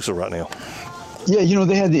Tuscaloosa right now? Yeah,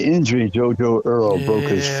 they had the injury. JoJo Earl broke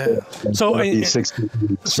his foot. So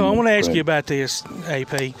I want to ask you about this,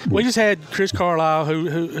 AP. We just had Chris Carlisle,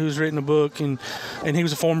 who's written a book, and he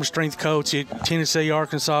was a former strength coach at Tennessee,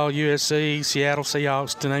 Arkansas, USC, Seattle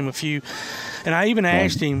Seahawks, to name a few. And I even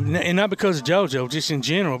asked him, and not because of JoJo, just in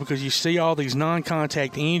general, because you see all these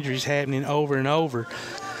non-contact injuries happening over and over.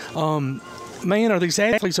 Man, are these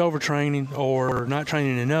athletes overtraining or not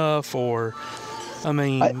training enough? Or,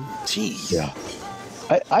 geez. Yeah.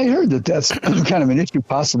 I heard that's kind of an issue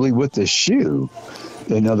possibly with the shoe.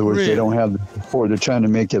 In other words, They don't have the support. They're trying to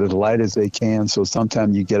make it as light as they can. So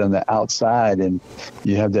sometimes you get on the outside and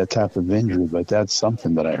you have that type of injury. But that's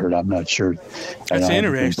something that I heard. I'm not sure. That's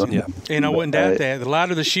interesting. Yeah. And I wouldn't doubt that. The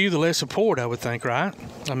lighter the shoe, the less support, I would think, right?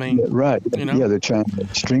 I mean, right. Yeah, they're trying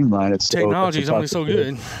to streamline it. Technology is only so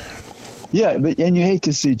good. Yeah, and you hate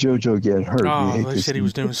to see JoJo get hurt. Oh, they said he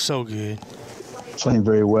was doing so good. Playing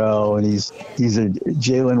very well, and he's a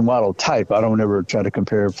Jalen Waddle type. I don't ever try to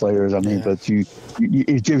compare players. But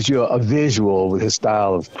it gives you a visual with his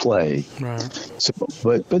style of play. Right. So,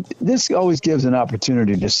 but this always gives an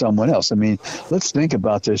opportunity to someone else. I mean, let's think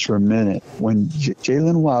about this for a minute. When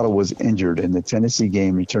Jalen Waddle was injured in the Tennessee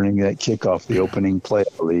game, returning that kickoff, the opening play,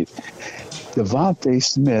 I believe, Devontae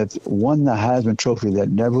Smith won the Heisman Trophy. That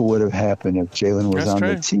never would have happened if Jalen was on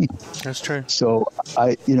the team. That's true. So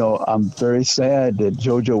I'm very sad that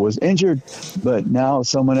JoJo was injured, but now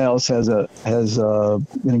someone else has going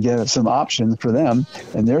to get some options for them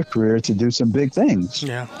in their career to do some big things.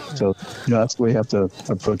 Yeah. So that's the way you have to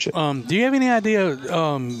approach it. Do you have any idea?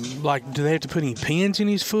 Do they have to put any pins in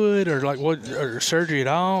his foot, or or surgery at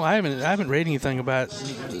all? I haven't read anything about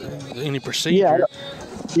any procedure.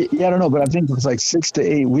 Yeah, I don't know, but I think it's like 6 to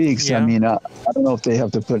 8 weeks. Yeah. I mean, I don't know if they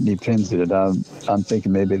have to put any pins in it. I'm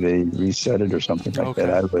thinking maybe they reset it or something like that.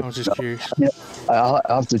 I was just curious. I'll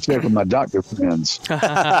have to check with my doctor friends.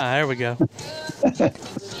 There we go.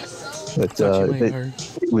 But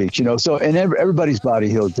 8 weeks, So, and everybody's body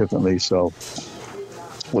heals differently, so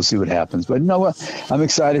we'll see what happens. But I'm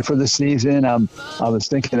excited for the season. I was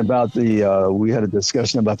thinking about we had a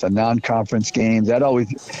discussion about the non-conference games.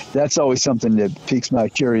 That's always something that piques my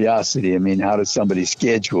curiosity. I mean, how does somebody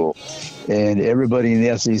schedule? And everybody in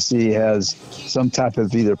the SEC has some type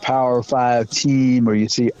of either Power 5 team, or you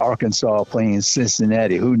see Arkansas playing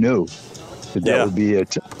Cincinnati. Who knew that would be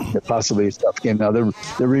possibly a tough game? Now they're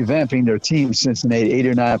revamping their team. Cincinnati, 8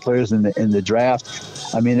 or 9 players in the draft.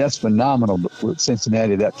 I mean, that's phenomenal with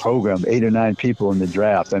Cincinnati, that program, 8 or 9 people in the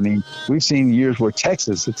draft. I mean, we've seen years where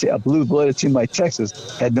Texas, a blue-blooded team like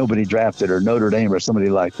Texas, had nobody drafted, or Notre Dame or somebody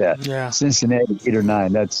like that. Yeah. Cincinnati, 8 or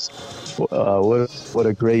 9. That's what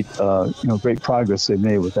a great great progress they've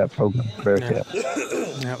made with that program.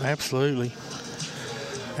 Yeah, absolutely.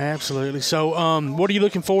 Absolutely. So, what are you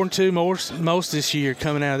looking forward to most this year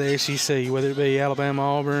coming out of the SEC, whether it be Alabama,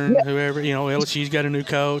 Auburn, whoever? LSU's got a new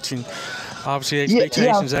coach, and obviously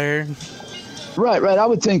expectations there. Right. I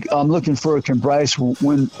would think I'm looking for can Bryce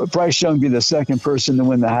Young be the second person to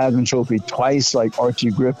win the Heisman Trophy twice, like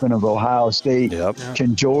Archie Griffin of Ohio State? Yep.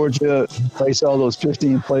 Can Georgia place all those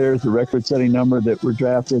 15 players, the record-setting number that were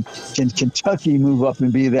drafted? Can Kentucky move up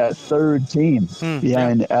and be that third team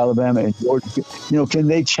behind Alabama and Georgia? Can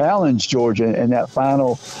they challenge Georgia in that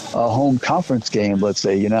final home conference game? Let's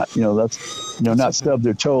say not stub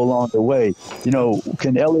their toe along the way.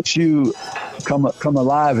 Can LSU come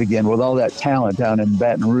alive again with all that talent down in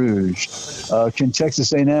Baton Rouge? Can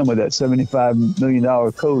Texas A&M with that $75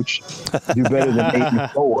 million coach do better than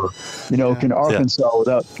 8-4? Can Arkansas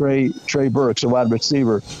without Trey Burks, a wide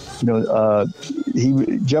receiver?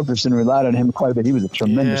 Jefferson relied on him quite a bit. He was a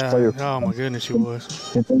tremendous player. Oh my goodness, he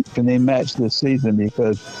was. Can they match this season?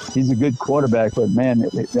 Because he's a good quarterback, but man,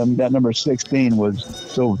 that number 16 was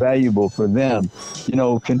so valuable for them.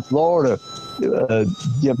 Can Florida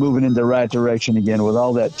get moving in the right direction again with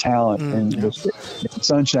all that talent in the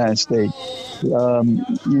Sunshine State?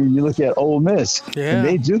 You look at Ole Miss, and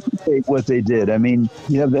they duplicate what they did. I mean,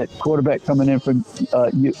 you have that quarterback coming in from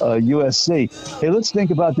USC. Hey, let's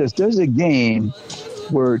think about this. There's a game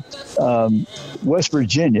where West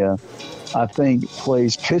Virginia, I think,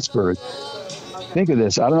 plays Pittsburgh. Think of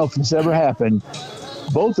this. I don't know if this ever happened.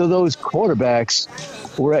 Both of those quarterbacks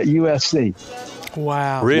were at USC.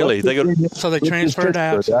 Wow. Really? So they transferred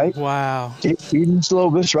out. Right? Wow. Eden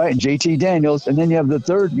Slovis, right, and JT Daniels. And then you have the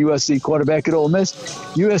third USC quarterback at Ole Miss.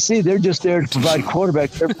 USC, they're just there to provide quarterbacks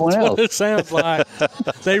for everyone else. It sounds like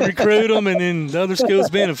they recruit them and then the other schools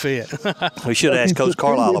benefit. We should ask Coach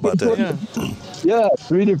Carlisle about that. Yeah,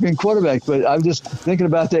 three different quarterbacks. But I'm just thinking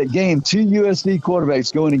about that game. Two USC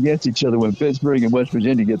quarterbacks going against each other when Pittsburgh and West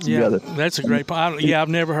Virginia get together. That's a great point. I've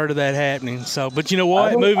never heard of that happening. So, but you know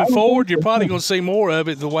what? Moving forward, you're probably going to see more of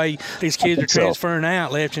it the way these kids are transferring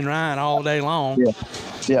out left and right all day long. Yeah,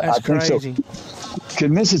 that's I think crazy. So.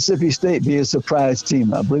 Could Mississippi State be a surprise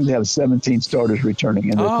team? I believe they have 17 starters returning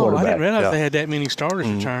in their quarterback. I didn't realize they had that many starters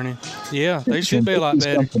returning. Yeah, they should be a lot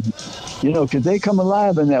better. Could they come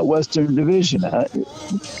alive in that Western Division?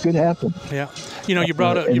 Could happen. Yeah. You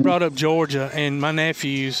brought up Georgia, and my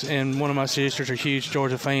nephews and one of my sisters are huge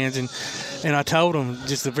Georgia fans, and I told them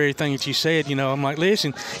just the very thing that you said. I'm like,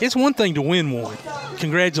 listen, it's one thing to win one.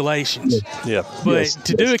 Congratulations. Yeah. But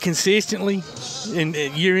to do it consistently and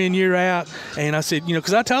year in, year out, and I said,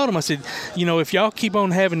 because I told them, I said, if y'all keep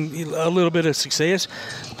on having a little bit of success,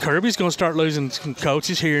 Kirby's going to start losing some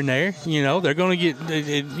coaches here and there. They're going to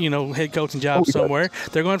get, head coaching jobs somewhere.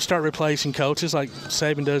 They're going to start replacing coaches like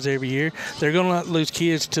Saban does every year. They're going to lose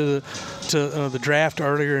kids to the draft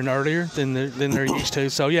earlier and earlier than they're used to.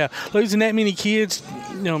 So, losing that many kids,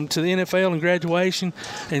 to the NFL and graduation.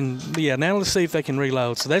 And, now let's see if they can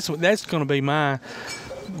reload. So that's going to be my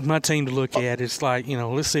team to look at. It's like,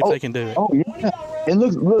 let's see if they can do it. Oh, yeah. And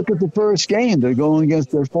look at the first game. They're going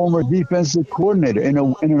against their former defensive coordinator in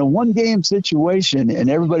a one-game situation, and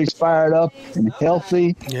everybody's fired up and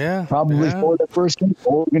healthy. Yeah. Probably for the first game.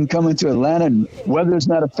 Oregon coming to Atlanta, and weather's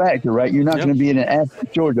not a factor, right? You're not going to be in an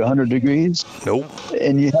Athens, Georgia, 100 degrees. Nope.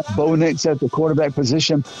 And you have Bo Nix at the quarterback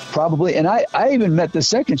position, probably. And I even met the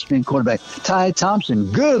second-string quarterback, Ty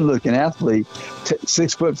Thompson, good-looking athlete,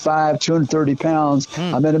 6'5", 230 pounds.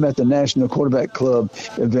 I met him at the National Quarterback Club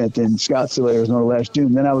event in Scottsdale, Arizona last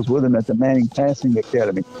June. Then I was with him at the Manning Passing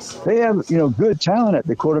Academy. They have, good talent at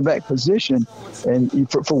the quarterback position,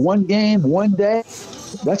 and for one game, one day,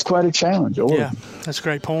 that's quite a challenge. Yeah, that's a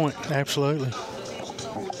great point. Absolutely.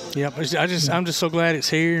 Yep, I'm just so glad it's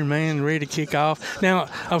here, man, ready to kick off. Now,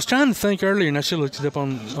 I was trying to think earlier, and I should have looked it up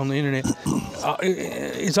on the internet.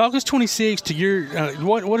 Is August 26th to your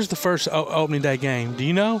what is the first opening day game? Do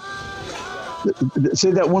you know?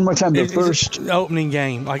 Say that one more time. The first opening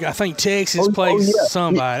game, like I think Texas plays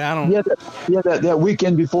somebody. I don't. That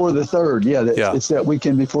weekend before the third. It's that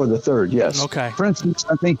weekend before the third. Yes. Okay. For instance,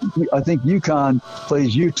 I think UConn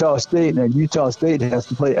plays Utah State, and then Utah State has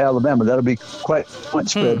to play Alabama. That'll be quite a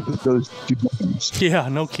point spread with those two games. Yeah,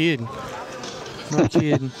 no kidding. No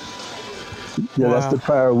kidding. That's the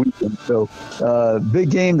prior weekend. So,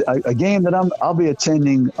 big game, a game that I'll be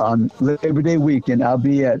attending on Labor Day weekend. I'll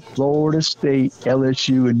be at Florida State,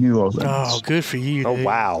 LSU, in New Orleans. Oh, good for you, dude. Oh,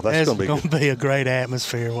 wow. That's going to be a great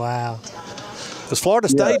atmosphere. Wow. Because Florida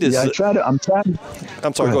State is... I'm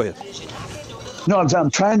sorry, go ahead. No, I'm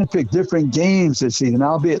trying to pick different games this season.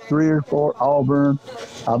 I'll be at 3 or 4 Auburn.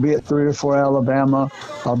 I'll be at 3 or 4 Alabama.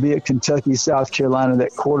 I'll be at Kentucky, South Carolina,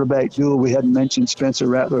 that quarterback duel. We hadn't mentioned Spencer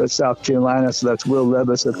Rattler at South Carolina, so that's Will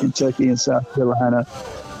Levis of Kentucky and South Carolina.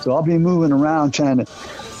 So I'll be moving around trying to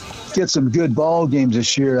get some good ball games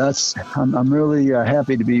this year. I'm really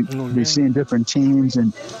happy to be seeing different teams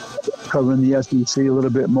and covering the SEC a little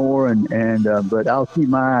bit more, but I'll keep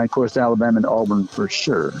my eye, of course, Alabama and Auburn for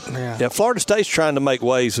sure. Yeah, Florida State's trying to make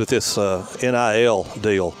waves with this NIL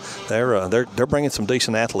deal. They're bringing some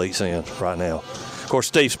decent athletes in right now. Of course,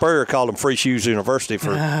 Steve Spurrier called them Free Shoes University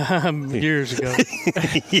for years ago.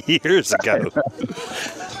 Years ago.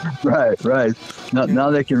 Right. Now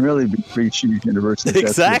they can really be Free Shoes University.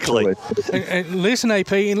 Exactly. And listen,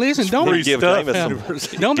 AP, and listen, don't be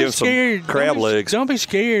scared. Crab legs. Don't be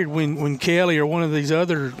scared when Kelly or one of these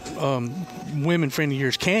other women friend of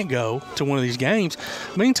yours can't go to one of these games.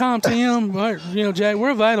 Meantime, Tim, Jack,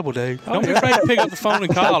 we're available, dude. Don't be afraid to pick up the phone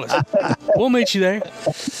and call us. We'll meet you there.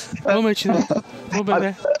 We'll be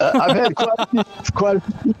there. I've had quite a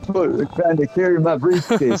few people trying to carry my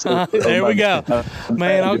briefcase. There we go.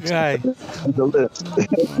 Man, okay.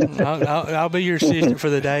 I'll be your assistant for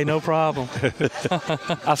the day, no problem.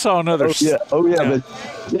 I saw another.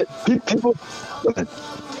 But people.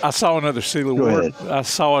 I saw another Sheila Ward. I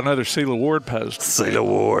saw another Sheila Ward post. Sheila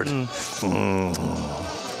Ward.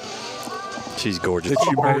 She's gorgeous. That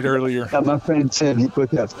you made earlier. My friend said he put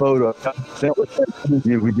that photo. That was that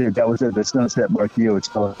interview we did. That was at the Sunset Marquee. It's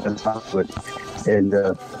called Hollywood. And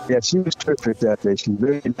she was terrific that day. She was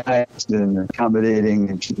very nice and accommodating,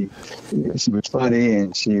 and she was funny,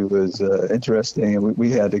 and she was interesting, and we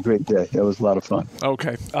had a great day. It was a lot of fun.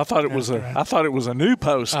 Okay, I thought it was a new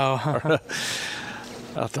post. Oh.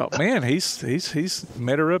 I thought, man, he's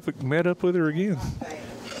met up with her again.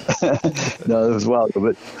 No, it was wild.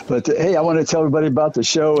 But hey, I want to tell everybody about the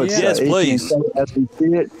show. It's, yes, please. As we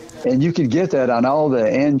see it, and you can get that on all the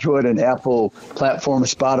Android and Apple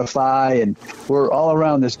platforms, Spotify, and we're all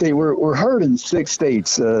around the state. We're heard in 6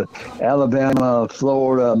 states: Alabama,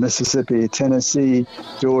 Florida, Mississippi, Tennessee,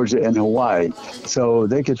 Georgia, and Hawaii. So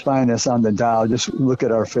they could find us on the dial. Just look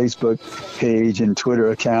at our Facebook page and Twitter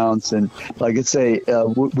accounts. And like I say,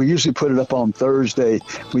 we usually put it up on Thursday.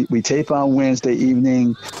 We tape on Wednesday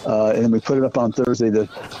evening. And then we put it up on Thursday,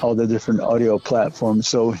 all the different audio platforms.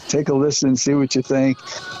 So take a listen, see what you think.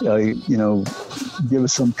 Give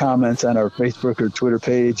us some comments on our Facebook or Twitter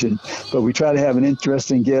page. But we try to have an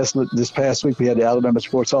interesting guest. This past week we had the Alabama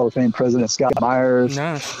Sports Hall of Fame President Scott Myers.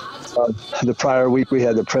 Nice. The prior week we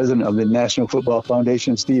had the president of the National Football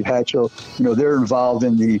Foundation, Steve Hatchell. They're involved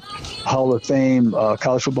in the Hall of Fame,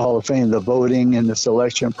 College Football Hall of Fame, the voting and the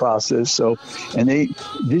selection process. So,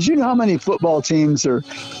 did you know how many football teams or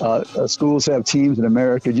schools have teams in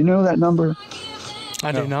America? Do you know that number?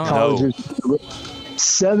 I do not. Colleges,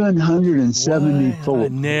 774. I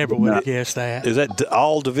never would have guessed that. Is that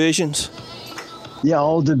all divisions? Yeah,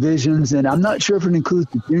 all divisions, and I'm not sure if it includes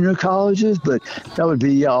the junior colleges, but that would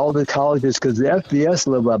be all the colleges, because the FBS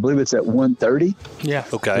level, I believe it's at 130. Yeah.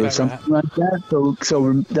 Okay. Or something like that.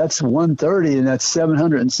 So that's 130, and that's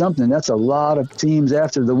 700 and something. That's a lot of teams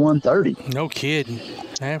after the 130. No kidding.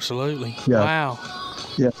 Absolutely. Yeah. Wow.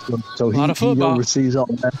 Yeah. So he oversees all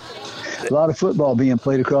that. A lot of football being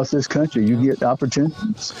played across this country. You get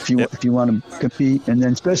opportunities if you want to compete, and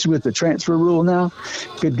then especially with the transfer rule now,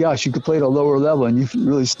 good gosh, you could play at a lower level and you can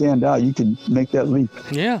really stand out. You can make that leap.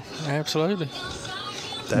 Yeah, absolutely.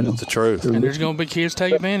 That is the truth. And there's going to be kids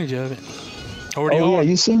take advantage of it. Yeah,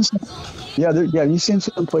 you've seen some. You've seen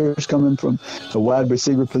some players coming from a wide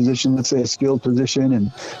receiver position, let's say a skilled position, and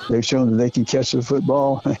they've shown that they can catch the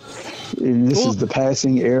football. And this is the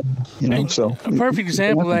passing era, so. A perfect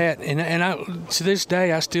example of that, and I, to this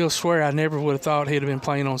day, I still swear I never would have thought he'd have been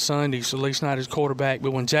playing on Sundays, at least not as quarterback.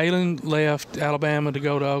 But when Jalen left Alabama to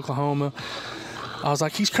go to Oklahoma, I was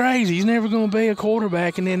like, he's crazy. He's never going to be a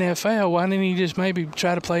quarterback in the NFL. Why didn't he just maybe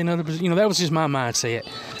try to play another position? That was just my mindset.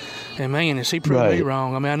 And, man, has he proved me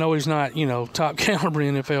wrong? I mean, I know he's not, top caliber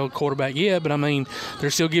NFL quarterback yet, but, I mean, they're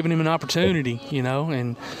still giving him an opportunity,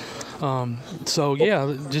 and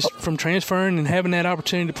just from transferring and having that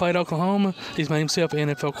opportunity to play at Oklahoma, he's made himself an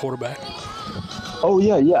NFL quarterback. Oh,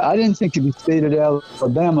 yeah. I didn't think he stayed at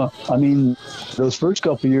Alabama. I mean, those first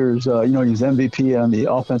couple of years, he was MVP on the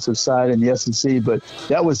offensive side in the SEC, but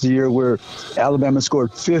that was the year where Alabama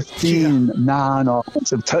scored 15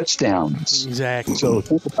 non-offensive touchdowns. Exactly. So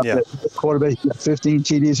think about that. Quarterback, you got 15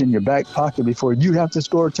 TDs in your back pocket before you have to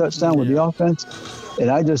score a touchdown with the offense.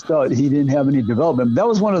 And I just thought he didn't have any development. That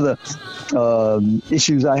was one of the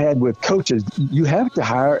issues I had with coaches. You have to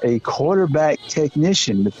hire a quarterback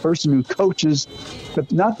technician, the person who coaches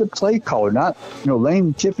not the play caller. Not,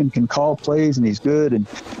 Lane Kiffin can call plays and he's good, and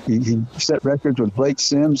he set records with Blake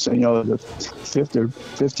Sims, the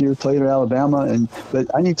fifth year player at Alabama. But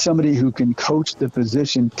I need somebody who can coach the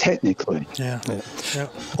position technically. Yeah.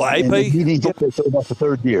 Well, AP, he didn't get there about the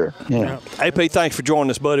third year. Yeah. AP, thanks for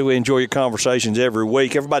joining us, buddy. We enjoy your conversations every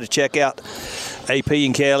week. Everybody, check out AP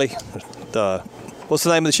and Kelly. What's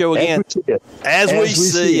the name of the show again? As we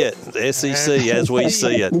see it. SEC, as we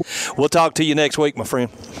see it. We'll talk to you next week, my friend.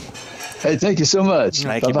 Hey, thank you so much.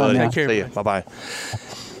 Thank you, buddy. Take care. See you. Bye-bye.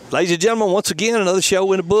 Ladies and gentlemen, once again, another show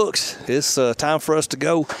in the books. It's time for us to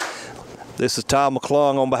go. This is Todd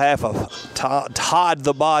McClung on behalf of Todd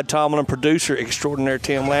the Bod Tomlin, producer extraordinaire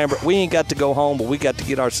Tim Lambert. We ain't got to go home, but we got to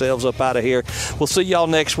get ourselves up out of here. We'll see y'all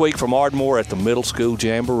next week from Ardmore at the Middle School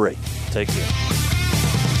Jamboree. Take care.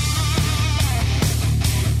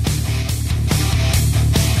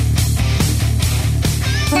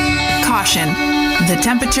 Caution. The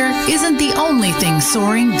temperature isn't the only thing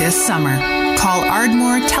soaring this summer. Call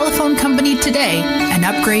Ardmore Telephone Company today and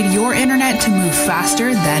upgrade your internet to move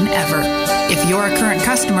faster than ever. If you're a current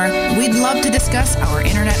customer, we'd love to discuss our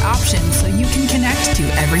internet options so you can connect to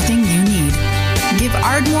everything you need. Give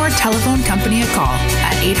Ardmore Telephone Company a call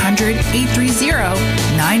at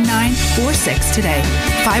 800-830-9946 today.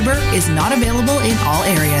 Fiber is not available in all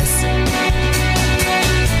areas.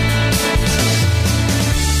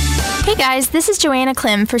 Hey guys, this is Joanna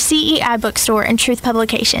Clem for CEI Bookstore and Truth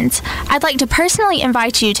Publications. I'd like to personally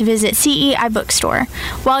invite you to visit CEI Bookstore.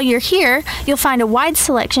 While you're here, you'll find a wide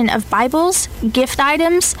selection of Bibles, gift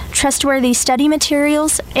items, trustworthy study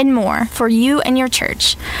materials, and more for you and your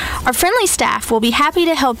church. Our friendly staff will be happy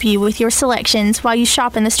to help you with your selections while you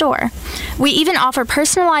shop in the store. We even offer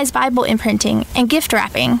personalized Bible imprinting and gift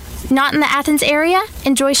wrapping. Not in the Athens area?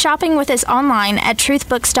 Enjoy shopping with us online at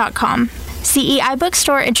truthbooks.com. CEI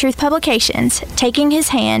Bookstore and Truth Publications, taking his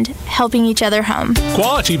hand, helping each other home.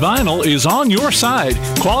 Quality Vinyl is on your side.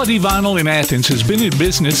 Quality Vinyl in Athens has been in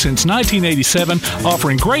business since 1987,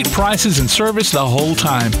 offering great prices and service the whole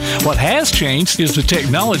time. What has changed is the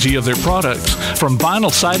technology of their products. From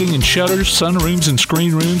vinyl siding and shutters, sunrooms and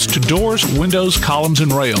screen rooms, to doors, windows, columns,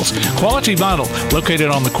 and rails. Quality Vinyl, located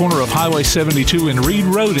on the corner of Highway 72 and Reed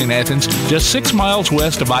Road in Athens, just 6 miles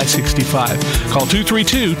west of I-65. Call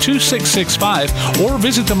 232-2665 or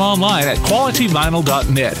visit them online at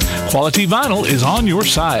qualityvinyl.net. Quality Vinyl is on your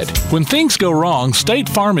side. When things go wrong, State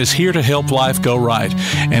Farm is here to help life go right.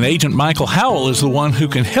 And Agent Michael Howell is the one who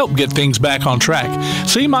can help get things back on track.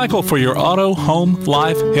 See Michael for your auto, home,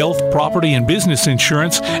 life, health, property, and business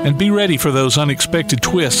insurance, and be ready for those unexpected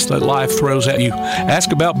twists that life throws at you.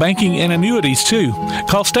 Ask about banking and annuities, too.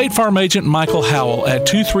 Call State Farm Agent Michael Howell at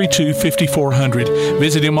 232-5400.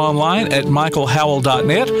 Visit him online at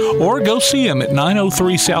michaelhowell.net or go see him at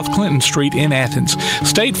 903 South Clinton Street in Athens.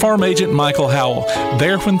 State Farm Agent Michael Howell.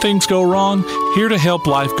 There when things go wrong, here to help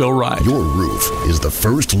life go right. Your roof is the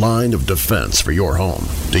first line of defense for your home.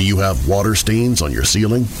 Do you have water stains on your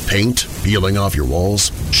ceiling? Paint peeling off your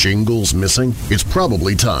walls? Shingles missing? It's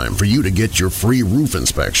probably time for you to get your free roof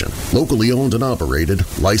inspection. Locally owned and operated,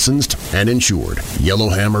 licensed, and insured.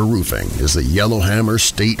 Yellowhammer Roofing is the Yellowhammer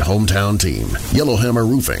State hometown team. Yellowhammer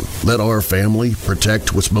Roofing. Let our family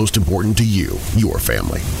protect what's most important to you, your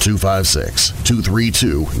family.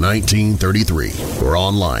 256-232-1933 or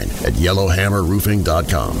online at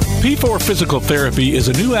yellowhammerroofing.com. P4 Physical Therapy is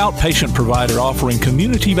a new outpatient provider offering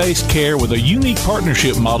community-based care with a unique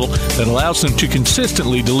partnership model that allows them to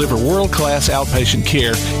consistently deliver world-class outpatient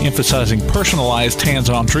care, emphasizing personalized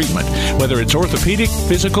hands-on treatment. Whether it's orthopedic,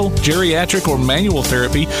 physical, geriatric, or manual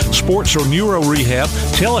therapy, sports or neuro rehab,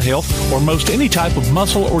 telehealth, or most any type of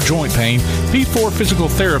muscle or joint pain, P4 Physical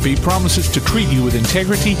Therapy promises to treat you with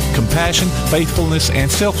integrity, compassion, faithfulness,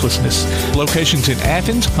 and selflessness. Locations in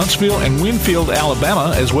Athens, Huntsville, and Winfield,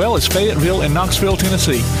 Alabama, as well as Fayetteville and Knoxville,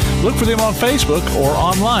 Tennessee. Look for them on Facebook or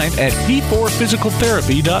online at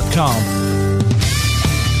p4physicaltherapy.com.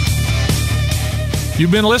 You've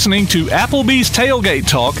been listening to Applebee's Tailgate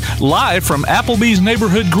Talk, live from Applebee's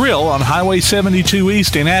Neighborhood Grill on Highway 72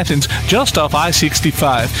 East in Athens, just off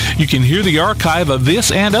I-65. You can hear the archive of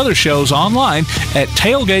this and other shows online at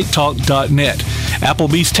tailgatetalk.net.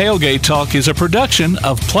 Applebee's Tailgate Talk is a production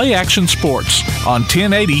of Play Action Sports on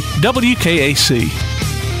 1080 WKAC.